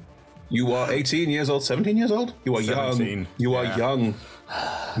 You are 18 years old, 17 years old? You are 17. young. You are young.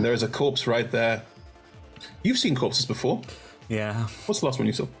 And there is a corpse right there. You've seen corpses before. Yeah. What's the last one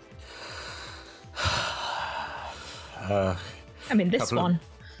you saw? I mean, this one.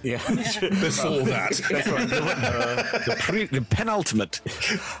 Yeah. Before that. That's right. The penultimate.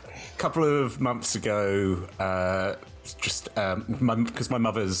 A couple of months ago, because my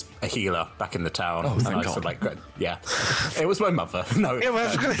mother's a healer back in the town. Oh, thank and God. It was my mother. No. Yeah, well,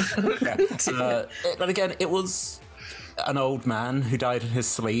 and again, it was an old man who died in his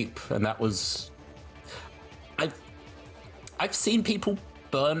sleep, and that was... I've seen people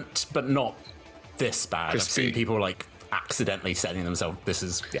burnt, but not this bad. I've seen people like accidentally setting themselves. This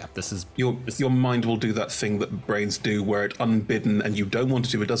is your mind will do that thing that brains do, where it unbidden and you don't want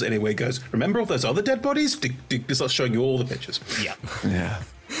to do, it does it anyway. It goes, remember all those other dead bodies? It starts showing you all the pictures. Yeah.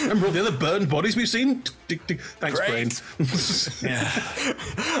 Remember all the other burned bodies we've seen? Thanks, Great. brain. Yeah.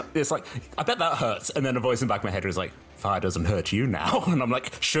 It's like, I bet that hurts. And then a voice in the back of my head was like, fire doesn't hurt you now. And I'm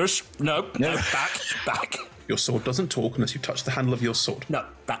like, shush, no, back. Your sword doesn't talk unless you touch the handle of your sword. No,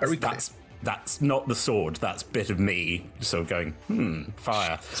 that's not the sword. That's a bit of me sort of going,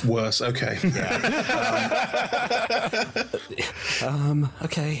 fire. It's worse, okay. Yeah.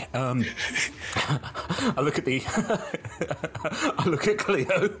 Okay. I look at I look at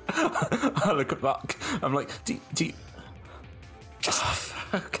Cleo. I look at Buck. I'm like, do you... Just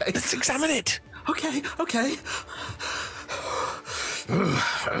okay. Let's examine it. Okay.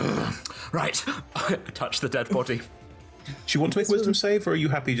 Right. I touch the dead body. Do you want to make a wisdom save, or are you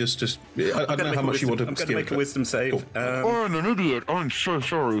happy just I don't know how much you want to I'm going to make a wisdom save. I'm an idiot. I'm so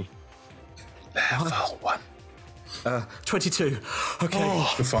sorry. Level 1. 22. Okay. Oh,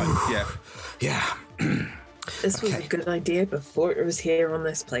 fine. Yeah. Yeah. This was a good idea before it was here on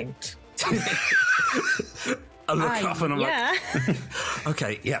this plate. I look up and I'm yeah. like,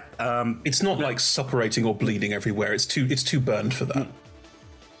 okay, yeah. It's not like suppurating or bleeding everywhere. It's too burned for that.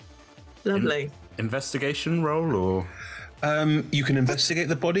 Lovely. Investigation roll or? You can investigate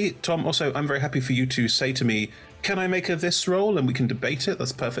the body. Tom, also, I'm very happy for you to say to me, can I make a this roll? And we can debate it.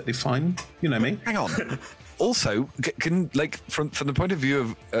 That's perfectly fine. You know me. Hang on. Also, can from the point of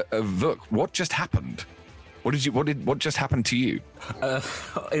view of Vuk, what just happened? What just happened to you?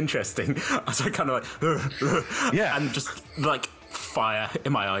 Interesting. So I kind of like, yeah, and just like fire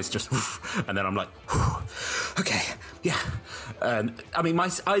in my eyes, just, and then I'm like, okay, yeah. And I mean, my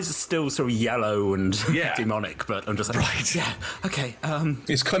eyes are still sort of yellow and demonic, but I'm just like, right, yeah, okay.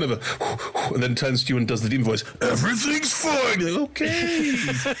 It's kind of a, and then turns to you and does the demon voice. Everything's fine. Okay.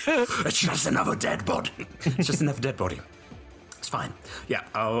 It's just another dead body. It's just another dead body. It's fine. Yeah.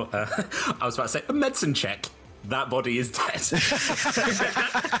 I was about to say a medicine check. That body is dead. I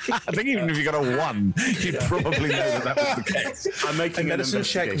think even if you got a 1, you'd probably know that was the case. I'm making a medicine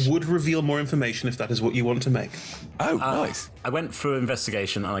check would reveal more information if that is what you want to make. Oh, nice. I went for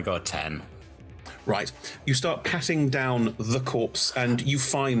investigation and I got a 10. Right. You start patting down the corpse and you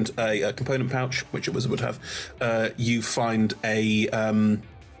find a component pouch, which a wizard would have. You find a...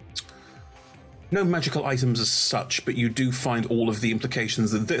 no magical items as such, but you do find all of the implications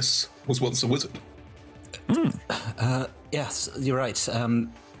that this was once a wizard. Yes, you're right.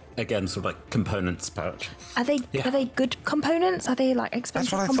 Again, sort of like components pouch. Are they good components? Are they like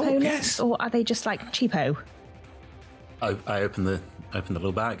expensive components, or are they just like cheapo? I open the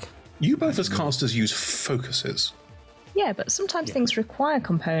little bag. You both as casters use focuses. Yeah, but sometimes things require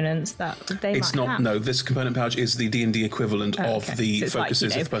components that they It's might not. have. No, this component pouch is the D&D equivalent of the So it's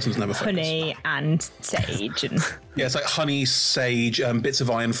focuses if the person's never focused. honey and sage and Yeah, it's like honey, sage, bits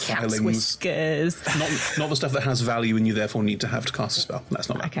of iron cat's filings. whiskers. Not the stuff that has value and you therefore need to have to cast a spell. That's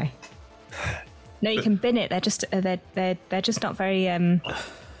not bad. Okay. No, you can bin it. They're just they're just not very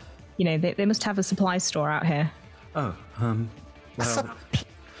they must have a supply store out here. Oh, well,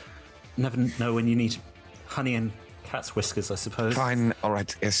 never know when you need honey and cat's whiskers, I suppose. Fine, all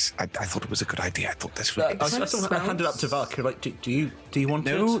right. Yes, I thought it was a good idea. I thought this was. I handed up to Vuk. Like, do you want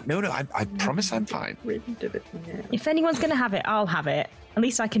it? No. I promise I'm fine. If anyone's going to have it, I'll have it. At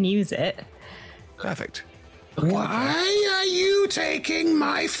least I can use it. Perfect. Why are you taking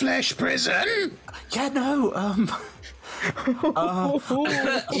my flesh prison? Yeah, no.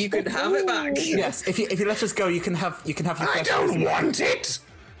 You could have it back. Yes, if you let us go, you can have your I flesh don't prison back. want it.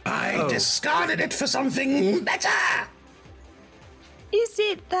 I discarded it for something better. Is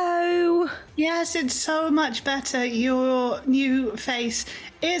it though? Yes, it's so much better. Your new face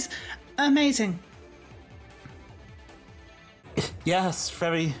is amazing. Yes,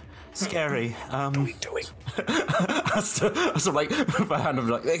 very scary. What are we doing? I sort of like with my hand, I'm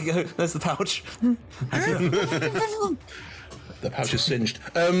like, there you go. There's the pouch. The pouch is singed.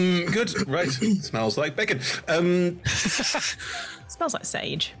 Good. Right. Smells like bacon. Smells like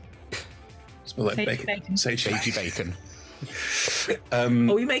sage. Smells like Sagey bacon. Sagey bacon. Are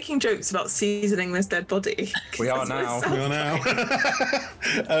we making jokes about seasoning this dead body? We are now. We are now.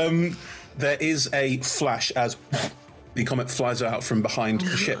 There is a flash as the comet flies out from behind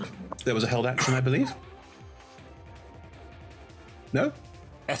the ship. There was a held action, I believe. No?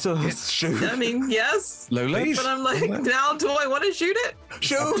 Shoot. I mean, yes. Lowlace? But I'm like, now do I want to shoot it?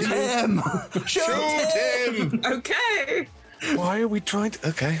 Shoot him! Shoot him! Okay. Why are we trying to...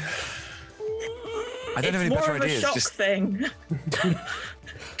 Okay. I don't have any better ideas. It's more of a shock thing.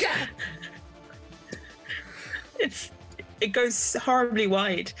 It goes horribly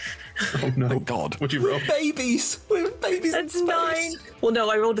wide. Oh no. Oh God. What'd you roll? Babies! We're babies in That's space. 9. Well, no,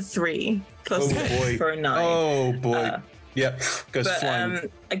 I rolled a 3 plus Oh boy. for a 9. Oh boy. Yep. Goes But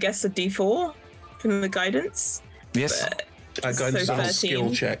flying. I guess a D4 from the guidance. Yes. But, Guidance so is a 13.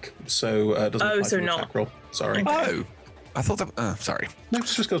 skill check, so it doesn't apply so to an not. attack roll. Sorry. Oh. I thought that... sorry. No,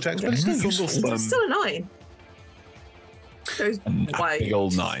 just a skill check. But it's not useful. It's still a 9. Goes wide. Big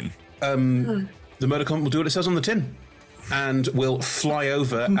old 9. The murder comet will do what it says on the tin. And will fly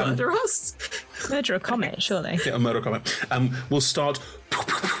over and Murder us. Murder a comet, surely. get a murder comet. We'll start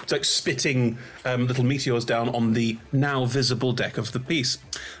it's like spitting little meteors down on the now visible deck of the piece.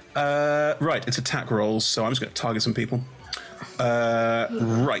 Right, it's attack rolls, so I'm just going to target some people.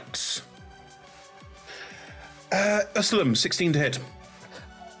 Right. Uslam, 16 to hit.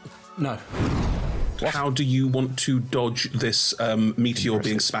 No. What? How do you want to dodge this meteor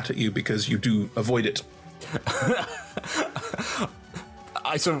being spat at you, because you do avoid it?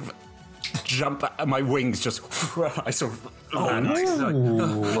 I sort of jump, my wings just, I sort of land.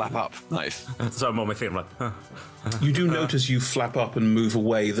 Nice. Flap up. Nice. So I'm on my feet, I'm like, You do notice you flap up and move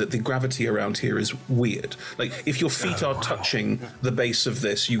away, that the gravity around here is weird. Like, if your feet are touching the base of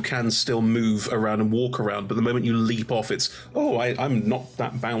this, you can still move around and walk around, but the moment you leap off, it's, I'm not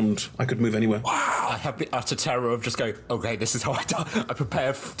that bound. I could move anywhere. Wow. I have the utter terror of just going, okay, this is how I die. I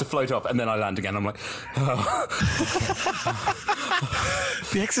prepare to float off, and then I land again. I'm like,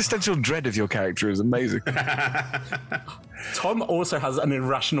 The existential dread of your character is amazing. Tom also has an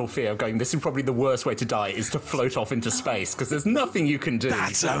irrational fear of going, this is probably the worst way to die, is to float off into space, because there's nothing you can do.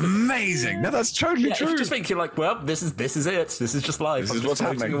 That's amazing. No, that's totally true. If you just think, you're like, well, this is it. This is just life. This I'm is just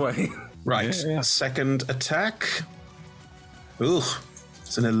what's floating happening. away. Right, second attack. Ugh,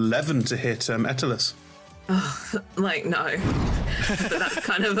 it's an 11 to hit Etelus. Like, no. But that's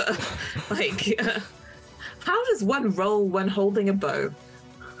kind of how does one roll when holding a bow?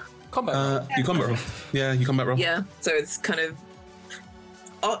 Combat roll. You combat roll. Yeah, you combat roll. Yeah, so it's kind of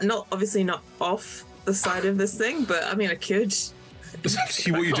obviously not off the side of this thing, but I mean, I could. It's up to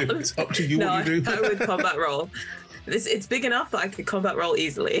you what you do. It's up to you what you do. I would combat roll. It's big enough that I could combat roll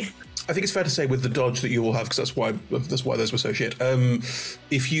easily. I think it's fair to say with the dodge that you will have, because that's why those were so shit.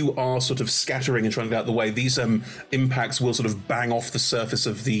 If you are sort of scattering and trying to get out of the way, these impacts will sort of bang off the surface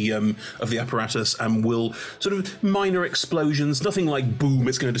of the apparatus and will sort of minor explosions. Nothing like boom,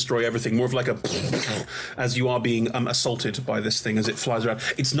 it's going to destroy everything. More of like a as you are being assaulted by this thing as it flies around.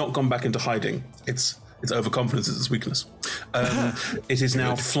 It's not gone back into hiding. It's overconfidence is its weakness. It is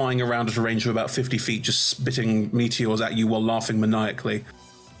now flying around at a range of about 50 feet, just spitting meteors at you while laughing maniacally.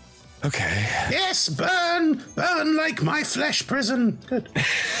 Okay. Yes, burn like my flesh prison. Good.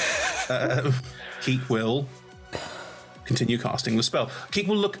 Keek will continue casting the spell. Keek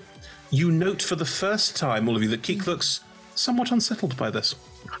will look. You note for the first time, all of you, that Keek looks somewhat unsettled by this.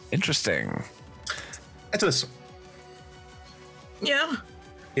 Interesting. Etelus. Yeah.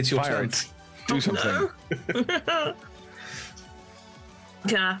 It's your Fire turn. it. Do something.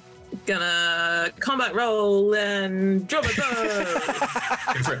 No. Gonna combat roll and drop a bow.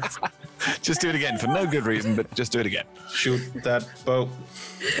 Just do it again for no good reason, but just do it again. Shoot that bow.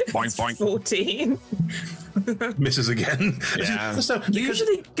 Boink, boink. 14. Misses again. Yeah.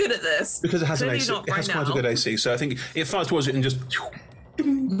 Usually good at this. Because it has an Clearly AC. not It has right quite a now. good AC, so I think it fires towards it and just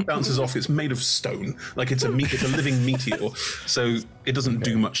bounces off. It's made of stone, like it's a living meteor, so it doesn't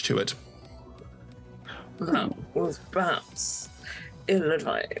do much to it. That was perhaps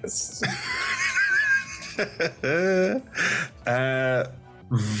ill-advised.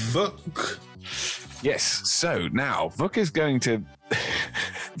 Vuk. Yes, so now Vuk is going to.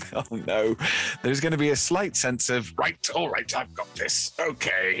 Oh no, there's going to be a slight sense of, all right, I've got this.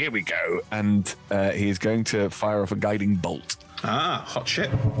 Okay, here we go. And he is going to fire off a guiding bolt. Ah, hot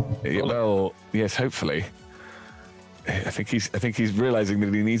shit. Well, yes, hopefully. I think he's realizing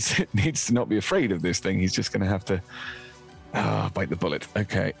that he needs to not be afraid of this thing. He's just going to have to bite the bullet.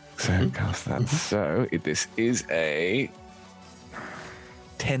 Okay, so cast that. So this is a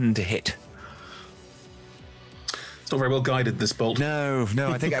 10 to hit. It's not very well guided, this bolt. No.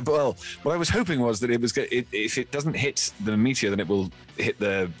 I think what I was hoping was that if it doesn't hit the meteor, then it will hit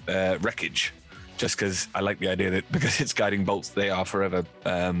the wreckage. Just because I like the idea that because it's guiding bolts, they are forever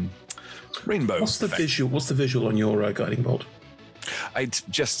rainbow. What's the visual? What's the visual on your guiding bolt? I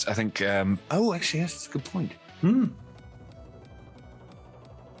think. Actually, yes, that's a good point.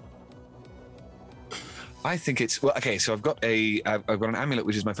 I think it's okay. So I've got an amulet,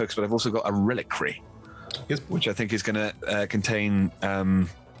 which is my focus, but I've also got a reliquary, which I think is going to contain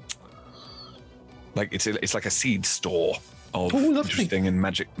it's like a seed store of interesting and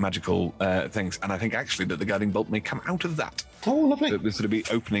magical things, and I think actually that the guiding bolt may come out of that. Oh, lovely! So there's sort of be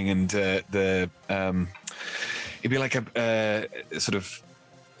opening, and it'd be like a sort of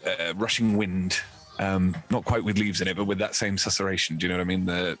rushing wind, not quite with leaves in it, but with that same susurration. Do you know what I mean?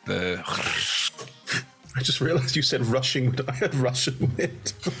 I just realised you said rushing wind. I heard Russian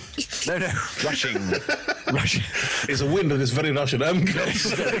wind. No, rushing. Rushing is a wind that is very Russian.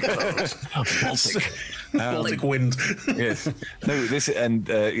 Baltic wind. Yes. No, this and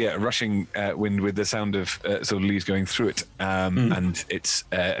rushing wind with the sound of sort of leaves going through it, and it's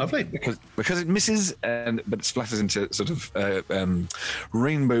lovely because it misses, but it splatters into sort of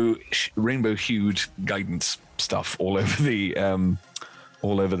rainbow-hued guidance stuff all over the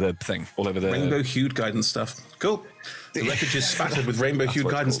thing, all over the rainbow-hued guidance stuff. Cool. The wreckage is spattered with rainbow-hued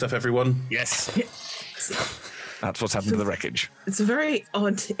guidance stuff. Everyone. Yes. That's what's happened to the wreckage. It's a very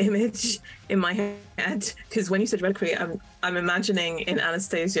odd image in my head because when you said reliquary, I'm imagining in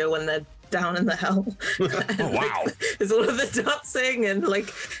Anastasia when they're down in the hell. Oh, wow! There's all of the dancing and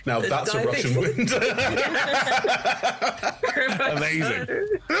like. Now that's a Russian wind. Amazing.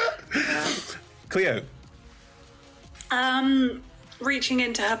 Cleo. Reaching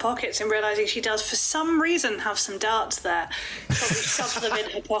into her pockets and realizing she does, for some reason, have some darts there. Probably shoved them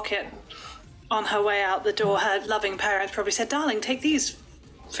in her pocket. On her way out the door, her loving parents probably said, "Darling, take these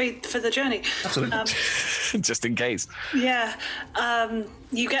for the journey." Absolutely. Just in case. Yeah.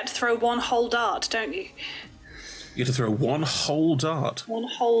 You get to throw one whole dart, don't you? You have to throw one whole dart. One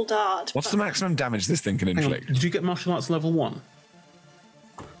whole dart. What's the maximum damage this thing can inflict? Did you get martial arts level 1?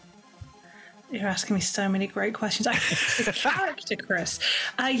 You're asking me so many great questions. I the character, Chris.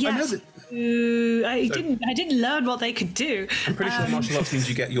 Yes. I didn't learn what they could do. I'm pretty sure martial arts means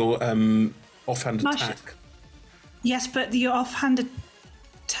you get your offhand attack. Yes, but your offhand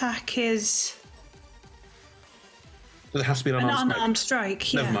attack is. Does it have to be an unarmed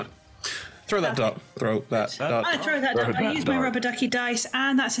strike? Never mind. Throw that dart. Throw that dart. I throw that dart. I use my rubber ducky dice,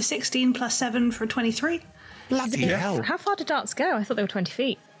 and that's a 16 plus 7 for 23. Bloody hell! How far do darts go? I thought they were 20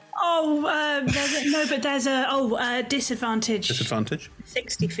 feet. Oh, there's a disadvantage. Disadvantage?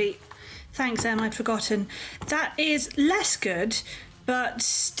 60 feet. Thanks, Em, I'd forgotten. That is less good, but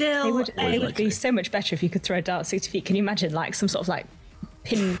still. It would be so much better if you could throw a dart 60 feet. Can you imagine, like, some sort of, like,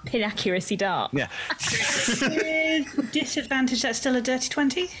 pin accuracy dart? Yeah. With disadvantage, that's still a dirty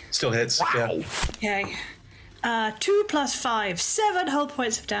 20? Still hits, yeah. Okay. 2 plus 5, 7 whole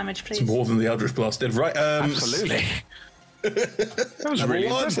points of damage, please. It's more than the Eldritch Blast did, right? Absolutely. That was really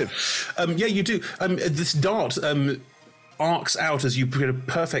impressive. Yeah, you do. This dart arcs out as you put a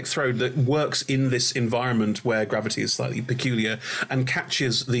perfect throw that works in this environment where gravity is slightly peculiar and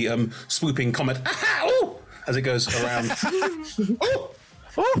catches the swooping comet as it goes around.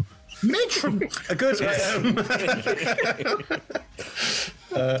 Matron! A good.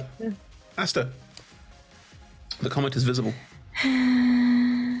 Asta, the comet is visible.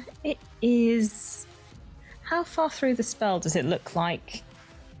 It is. How far through the spell does it look like?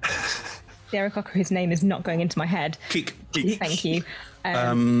 The Aarakocra, whose name is not going into my head. Keek. Thank you.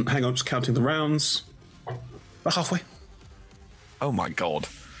 Hang on, just counting the rounds. We're halfway. Oh my god.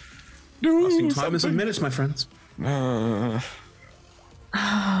 Lasting time is a minute, my friends. I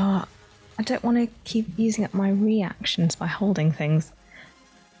don't want to keep using up my reactions by holding things.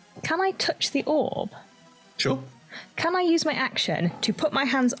 Can I touch the orb? Sure. Can I use my action to put my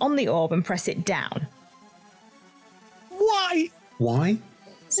hands on the orb and press it down? Why?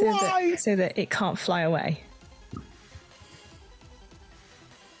 So that it can't fly away.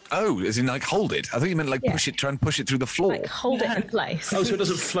 Oh, as in like hold it? I thought you meant like push it, try and push it through the floor. Like hold it in place. Oh, so it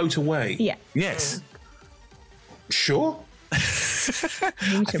doesn't float away? Yeah. Yes. Sure.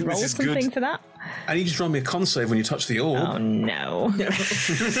 You need to roll something for that. I need you to roll me a con save when you touch the orb. Oh no.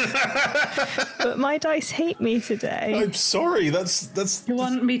 But my dice hate me today. I'm sorry, that's... You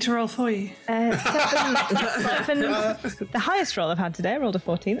want me to roll for you? 7. The highest roll I've had today, I rolled a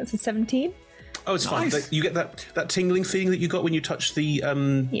 14. That's a 17. Oh, it's fine. You get that tingling feeling that you got when you touched the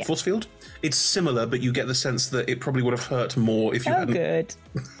force field? It's similar, but you get the sense that it probably would have hurt more if you hadn't... good.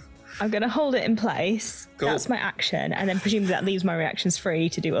 I'm going to hold it in place. Cool. That's my action, and then presumably that leaves my reactions free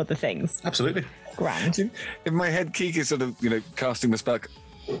to do other things. Absolutely. Grand. In my head, Keek is sort of, casting the spell.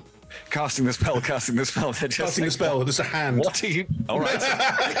 Casting the spell. Casting the spell. There's a hand. What are you? All right.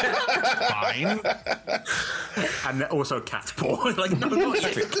 Fine. And also a cat's paw. Like, no,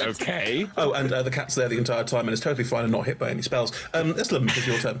 not okay. Oh, and the cat's there the entire time and is totally fine and not hit by any spells. Eslam, it's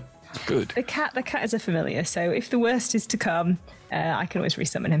your turn. Good. The cat is a familiar, so if the worst is to come, I can always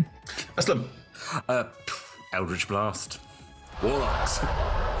resummon him. Eslam. Eldritch Blast. Warlocks.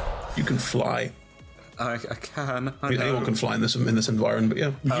 You can fly. I can. I mean, anyone can fly in this environment, but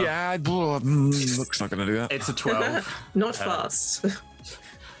yeah. Looks not going to do that. It's a 12. Not fast.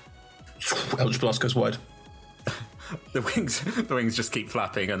 Eldritch Blast goes wide. The wings just keep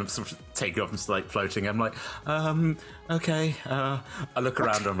flapping, and I'm sort of taking off and like floating. I'm like, okay. I look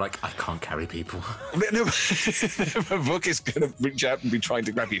around and I'm like, I can't carry people. Vuk is going to reach out and be trying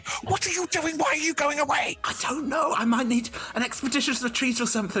to grab you. What are you doing? Why are you going away? I don't know. I might need an expeditious retreat or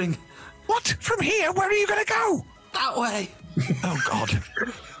something. What? From here? Where are you going to go? That way. Oh, God.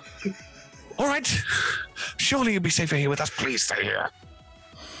 All right. Surely you'll be safer here with us. Please stay here.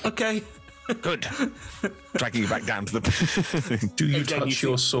 Okay. Good. Dragging you back down to the... Do you touch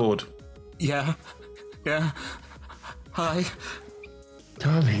your sword? Yeah. Hi.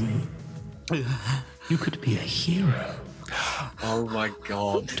 Darling, you could be a hero. Oh my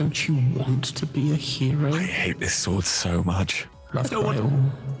God. Don't you want to be a hero? I hate this sword so much. I don't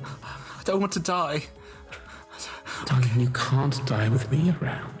want to die. Darling, you can't die with me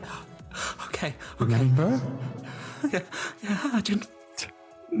around. Okay. Remember? Yeah, I didn't...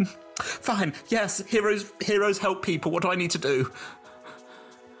 Fine. Yes, heroes help people. What do I need to do?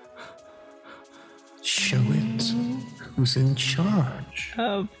 Show it. Who's in charge?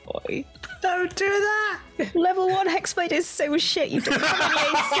 Oh boy. Don't do that! Level 1 Hexblade is so shit. You don't have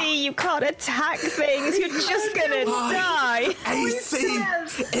any AC, you can't attack things, you're just gonna die. AC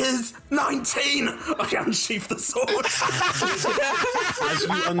is 19! I unsheath the sword. As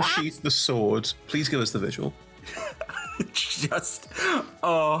you unsheath the sword, please give us the visual.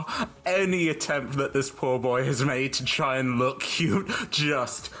 Any attempt that this poor boy has made to try and look cute,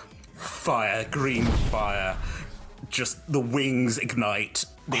 just fire, green fire. Just the wings ignite,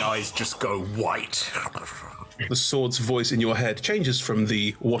 the eyes just go white. The sword's voice in your head changes from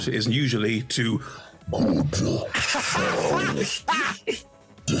the what it is usually to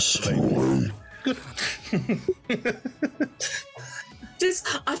destroy. Good.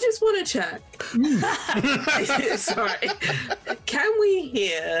 I just want to check. Sorry. Can we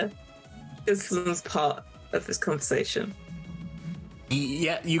hear Islam's part of this conversation?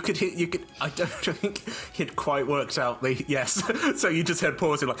 Yeah, you could. I don't think he'd quite worked out the yes. So you just heard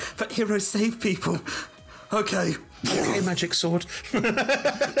pausing, like, but heroes save people. Okay. Okay, magic sword. I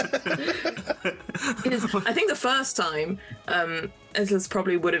think the first time, Islas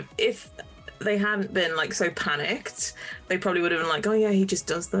probably would have, if they hadn't been like so panicked, they probably would have been like, oh yeah, he just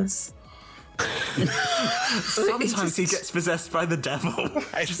does this. Sometimes he gets possessed by the devil.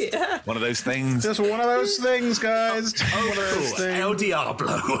 One of those things. Just one of those things, guys. One of those things. El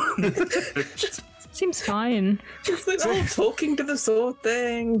Diablo. Seems fine. It's like talking to the sword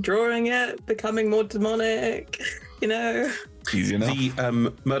thing, drawing it, becoming more demonic, you know. Easy enough.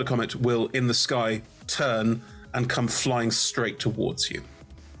 The murder comet will, in the sky, turn and come flying straight towards you.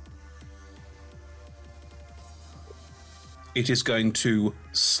 It is going to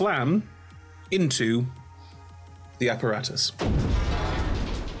slam into the apparatus.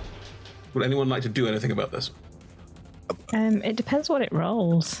 Would anyone like to do anything about this? It depends what it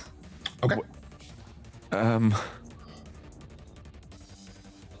rolls. Okay.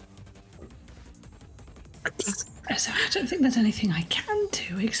 So I don't think there's anything I can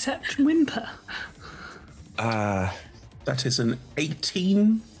do except whimper. That is an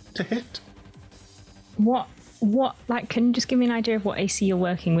 18 to hit. What, like, can you just give me an idea of what AC you're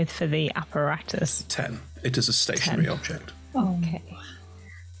working with for the apparatus? 10. It is a stationary object. Okay.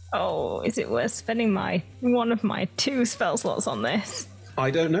 Oh, is it worth spending one of my 2 spell slots on this?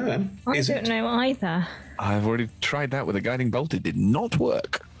 I don't know, Em. I don't know either. I've already tried that with a guiding bolt. It did not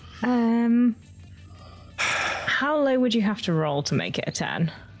work. How low would you have to roll to make it a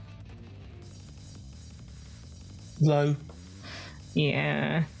 10? Low.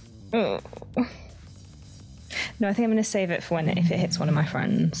 Yeah. Oh. No, I think I'm going to save it for if it hits one of my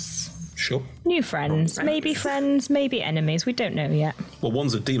friends. Sure. New friends, maybe enemies. We don't know yet. Well,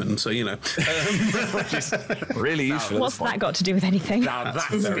 one's a demon, so you know. Which is really useful. What's that got to do with anything? Now that's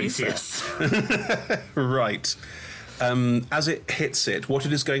specious. Right. As it hits it, what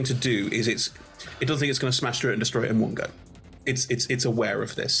it is going to do is it doesn't think it's going to smash through it and destroy it in one go. It's aware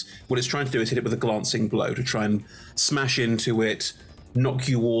of this. What it's trying to do is hit it with a glancing blow to try and smash into it, knock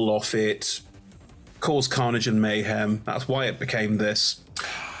you all off it, cause carnage and mayhem. That's why it became this.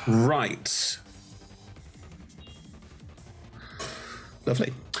 Right.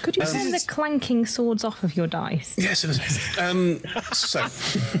 Lovely. Could you turn the clanking swords off of your dice? Yes, it is. So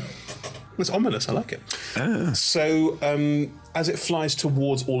it's ominous. I like it. So as it flies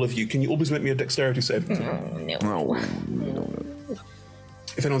towards all of you, can you always make me a dexterity save? No.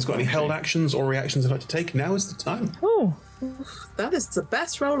 If anyone's got any held actions or reactions they'd like to take, now is the time. Oh, that is the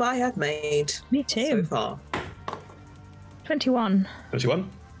best roll I have made. Me too. So far. 21. 21.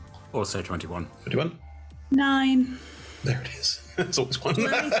 Also 21. 21. 9. There it is. It's always one.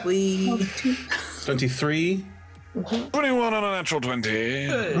 23. 23. 21 on a natural 20.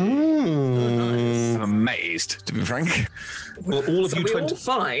 I'm amazed, to be frank. Well, all of So you we're 20. all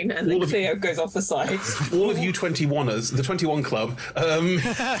fine, and then Cleo goes off the side. All of you 21ers, the 21 Club,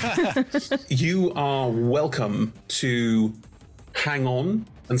 you are welcome to hang on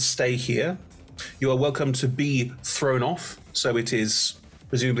and stay here. You are welcome to be thrown off, so it is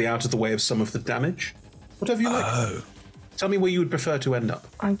presumably out of the way of some of the damage. Whatever you like. Tell me where you would prefer to end up.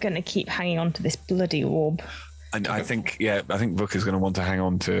 I'm going to keep hanging on to this bloody orb. And I think Vuk is going to want to hang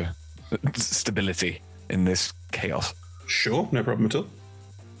on to stability in this chaos. Sure, no problem at all.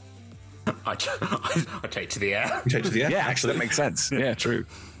 I take to the air. You take to the air? Yeah, actually, that makes sense. Yeah, true.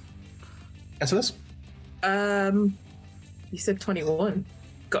 Esselis? You said 21.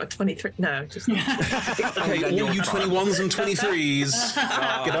 Got a 23. No, just. Okay, all you 21s and 23s,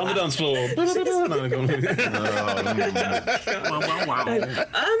 get on the dance floor.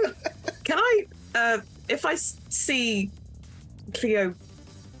 Can I, if I see Cleo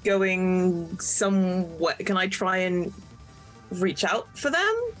going somewhere, can I try and reach out for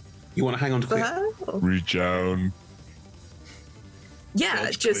them? You want to hang on to For Cleo? her? Or- Reach out.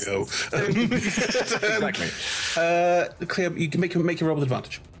 Yeah, just. Exactly. Cleo, you can make your roll with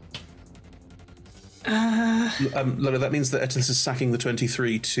advantage. Lola, that means that Etis is sacking the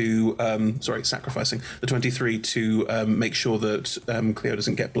 23 to sacrificing the 23 to make sure that Cleo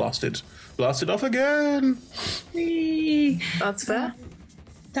doesn't get blasted off again. That's fair.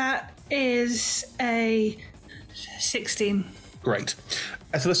 That is a 16. Great.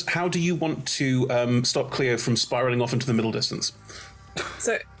 Ethelis, how do you want to stop Cleo from spiraling off into the middle distance?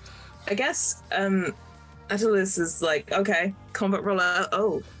 So, I guess Attalus is like, okay, combat roller.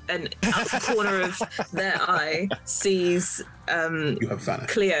 Oh, and out the corner of their eye sees you have vanished.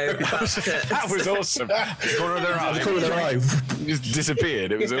 Cleo about to. That was awesome. The corner of their eye. The corner of their eye just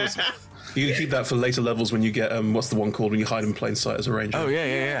disappeared. It was awesome. You can keep that for later levels when you get what's the one called when you hide in plain sight as a ranger? Oh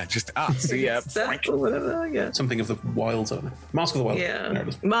yeah. Just see Step or whatever. Yeah. Something of the wilds, I don't know. Mask of the Wilds. Yeah. There it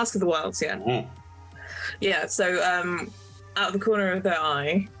is. Mask of the Wilds. Yeah. Oh. Yeah. So out of the corner of their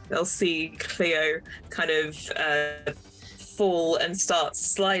eye, they'll see Cleo kind of fall and start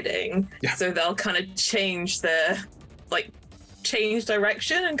sliding. Yeah. So they'll kind of change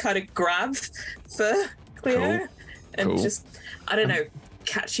direction and kind of grab for Cleo Cool. and just, I don't know,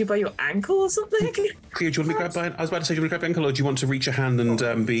 catch you by your ankle or something. Cleo, do you want to be grabbed by? I was about to say, do you want to grab ankle, or do you want to reach a hand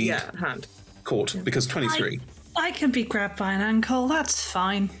and be hand caught? Because 23. I can be grabbed by an ankle. That's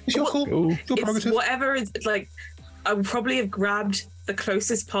fine. It's your call. Your It's prerogative. whatever is like. I would probably have grabbed the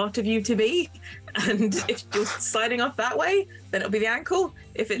closest part of you to me, and if you're sliding off that way, then it'll be the ankle.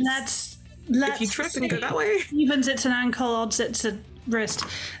 If it's if you trip and go that way, Evens it's an ankle, odds it's a wrist.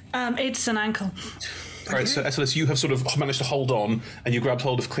 It's an ankle. All right, so Esselis, you have sort of managed to hold on, and you grabbed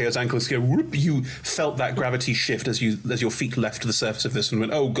hold of Cleo's ankle. So whoop, you felt that gravity shift as your feet left the surface of this, and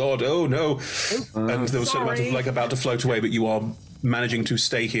went, "Oh God, oh no!" And there was sort of amount of like about to float away, but you are managing to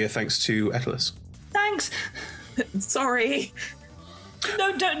stay here thanks to Etelis. Thanks. Sorry.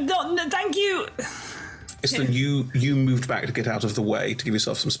 No, thank you. Iston, you moved back to get out of the way to give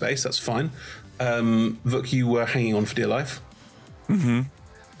yourself some space. That's fine. Vuk, you were hanging on for dear life. Mm-hmm.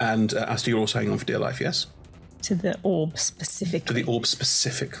 And Asta, you're also hanging on for dear life, yes? To the orb specifically. To the orb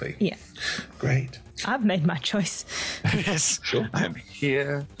specifically. Yeah. Great. I've made my choice. Yes. Sure. I'm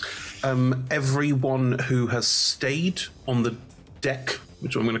here. Everyone who has stayed on the deck,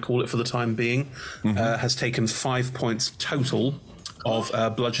 which I'm going to call it for the time being, has taken 5 points total of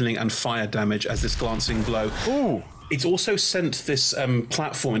bludgeoning and fire damage as this glancing blow. Ooh. It's also sent this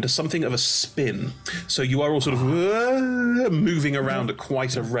platform into something of a spin. So you are all sort of moving around at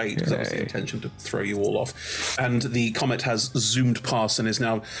quite a rate, because that was the intention, to throw you all off. And the comet has zoomed past and is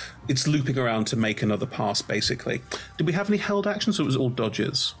now, it's looping around to make another pass, basically. Did we have any held actions, or was it all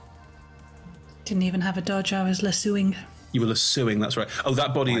dodges? Didn't even have a dodge. I was lassoing. You were lassoing, that's right. Oh,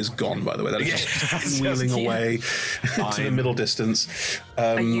 that body is gone, by the way. That is just wheeling away to the middle distance.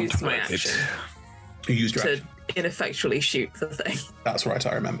 I used my action. You used your to action. ineffectually shoot the thing. That's right,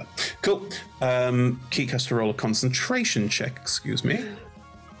 I remember. Cool. Keek has to roll a concentration check, excuse me.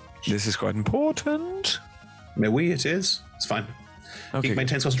 This is quite important. Oui, it is. It's fine. Okay. Keek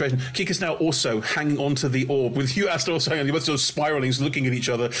maintains concentration. Keek is now also hanging onto the orb, with you, Asta, also hanging on. You're both sort of spiraling, looking at each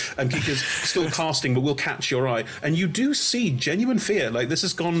other, and Keek is still casting, but will catch your eye. And you do see genuine fear. Like, this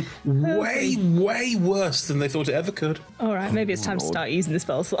has gone way, way worse than they thought it ever could. All right, maybe it's time to start using the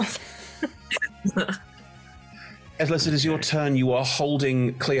spell slots. Etelis, it is your turn. You are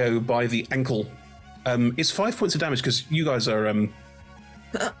holding Cleo by the ankle. It's 5 points of damage, because you guys are...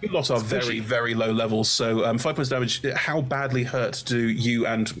 you lot are very, very low levels, so 5 points of damage. How badly hurt do you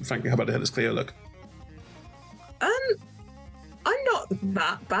and, frankly, how badly hurt does Cleo look? I'm not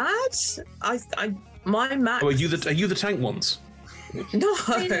that bad. My max. Oh, are you the tank ones? No.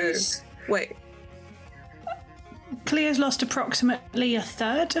 Wait. Cleo's lost approximately a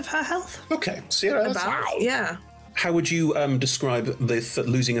third of her health. Okay, Sierra. Yeah. How would you describe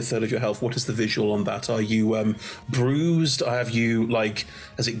losing a third of your health? What is the visual on that? Are you bruised? Have you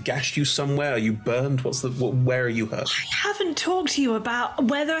has it gashed you somewhere? Are you burned? Where are you hurt? I haven't talked to you about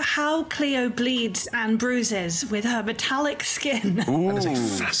how Cleo bleeds and bruises with her metallic skin. Ooh. That is a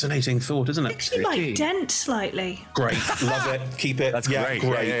fascinating thought, isn't it? She might dent slightly. Great, love it. Keep it. That's great.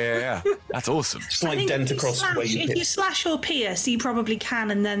 Yeah. That's awesome. Slight dent across where you hit. If you slash or pierce, you probably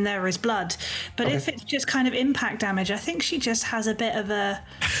can, and then there is blood. But if it's just kind of impact damage, I think she just has a bit of a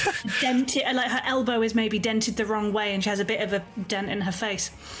dented, like her elbow is maybe dented the wrong way, and she has a bit of a dent in her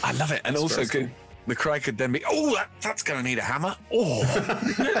face. I love it. And That's also, the cry could then be, that's going to need a hammer. Oh,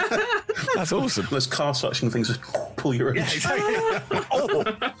 that's awesome. Those car suction things just pull your Yeah, exactly. I've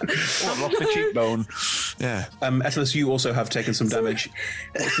lost the cheekbone. Yeah. Etelis, you also have taken some damage.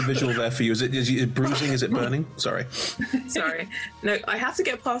 What's the visual there for you? Is it bruising? Is it burning? Sorry. Sorry. No, I have to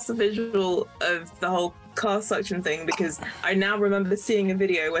get past the visual of the whole car suction thing because I now remember seeing a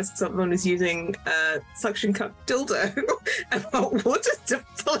video where someone was using a suction cup dildo and water to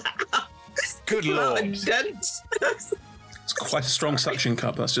pull out. Good lord. It's quite a strong suction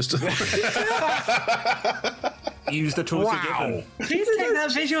cup. That's just use the tools you're given. Please take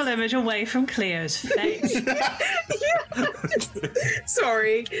that visual image away from Cleo's face.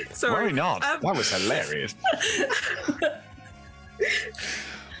 Sorry. Why not? That was hilarious.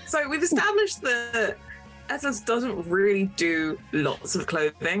 So we've established that Etelis doesn't really do lots of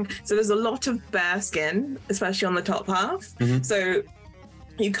clothing. So there's a lot of bare skin, especially on the top half. Mm-hmm. So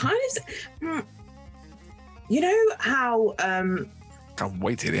you kind of, you know how Can't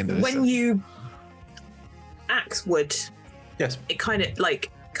wait to the end of this. when you axe wood, yes, it kind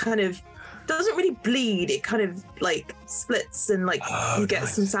of doesn't really bleed. It kind of splits and you get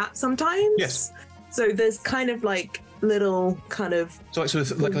some sap sometimes. Yes. So there's kind of little kind of so like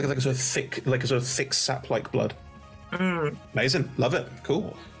a sort of thick sap-like blood. Amazing, love it,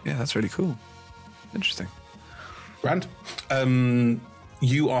 cool. Yeah, that's really cool. Interesting. Grand.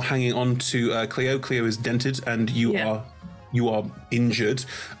 You are hanging on to Cleo. Cleo is dented, and you are injured.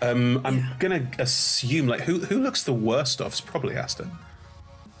 I'm gonna assume who looks the worst off? It's probably Asta.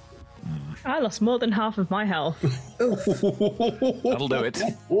 I lost more than half of my health. That'll do it.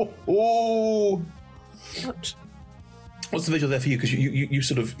 What's the visual there for you? Because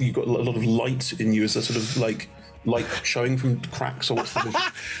you got a lot of light in you. Is there sort of light showing from cracks, or what's the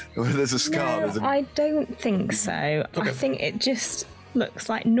visual? There's a scar. No, I don't think so. Okay. I think it just looks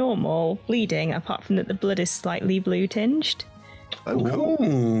like normal bleeding, apart from that the blood is slightly blue tinged. Oh, cool.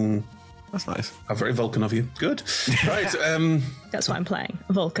 Ooh. That's nice. Very Vulcan of you. Good. Right. That's what I'm playing.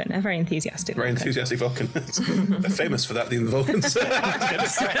 A Vulcan, a very enthusiastic Very Vulcan. enthusiastic Vulcan. They're famous for that, the Vulcans.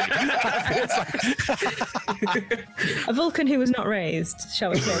 A Vulcan who was not raised,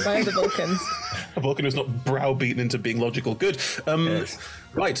 shall we say, by other Vulcans. A Vulcan who's not browbeaten into being logical. Good. Yes.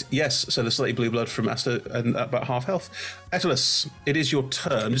 Right, yes, so the slightly blue blood from Asta and about half health. Etelis, it is your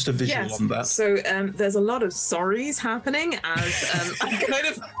turn. Just a visual on that. So there's a lot of sorries happening as I kind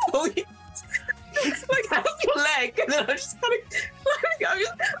of pull you. How's your leg? And then I'm just kind of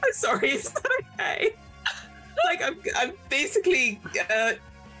I'm sorry, is that okay? I'm basically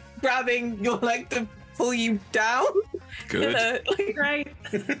grabbing your leg to pull you down. Good. Great.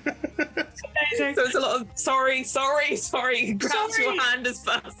 So it's a lot of sorry. Grabs your hand as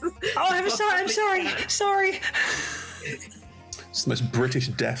fast as I'm sorry. It's the most British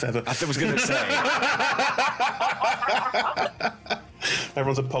death ever. I was going to say.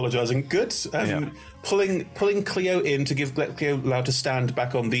 Everyone's apologising. Good. Pulling Cleo in to give Cleo allowed to stand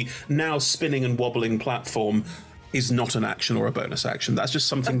back on the now spinning and wobbling platform is not an action or a bonus action. That's just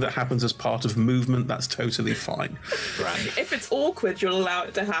something that happens as part of movement. That's totally fine. Right. If it's awkward, you'll allow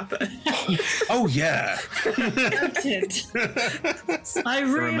it to happen. Oh, yeah. Noted. I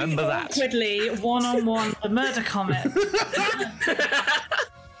really Remember that. awkwardly one-on-one the murder comet.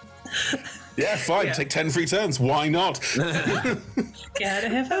 Yeah, fine. Yeah. Take 10 free turns. Why not? Get out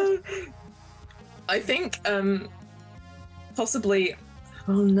of here. I think possibly.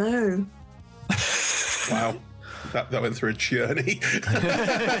 Oh no. Wow. That went through a journey.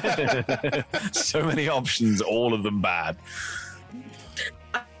 So many options, all of them bad.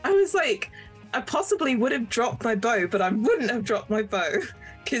 I was I possibly would have dropped my bow, but I wouldn't have dropped my bow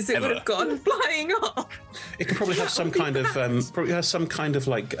because it would have gone flying off. It can probably have some kind of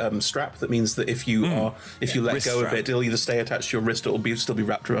strap that means that if you let Wrist go of strap. it, it'll either stay attached to your wrist or it'll still be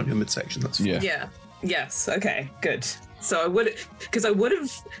wrapped around your midsection. That's fine. Yeah. Yes. Okay. Good. So I would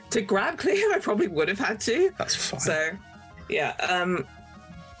have to grab Cleo. I probably would have had to. That's fine. So, yeah.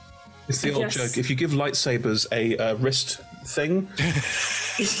 It's the old joke. If you give lightsabers a wrist thing,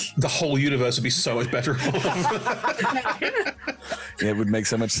 the whole universe would be so much better. Yeah, it would make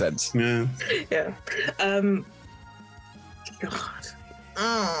so much sense. Yeah. Yeah. God.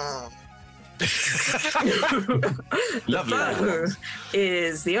 Lovely. Bow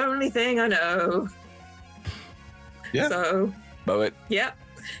is the only thing I know. Yeah. So. Bow it. Yep.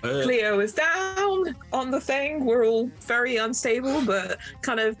 Cleo is down on the thing. We're all very unstable, but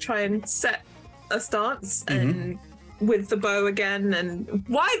kind of try and set a stance and with the bow again. And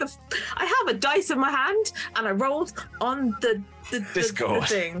I have a dice in my hand and I rolled on the Discord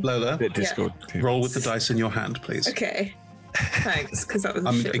thing. Lola, Discord. Roll with the dice in your hand, please. Okay. Thanks, because that was a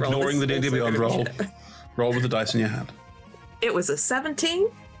I'm shit roll. ignoring the This is D&D also Beyond gonna be roll. shit. Roll with the dice in your hand. It was a 17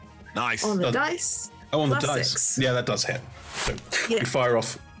 Nice. on the dice. Oh, on the plus dice. 6. Yeah, that does hit. So Yeah. you fire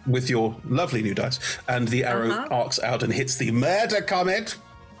off with your lovely new dice, and the arrow arcs out and hits the murder comet.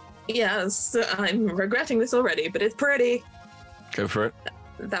 Yes, I'm regretting this already, but it's pretty. Go for it.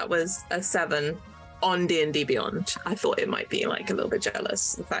 That was a 7 on D&D Beyond. I thought it might be like a little bit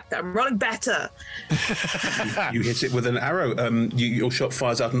jealous. The fact that I'm rolling better. You hit it with an arrow. Your shot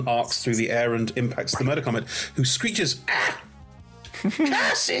fires out and arcs through the air and impacts the murder comet, who screeches, "Ah!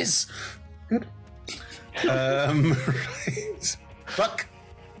 Curses!" Good. Right. Fuck.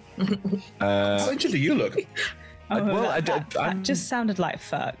 How injured do you look? That just sounded like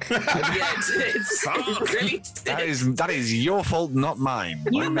fuck. It's really That is your fault, not mine.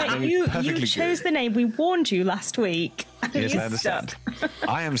 You chose the name. We warned you last week. Yes, You I understand.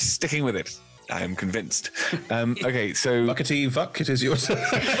 I am sticking with it. I am convinced. Okay, so Fuckity fuck, it is your turn.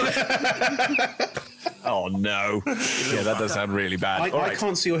 Oh no! Yeah, that does sound really bad. All I right.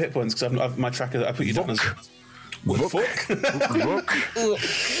 can't see your hit points because my tracker. I put you down as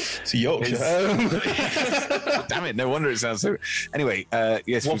It's Yorkshire. Damn it! No wonder it sounds so. Anyway,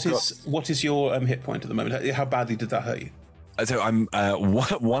 yes. What is your hit point at the moment? How badly did that hurt you? So I'm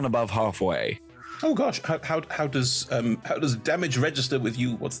one above halfway. Oh gosh, how does damage register with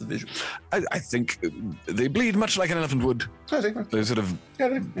you? What's the visual? I think they bleed much like an elephant would. Those sort of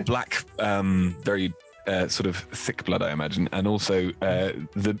black, very sort of thick blood, I imagine, and also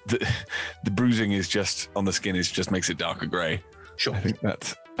the bruising is just on the skin just makes it darker grey. Sure, I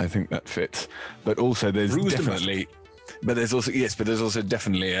think that fits. But also there's definitely, but there's also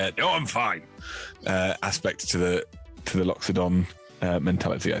definitely a I'm fine aspect to the Loxodon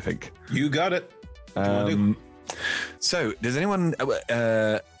mentality. I think you got it. So, does anyone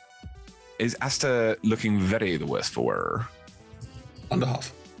is Asta looking very the worse for wear? Under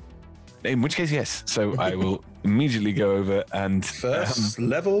half. In which case, yes. So I will immediately go over and first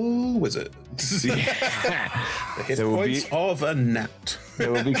level wizard. The hit points of a gnat.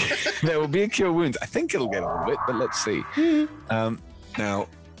 There will be a cure wounds. I think it'll get a little bit, but let's see. Now,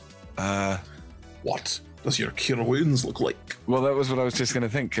 what does your cure wounds look like? Well, that was what I was just going to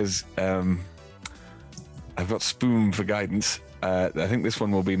think because I've got Spoon for guidance. I think this one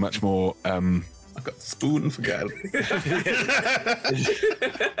will be much more. I've got Spoon for guidance.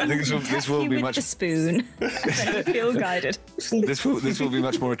 I think this will be much. The spoon. Feel guided. This will be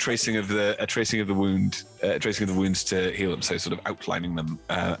much more a tracing of the wound, tracing of the wounds to heal them. So sort of outlining them,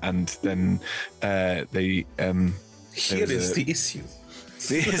 and then they. Here is the issue.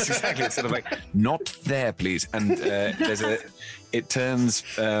 Yes, exactly. It's sort of like not there, please. And it turns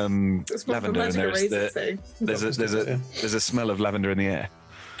lavender, and there's a smell of lavender in the air.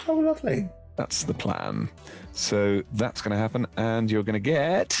 Oh, lovely. That's the plan. So that's going to happen, and you're going to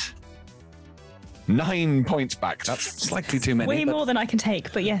get 9 points back. That's slightly too many. Way more than I can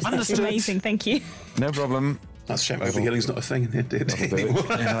take, but yes, Understood. that's amazing. Thank you. No problem. That's a shame. The healing's not a thing in here, dude.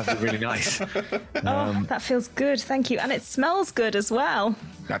 Yeah, that'd be really nice. Oh, that feels good. Thank you, and it smells good as well.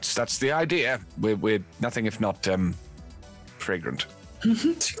 That's the idea. We're nothing if not fragrant.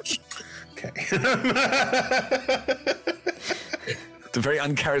 Okay. It's a very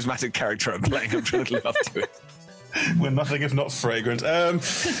uncharismatic character I'm playing. I'm trying to live up to it. We're nothing if not fragrant. I'm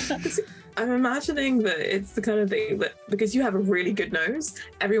imagining that it's the kind of thing that because you have a really good nose,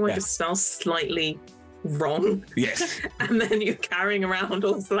 everyone just smells slightly wrong. Yes. And then you're carrying around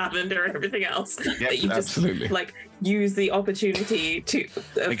all this lavender and everything else that you just absolutely. like use the opportunity to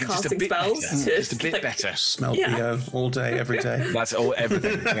Make it just a casting bit spells better. to Just a bit like, better. Smell BO all day, every day. That's all,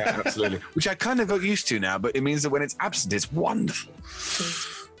 everything. Yeah, absolutely. Which I kind of got used to now, but it means that when it's absent, it's wonderful.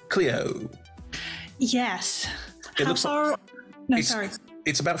 Cleo. Yes. It looks far? No, it's- sorry.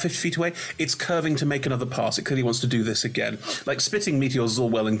 It's about 50 feet away. It's curving to make another pass. It clearly wants to do this again. Like, spitting meteors is all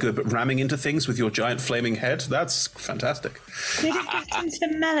well and good, but ramming into things with your giant flaming head, that's fantastic. Did it get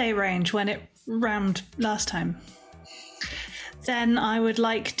into melee range when it rammed last time? Then I would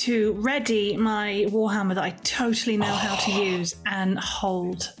like to ready my Warhammer that I totally know how to use and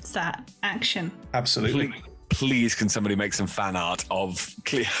hold that action. Absolutely. Please, can somebody make some fan art of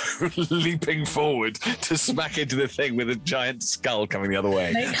Cleo leaping forward to smack into the thing with a giant skull coming the other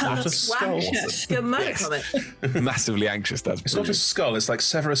way? Make her Not a skull. anxious. Good moment on it. Massively anxious. That's It's not a skull, it's like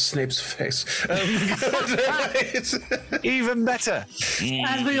Severus Snape's face. Even better.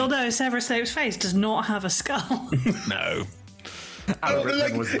 As we all know, Severus Snape's face does not have a skull. No.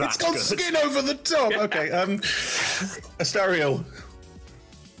 It's got skin over the top. Okay, Astariel,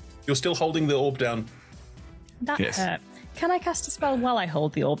 you're still holding the orb down. That hurt. Can I cast a spell while I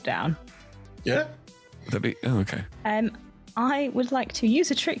hold the orb down? Yeah. That'd be okay. I would like to use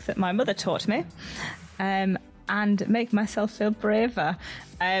a trick that my mother taught me, and make myself feel braver.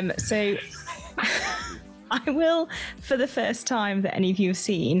 So I will, for the first time that any of you have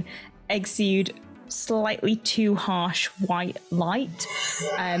seen, exude slightly too harsh white light.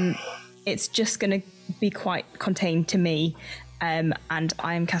 It's just going to be quite contained to me, and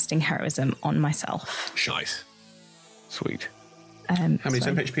I am casting heroism on myself. Nice. Sweet. How many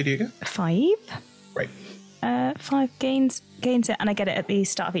temp HP do you get? 5. Right. 5 gains it, and I get it at the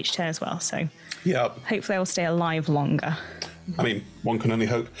start of each turn as well. So yeah, hopefully I will stay alive longer. I mean, one can only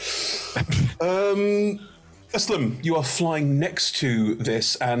hope. Eslam, you are flying next to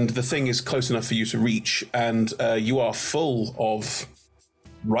this, and the thing is close enough for you to reach, and you are full of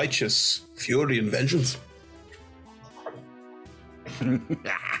righteous fury and vengeance.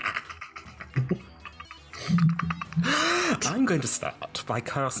 I'm going to start by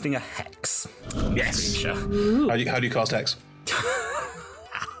casting a hex. Yes. How do you cast hex?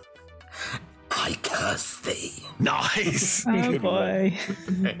 I curse thee. Nice. Oh boy.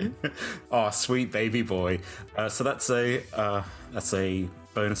 Oh, sweet baby boy. So that's a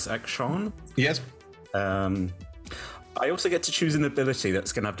bonus action. Yes. I also get to choose an ability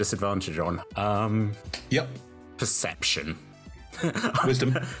that's going to have disadvantage on. Yep. Perception.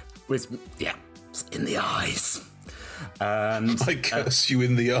 Wisdom. Wisdom. Yeah. It's in the eyes. And I curse you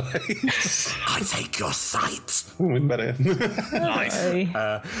in the eyes. I take your sight. Better. Nice.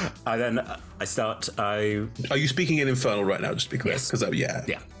 I start. Are you speaking in Infernal right now? Just to be clear, because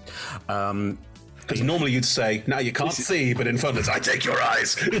Yeah. Because normally you'd say, "Now you can't see," but in Infernal, it's, "I take your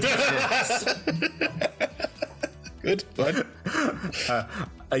eyes." Good. Fine.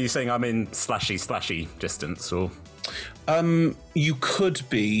 Are you saying I'm in slashy distance, or? You could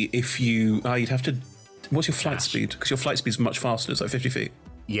be if you. You'd have to. What's your flight speed? Because your flight speed's much faster. It's like 50 feet.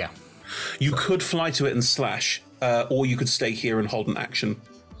 Yeah. You could fly to it and slash, or you could stay here and hold an action.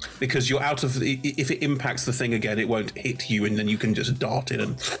 Because you're out of. If it impacts the thing again, it won't hit you, and then you can just dart in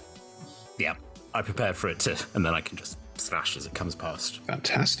and. Yeah, I prepare for it to, and then I can just slash as it comes past.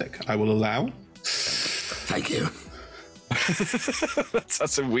 Fantastic. I will allow. Thank you. That's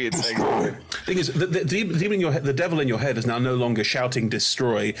such a weird thing. Thing is, the demon in your head, the devil in your head, is now no longer shouting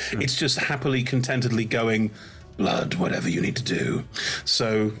 "destroy." It's just happily, contentedly going, "Blood, whatever you need to do."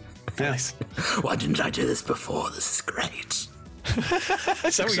 So, yes. Why didn't I do this before? This is great.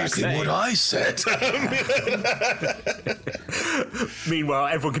 That's exactly what I said. Meanwhile,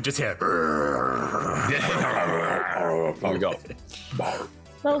 everyone could just hear. Oh my god.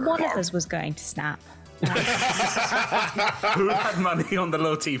 Well, one of us was going to snap. Who had money on the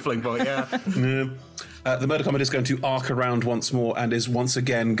little tiefling boy? Yeah. The Murder Comet is going to arc around once more and is once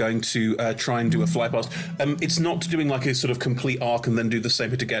again going to try and do a fly past. It's not doing like a sort of complete arc and then do the same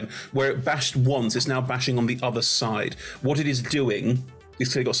bit again. Where it bashed once, it's now bashing on the other side. What it is doing,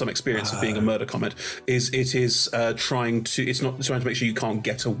 it's clearly got some experience of being a Murder Comet, is it is trying to make sure you can't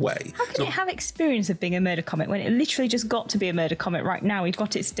get away. How can it have experience of being a murder comet when it literally just got to be a murder comet right now? We've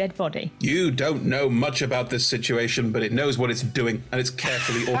got its dead body. You don't know much about this situation, but it knows what it's doing, and it's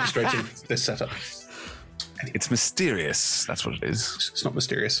carefully orchestrating this setup. It's mysterious. That's what it is. It's not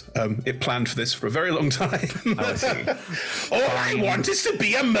mysterious. It planned for this for a very long time. I see. All I want is to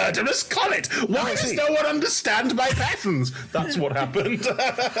be a murderous comet. Why does no one understand my patterns? That's what happened.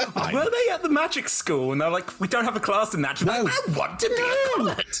 Were they at the magic school? And they're like, we don't have a class in that. No. I want to be a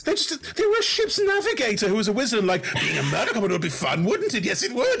comet. They were a ship's navigator who was a wizard, and like, being a murder comet would be fun, wouldn't it? Yes,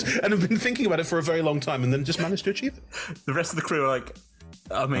 it would. And have been thinking about it for a very long time, and then just managed to achieve it. The rest of the crew are like,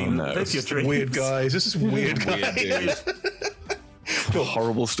 I mean, live your dreams. Weird guys. This is weird guys. Cool.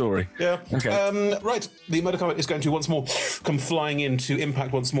 Horrible story. Yeah. Okay. Right. The Murder Comet is going to once more come flying in to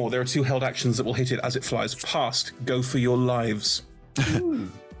impact once more. There are 2 held actions that will hit it as it flies past. Go for your lives.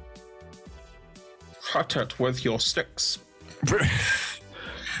 Hurt it with your sticks.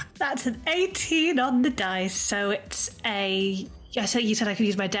 That's an 18 on the dice, so it's a... Yeah, so you said I could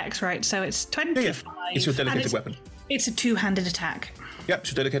use my dex, right? So it's 25. Yeah. It's your dedicated weapon. It's a two-handed attack. Yep,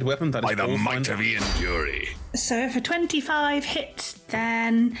 it's your dedicated weapon. That By is the all might fine. of Ian Jury. So if a 25 hits,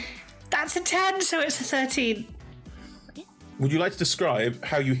 then that's a 10, so it's a 13. Would you like to describe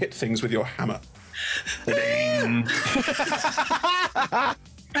how you hit things with your hammer? I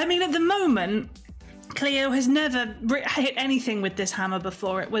mean, at the moment, Cleo has never hit anything with this hammer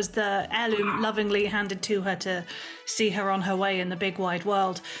before. It was the heirloom lovingly handed to her to see her on her way in the big wide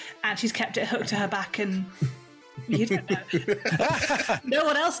world, and she's kept it hooked to her back, and you don't know. No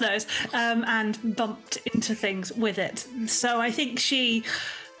one else knows, and bumped into things with it. So I think she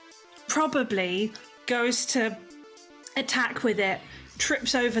probably goes to attack with it,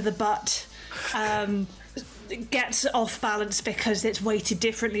 trips over the butt, gets off balance because it's weighted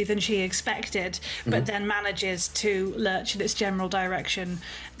differently than she expected, but then manages to lurch in its general direction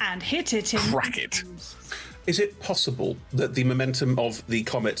and hit it in... Crack it. Is it possible that the momentum of the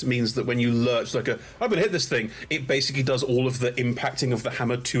comet means that when you lurch I'm going to hit this thing, it basically does all of the impacting of the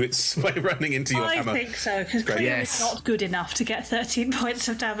hammer to its by running into your hammer? I think so, because Cleo is not good enough to get 13 points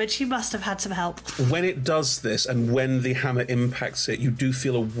of damage. She must have had some help. When it does this, and when the hammer impacts it, you do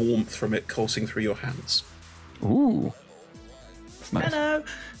feel a warmth from it coursing through your hands. Ooh. That's nice. Hello.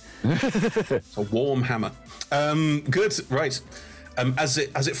 It's a warm hammer. Good, right. As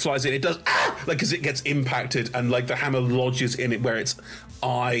it flies in, it does as it gets impacted, and the hammer lodges in it where its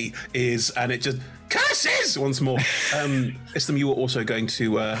eye is, and it just curses once more. Islam, you were also going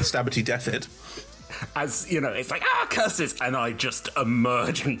to Stabberty Death it. As it's like curses, and I just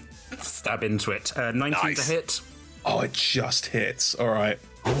emerge and stab into it. 19 to hit. Oh, it just hits. All right.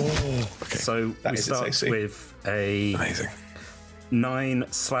 Okay. So we start with a 9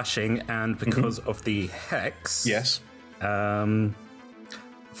 slashing, and because of the hex, yes, 5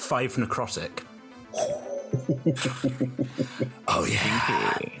 necrotic. Oh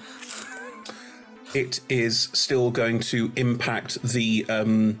yeah. It is still going to impact the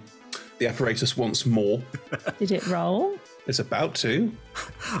apparatus once more. Did it roll? It's about to.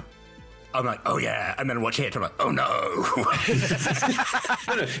 I'm like, oh yeah, and then watch it. I'm like, oh no.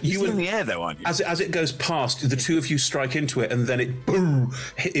 No, you in the air though, aren't you? As it goes past, the two of you strike into it, and then it boom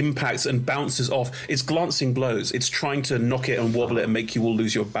impacts and bounces off. It's glancing blows. It's trying to knock it and wobble it and make you all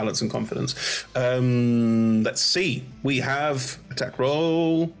lose your balance and confidence. Let's see. We have attack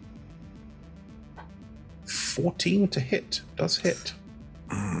roll 14 to hit. Does hit.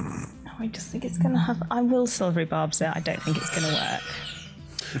 I just think it's going to have... I will silvery barbs it. I don't think it's going to work.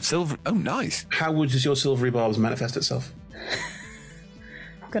 Silver. Oh, nice. How does your silvery barbs manifest itself?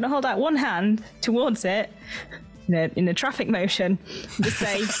 I'm going to hold out one hand towards it in a traffic motion and just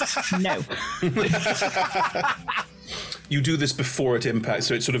say no. You do this before it impacts,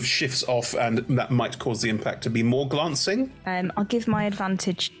 so it sort of shifts off, and that might cause the impact to be more glancing. I'll give my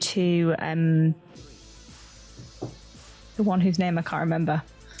advantage to the one whose name I can't remember.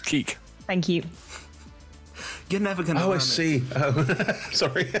 Keek. Thank you. You're never going to I see. Oh,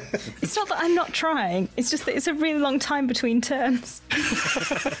 sorry. It's not that I'm not trying. It's just that it's a really long time between turns.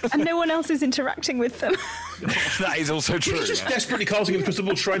 And no one else is interacting with them. That is also true. He's just desperately casting in crystal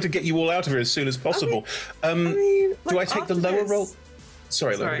ball, trying to get you all out of here as soon as possible. Do I take the lower roll?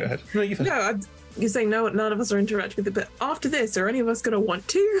 Sorry, Laura, go ahead. No, you first. No, you're saying none of us are interacting with it, but after this, are any of us going to want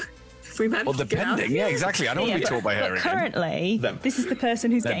to? If we manage to get out of depending. here? Yeah, exactly. I don't want to be taught by her But again. currently, this is the person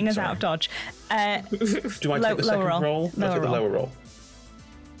who's getting us out of dodge. Do I take the second roll? I'll take the lower roll.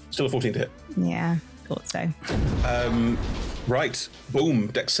 Still a 14 to hit. Yeah, thought so. Right. Boom.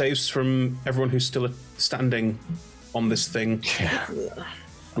 Dex saves from everyone who's still standing on this thing.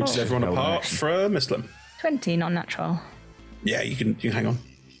 Which is everyone apart from Islam. 20 non-natural. Yeah, you can hang on.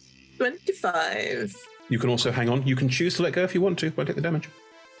 25. You can also hang on. You can choose to let go if you want to. Won't take the damage.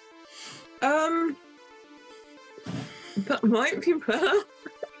 That might be better.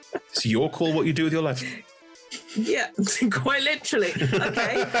 It's your call what you do with your life. Yeah, quite literally.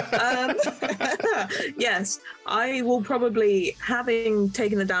 Okay. Yes, I will probably, having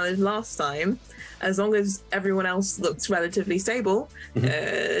taken the damage last time, as long as everyone else looks relatively stable,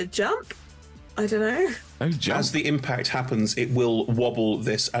 jump. I don't know. As the impact happens, it will wobble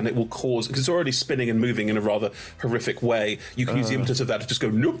this, and it will cause, because it's already spinning and moving in a rather horrific way. You can use the impetus of that to just go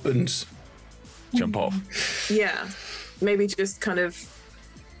nope and jump off. Yeah, maybe just kind of,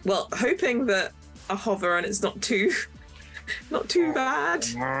 well, hoping that I hover and it's not too bad.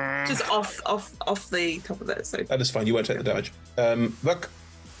 Just off the top of it. So that is fine. You won't take the damage. Buck.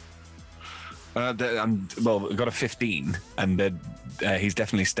 Well, I got a 15, and he's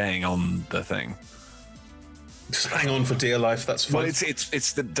definitely staying on the thing. Just hang on for dear life. That's fine. Well,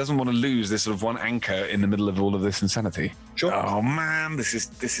 it's that doesn't want to lose this sort of one anchor in the middle of all of this insanity. Sure. Oh man, this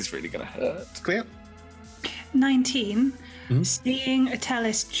is really going to hurt. Clear. 19. Seeing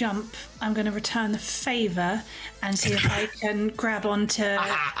Atelis jump, I'm going to return the favour and see if I can grab onto.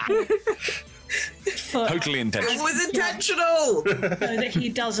 Totally intentional. It was intentional. So that he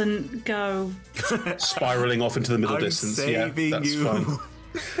doesn't go spiraling off into the middle distance. Saving that's you.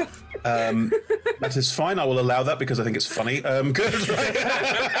 fine. That is fine. I will allow that because I think it's funny. Good. Right.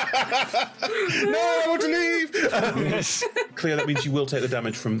 No, I want to leave. Clear. That means you will take the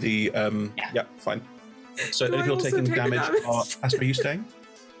damage from the. Yeah, fine. So Do if I you're also taking take the damage, damage? Astra, are you staying?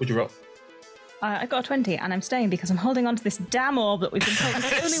 Would you roll? I got a 20 and I'm staying because I'm holding on to this damn orb that we've been told is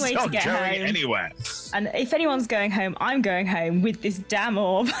the only way to Not get going home. anywhere. And if anyone's going home, I'm going home with this damn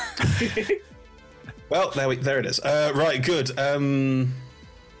orb. Well, there it is. Right, good.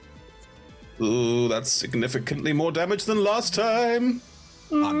 Ooh, that's significantly more damage than last time.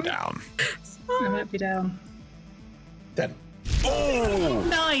 I'm down. I might be down. 10. Oh!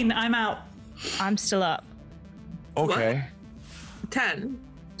 9. I'm out. I'm still up. Okay. 10.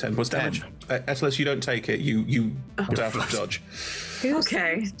 10 points damage. Atelis, you don't take it. You put out of dodge.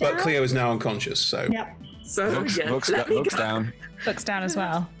 Okay. But Cleo is now unconscious, so. Yep. So Looks down. Looks down as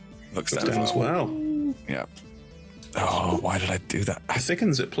well. Looks down as well. Yeah. Oh, why did I do that? It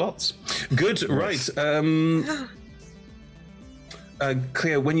thickens, it plots. Good, right.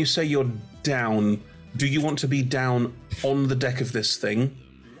 Cleo, when you say you're down, do you want to be down on the deck of this thing?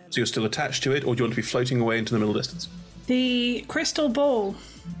 So you're still attached to it, or do you want to be floating away into the middle distance? The crystal ball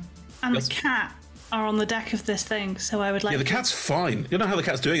and the cat are on the deck of this thing, so I would like. Yeah, the cat's fine. You don't know how the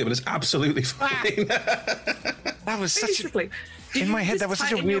cat's doing it, but it's absolutely fine. That was such Basically, in my head. That was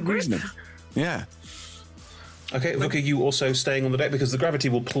such a weird reasoning. Yeah. Okay, Vuka, you also staying on the deck because the gravity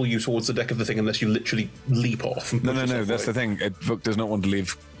will pull you towards the deck of the thing unless you literally leap off. No. That's the thing. Vuk does not want to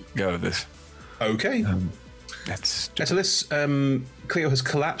leave go of this. Okay. That's Atelis, Cleo has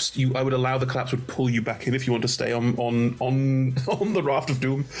collapsed. I would allow the collapse would pull you back in if you want to stay on the raft of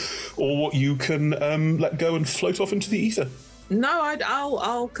doom, or you can let go and float off into the ether. No,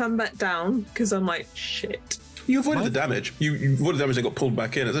 I'll come back down because I'm like shit. You avoided the damage. You avoided the damage and got pulled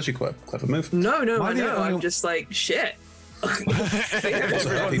back in. It's actually quite a clever move. No, I know. I'm just like shit. People,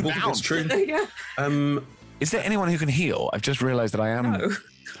 it's true. Yeah. Is there anyone who can heal? I've just realised that I am. No.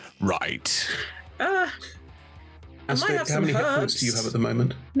 Right. I might have how some many hit points herbs. do you have at the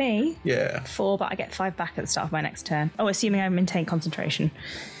moment? Me? Yeah. 4, but I get 5 back at the start of my next turn. Oh, assuming I maintain concentration.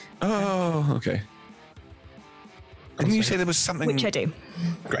 Oh, okay. Didn't you say there was something? Which I do.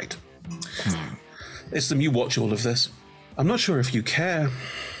 Great. Islam, you watch all of this. I'm not sure if you care.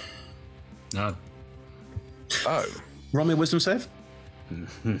 No. Oh. Roll me a wisdom save.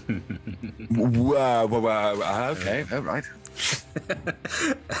 Okay, all right.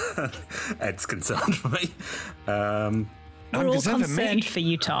 Ed's concerned for me. We're all concerned for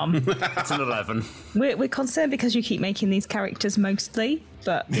you, Tom. It's an 11. We're concerned because you keep making these characters mostly,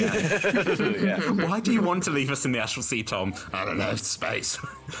 but... Why do you want to leave us in the astral sea, Tom? I don't know, space.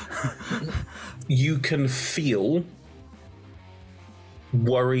 You can feel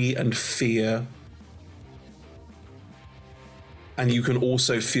worry and fear, and you can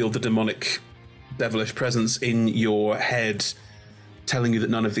also feel the demonic, devilish presence in your head telling you that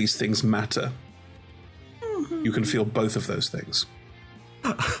none of these things matter. You can feel both of those things.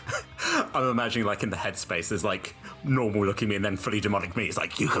 I'm imagining, like, in the headspace, there's, like, normal looking me and then fully demonic me. It's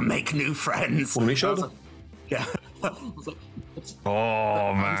like, you can make new friends. On my shoulder. Yeah.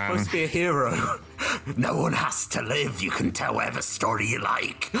 Oh, man. I'm supposed to be a hero. No one has to live. You can tell whatever story you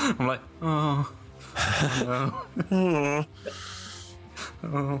like. I'm like, oh. No.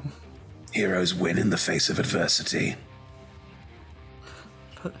 Oh. Heroes win in the face of adversity.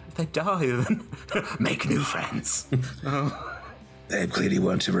 But if they die, then make new friends. Oh. They clearly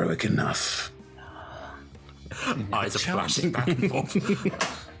weren't heroic enough. Eyes are flashing back and forth.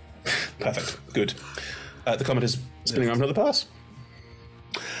 Perfect. Good. The comet is spinning around another pass.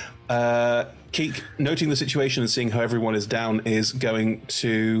 Keek, noting the situation and seeing how everyone is down, is going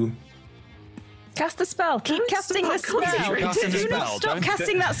to... Cast the spell. Keep casting the spell. Do not stop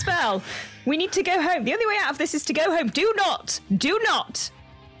casting that spell. We need to go home. The only way out of this is to go home. Do not.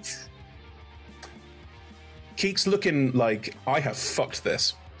 Keek's looking like, I have fucked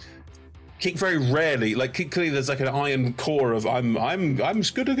this. Keek very rarely, like, clearly there's like an iron core of, I'm as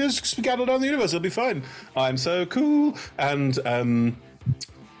good as skedaddle down the universe, it'll be fine. I'm so cool. And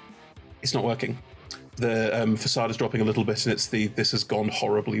it's not working. The facade is dropping a little bit, and it's this has gone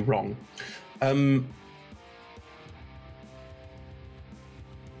horribly wrong.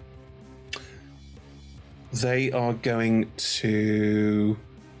 They are going to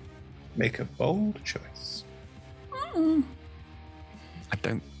make a bold choice. I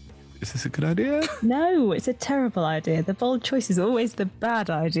don't. Is this a good idea? No, it's a terrible idea. The bold choice is always the bad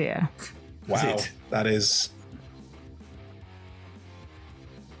idea. Wow, that is.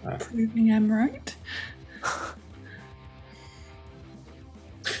 Proving I'm right.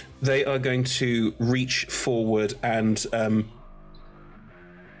 They are going to reach forward and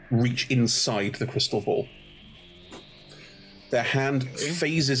reach inside the crystal ball. Their hand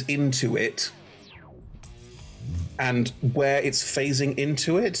phases into it, and where it's phasing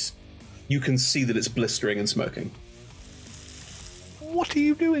into it, you can see that it's blistering and smoking. What are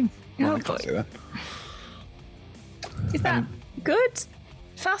you doing? Oh, I can't do that. Is that good?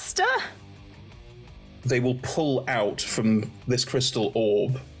 Faster? They will pull out from this crystal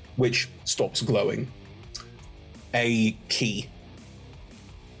orb, which stops glowing, a key.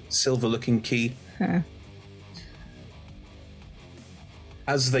 Silver-looking key. Huh.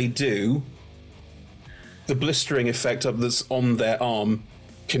 As they do, the blistering effect of this on their arm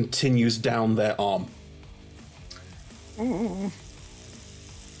continues down their arm. And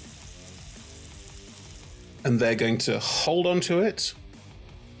they're going to hold onto it,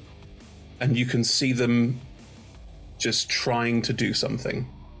 and you can see them just trying to do something.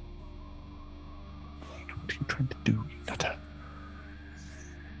 What are you trying to do, Nutter?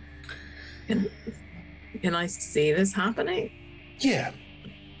 Can I see this happening? Yeah.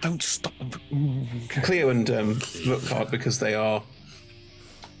 Don't stop. Cleo and Lookhart, because they are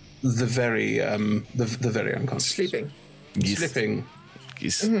the very unconscious. Sleeping. Yes. Slipping.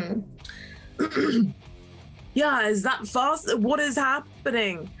 Yes. Yeah, is that fast? What is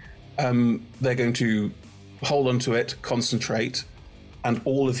happening? They're going to hold onto it, concentrate, and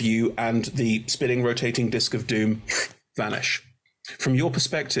all of you and the spinning, rotating disc of doom vanish. From your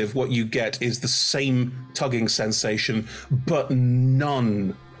perspective, what you get is the same tugging sensation, but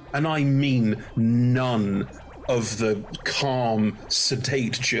none, and I mean none, of the calm,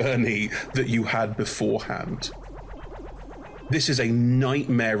 sedate journey that you had beforehand. This is a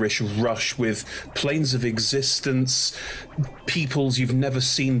nightmarish rush with planes of existence, peoples you've never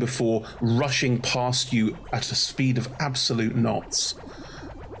seen before rushing past you at a speed of absolute knots.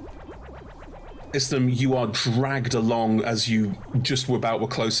 Islam, you are dragged along as you just were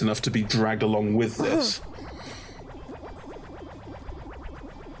close enough to be dragged along with this.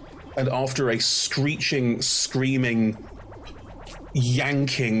 And after a screeching, screaming,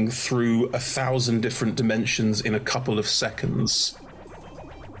 yanking through 1,000 different dimensions in a couple of seconds,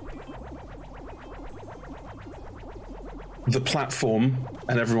 the platform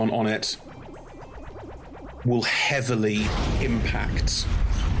and everyone on it will heavily impact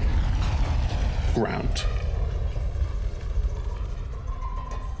ground.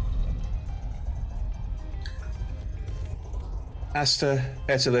 Asta,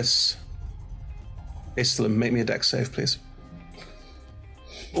 Etelis, Islam, make me a dex save, please.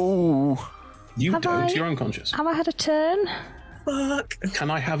 Ooh. You Have don't, I- you're unconscious. Have I had a turn? Fuck.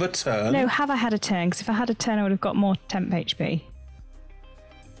 Can I have a turn? No, have I had a turn? Because if I had a turn, I would have got more temp HP.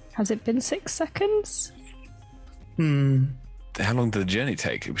 Has it been 6 seconds? How long did the journey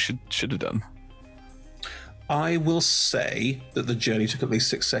take? It should have done. I will say that the journey took at least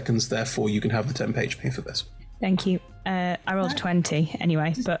 6 seconds, therefore you can have the temp HP for this. Thank you. I rolled a 20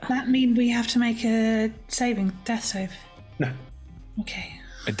 anyway, but... Does that mean we have to make a death save? No. Okay.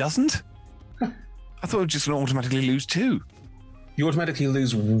 It doesn't? I thought it was just going to automatically lose 2. You automatically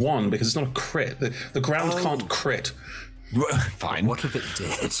lose 1 because it's not a crit. The ground can't crit. Fine. What if it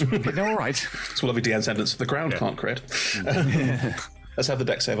did? All right. It's a lovely DN sentence. The ground can't crit. Let's have the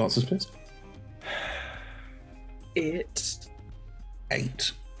dex save answers, please. 8.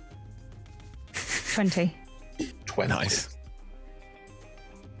 20. 20. Nice.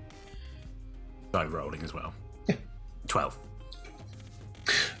 Die rolling as well. 12.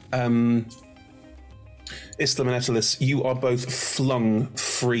 Islam and Etelis, you are both flung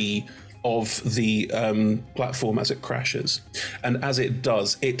free of the platform as it crashes. And as it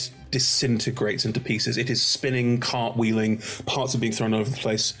does, it disintegrates into pieces. It is spinning, cartwheeling, parts are being thrown over the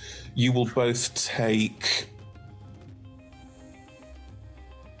place. You will both take...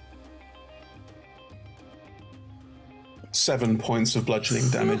 seven points of bludgeoning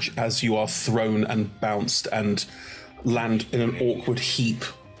damage as you are thrown and bounced and land in an awkward heap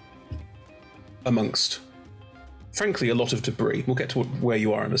amongst, frankly, a lot of debris. We'll get to where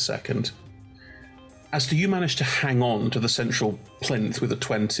you are in a second. Astor, you manage to hang on to the central plinth with a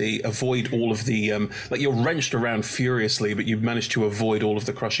 20, avoid all of the... you're wrenched around furiously, but you manage to avoid all of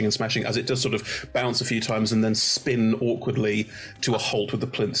the crushing and smashing as it does sort of bounce a few times and then spin awkwardly to a halt with the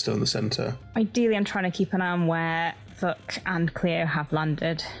plinth still in the centre. Ideally, I'm trying to keep an eye on where Vuk and Cleo have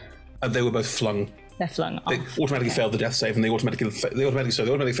landed. They were both flung. They're flung off. They automatically failed the death save, and they automatically fail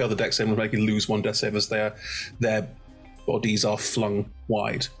the dex save and automatically lose one death save as their bodies are flung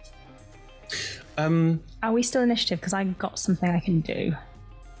wide. Are we still initiative? Because I got something I can do.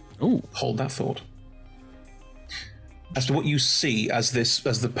 Ooh, hold that thought. As to what you see as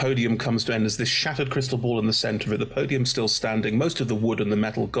the podium comes to end, as this shattered crystal ball in the centre of it, the podium still standing, most of the wood and the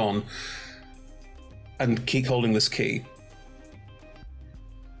metal gone, and keep holding this key.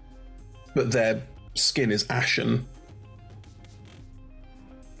 But their skin is ashen.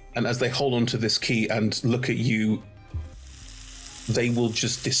 And as they hold onto this key and look at you, they will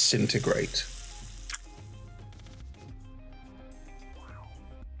just disintegrate.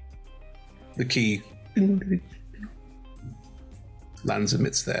 The key lands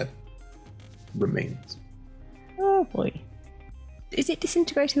amidst their remains. Oh boy. Is it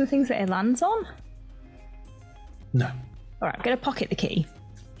disintegrating the things that it lands on? No. Alright, I'm going to pocket the key.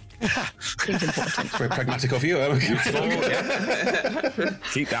 Seems important. Very pragmatic of you.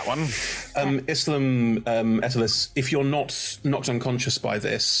 Keep that one. Islam, Etelis, if you're not knocked unconscious by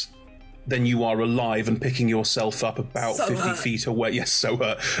this, then you are alive and picking yourself up about 50 feet away. Yes, so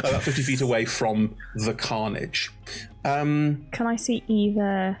about 50 feet away from the carnage. Can I see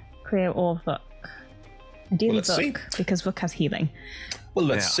either Cleo or Vuk? Ideally Vuk, see. Because Vuk has healing. Well,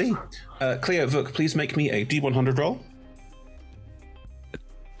 let's see. Cleo, Vuk, please make me a D100 roll.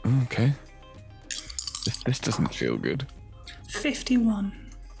 Okay. This doesn't feel good. 51.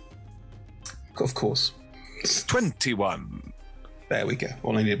 Of course. 21. There we go.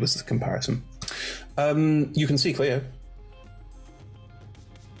 All I needed was the comparison. You can see Cleo.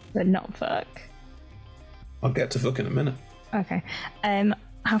 But not Vuk. I'll get to Vuk in a minute. Okay.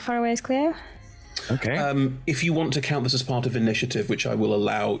 How far away is Cleo? Okay. If you want to count this as part of initiative, which I will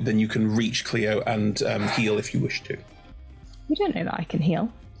allow, then you can reach Cleo and heal if you wish to. You don't know that I can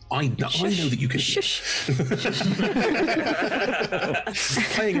heal. I know that you can. Shush.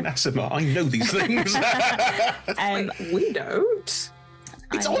 Playing an Asima, I know these things. We don't.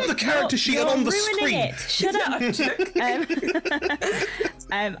 It's on the character sheet and on the screen. It. Shut up.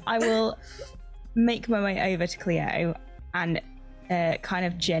 I will make my way over to Cleo and kind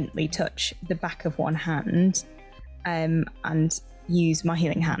of gently touch the back of one hand and use my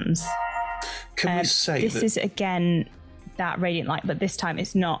healing hands. Can we say this is again that radiant light, but this time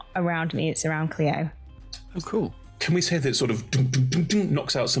it's not around me, it's around Cleo. Oh, cool. Can we say that it sort of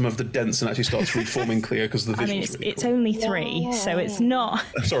knocks out some of the dents and actually starts reforming Cleo because the visuals? I mean, really it's cool. only 3, so it's not.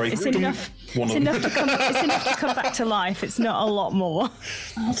 Sorry, it's enough. It's enough to come back to life. It's not a lot more.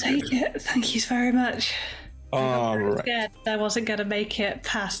 I'll take it. Thank you very much. All right. Scared I wasn't going to make it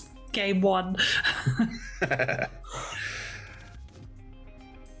past game 1.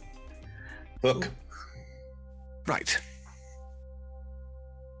 Look. Right.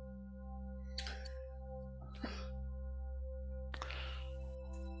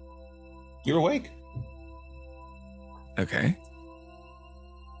 You're awake. Okay.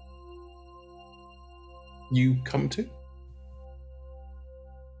 You come to?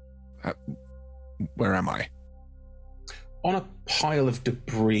 Where am I? On a pile of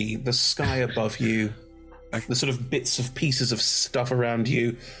debris, the sky above you, the sort of bits of pieces of stuff around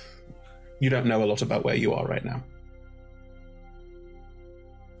you. You don't know a lot about where you are right now.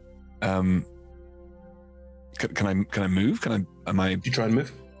 Can I move? Do you try and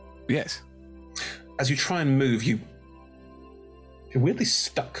move? Yes. As you try and move, you're weirdly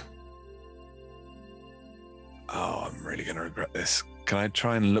stuck. Oh, I'm really going to regret this. Can I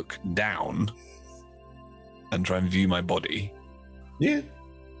try and look down and try and view my body? Yeah.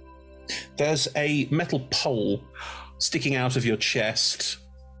 There's a metal pole sticking out of your chest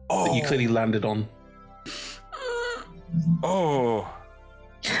that you clearly landed on. Oh.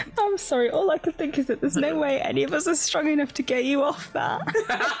 I'm sorry, all I can think is that there's no way any of us are strong enough to get you off that.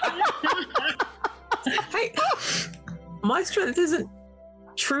 Hey, my strength isn't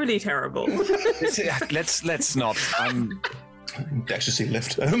truly terrible. Let's not. Dexterity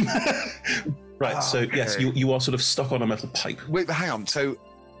lift. Right, so okay. yes, you are sort of stuck on a metal pipe. Wait, but hang on. So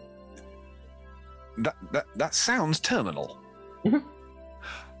that sounds terminal. Mm-hmm.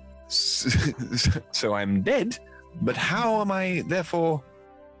 So I'm dead, but how am I therefore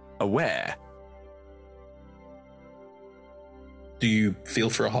aware? Do you feel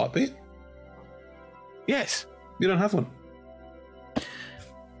for a heartbeat? Yes. You don't have one.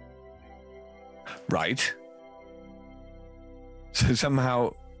 Right. So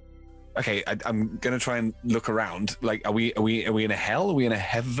somehow, okay, I'm going to try and look around. Like, are we in a hell? Are we in a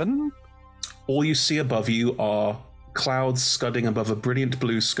heaven? All you see above you are clouds scudding above a brilliant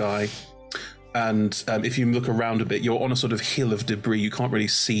blue sky. And if you look around a bit, you're on a sort of hill of debris. You can't really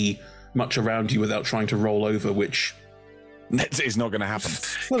see much around you without trying to roll over, which... It's not going to happen.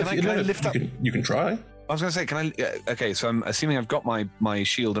 Well, can I lift up? You can try. I was going to say, can I... okay, so I'm assuming I've got my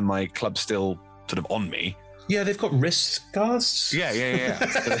shield and my club still sort of on me. Yeah, they've got wrist guards. Yeah.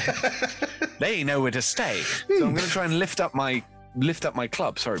 They know where to stay. So I'm going to try and lift up my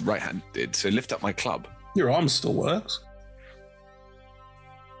club. Sorry, right-handed. So lift up my club. Your arm still works.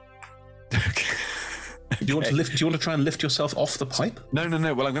 Okay. Do you want to try and lift yourself off the pipe? No.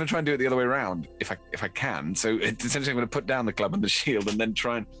 Well, I'm going to try and do it the other way around if I can. So essentially, I'm going to put down the club and the shield, and then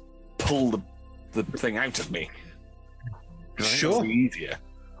try and pull the thing out of me. Sure. That'll be easier.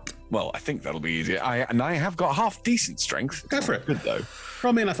 Well, I think that'll be easier. I have got half decent strength. Go for it. Good though.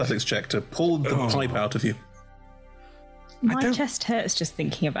 Roll me an athletics check to pull the pipe out of you. My chest hurts just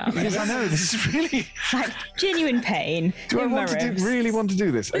thinking about this. Yes, I know. This is really like genuine pain. Do I really want to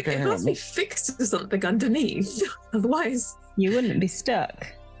do this? Like, Okay, it must be fixed to something underneath. Otherwise, you wouldn't be stuck.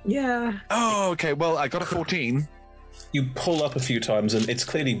 Yeah. Oh, okay. Well, I got a 14. You pull up a few times, and it's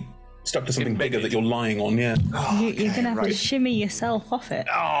clearly stuck to something bigger that you're lying on. Yeah. You're going to have to shimmy yourself off it.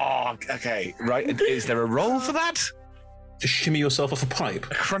 Oh, okay. Right. Is there a roll for that? To shimmy yourself off a pipe? A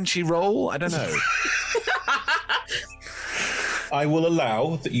crunchy roll? I don't know. I will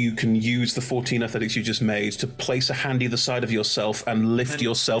allow that you can use the 14 athletics you just made to place a hand either side of yourself and lift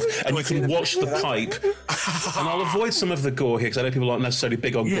yourself, and you can watch the pipe. And I'll avoid some of the gore here, because I know people aren't necessarily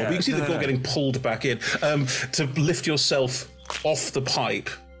big on gore, but you can see the gore getting pulled back in, to lift yourself off the pipe.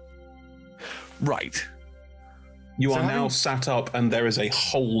 Right. You are now sat up, and there is a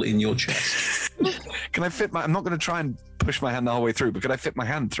hole in your chest. Can I fit I'm not going to try and push my hand the whole way through, but could I fit my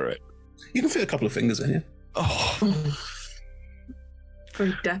hand through it? You can fit a couple of fingers in here. Oh.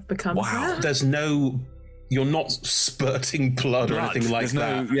 From death becomes that. There's you're not spurting blood or anything like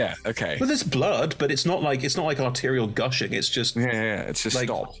that. Yeah, okay. Well, there's blood, but it's not like arterial gushing. It's just it's just like,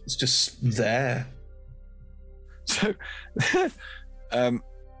 stop. It's just there. So, I'm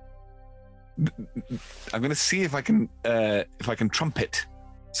going to see if I can trumpet.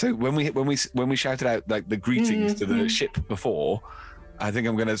 So when we shouted out like the greetings to the ship before, I think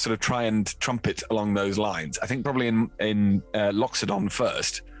I'm going to sort of try and trumpet along those lines. I think probably in Loxodon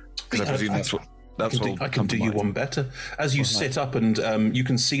first, because I presume that's what I can do you one better. As you sit up and you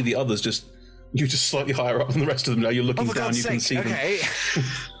can see the others you're just slightly higher up than the rest of them now. You're looking down, you can see them.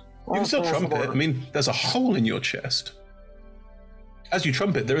 You can still trumpet. I mean, there's a hole in your chest. As you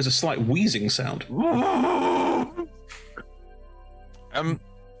trumpet, there is a slight wheezing sound.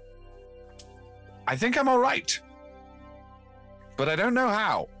 I think I'm all right, but I don't know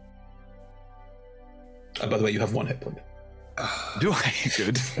how. By the way, you have 1 hit point. Do I?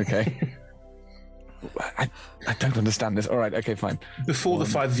 Good. Okay. I don't understand this. All right. Okay. Fine. Before the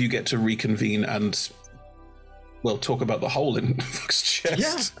 5 of you get to reconvene and, well, talk about the hole in Fox's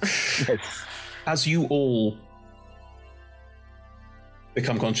chest. Yeah. As you all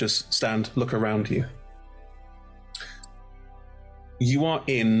become conscious, stand, look around you. You are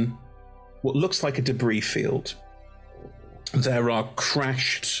in what looks like a debris field. There are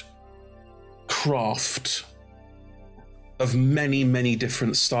crashed craft of many, many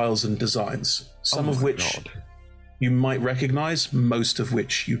different styles and designs, some of which you might recognize, most of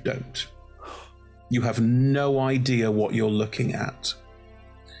which you don't. You have no idea what you're looking at.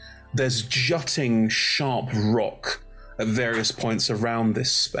 There's jutting, sharp rock at various points around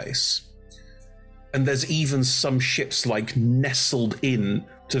this space. And there's even some ships nestled in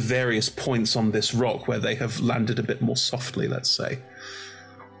to various points on this rock where they have landed a bit more softly, let's say.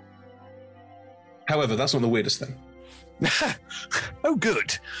 However, that's not the weirdest thing. Oh,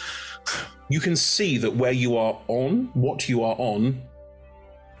 good. You can see that what you are on,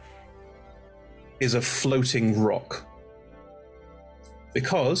 is a floating rock.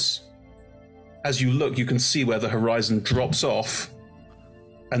 Because, as you look, you can see where the horizon drops off,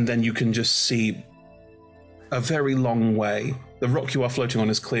 and then you can just see a very long way. The rock you are floating on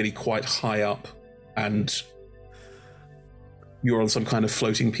is clearly quite high up, and you're on some kind of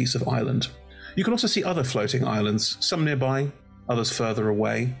floating piece of island. You can also see other floating islands, some nearby, others further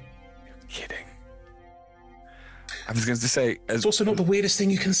away. Kidding. I was going to say... It's also not the weirdest thing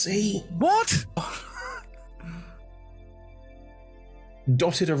you can see. What?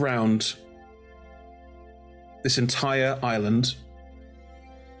 Dotted around this entire island,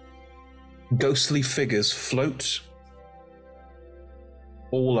 ghostly figures float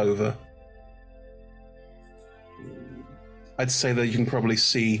all over. I'd say that you can probably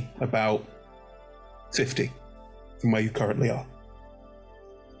see about 50 from where you currently are.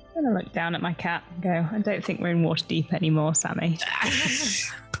 I'm going to look down at my cat and go, I don't think we're in water deep anymore, Sammy.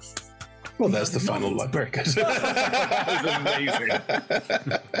 Well, there's the final line. Very good. That was amazing.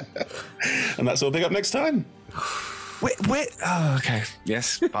 And that's all big up next time. Wait. Oh, okay.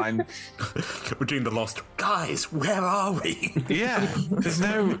 Yes, fine. We're doing the lost. Guys, where are we? Yeah, there's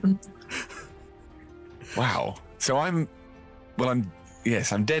no... Wow. So I'm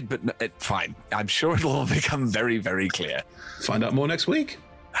dead, but fine. I'm sure it'll all become very, very clear. Find out more next week.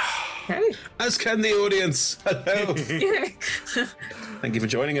 As can the audience. Hello. Thank you for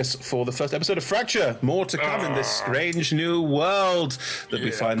joining us for the first episode of Fracture. More to come in this strange new world that we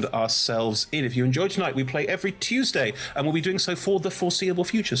find ourselves in. If you enjoyed tonight, we play every Tuesday, and we'll be doing so for the foreseeable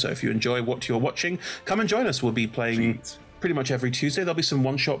future. So if you enjoy what you're watching, come and join us. We'll be playing pretty much every Tuesday. There'll be some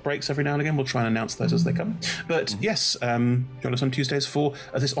one-shot breaks every now and again. We'll try and announce those as they come. But yes, join us on Tuesdays for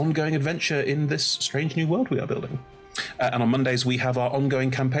this ongoing adventure in this strange new world we are building. And on Mondays, we have our ongoing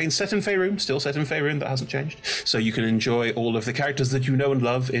campaign set in Faerun, still set in Faerun, that hasn't changed. So you can enjoy all of the characters that you know and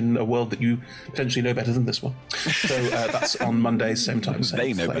love in a world that you potentially know better than this one. So that's on Mondays, same time,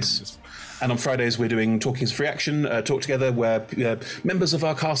 same place. And on Fridays, we're doing Talking as Free Action, Talk Together, where members of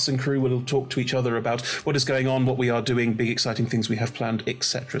our cast and crew will talk to each other about what is going on, what we are doing, big exciting things we have planned,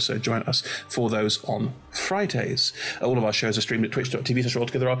 etc. So join us for those on Fridays. All of our shows are streamed at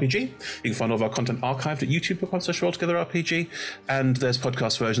twitch.tv/rolltogetherrpg. You can find all of our content archived at youtube.com/rolltogetherrpg. And there's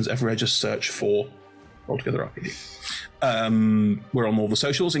podcast versions everywhere. Just search for Roll Together RPG. We're on all the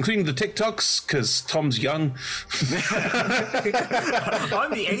socials, including the TikToks, because Tom's young.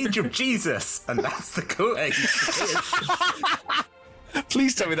 I'm the age of Jesus, and that's the cool age.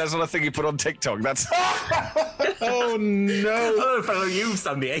 Please tell me that's not a thing you put on TikTok. That's oh no! Oh, fellow youths,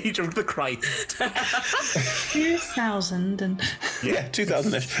 I'm the age of the Christ. 2000 and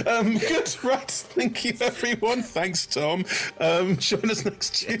 2000ish. Good, right. Thank you, everyone. Thanks, Tom. Join us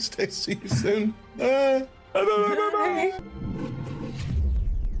next Tuesday. See you soon. Bye. Bye.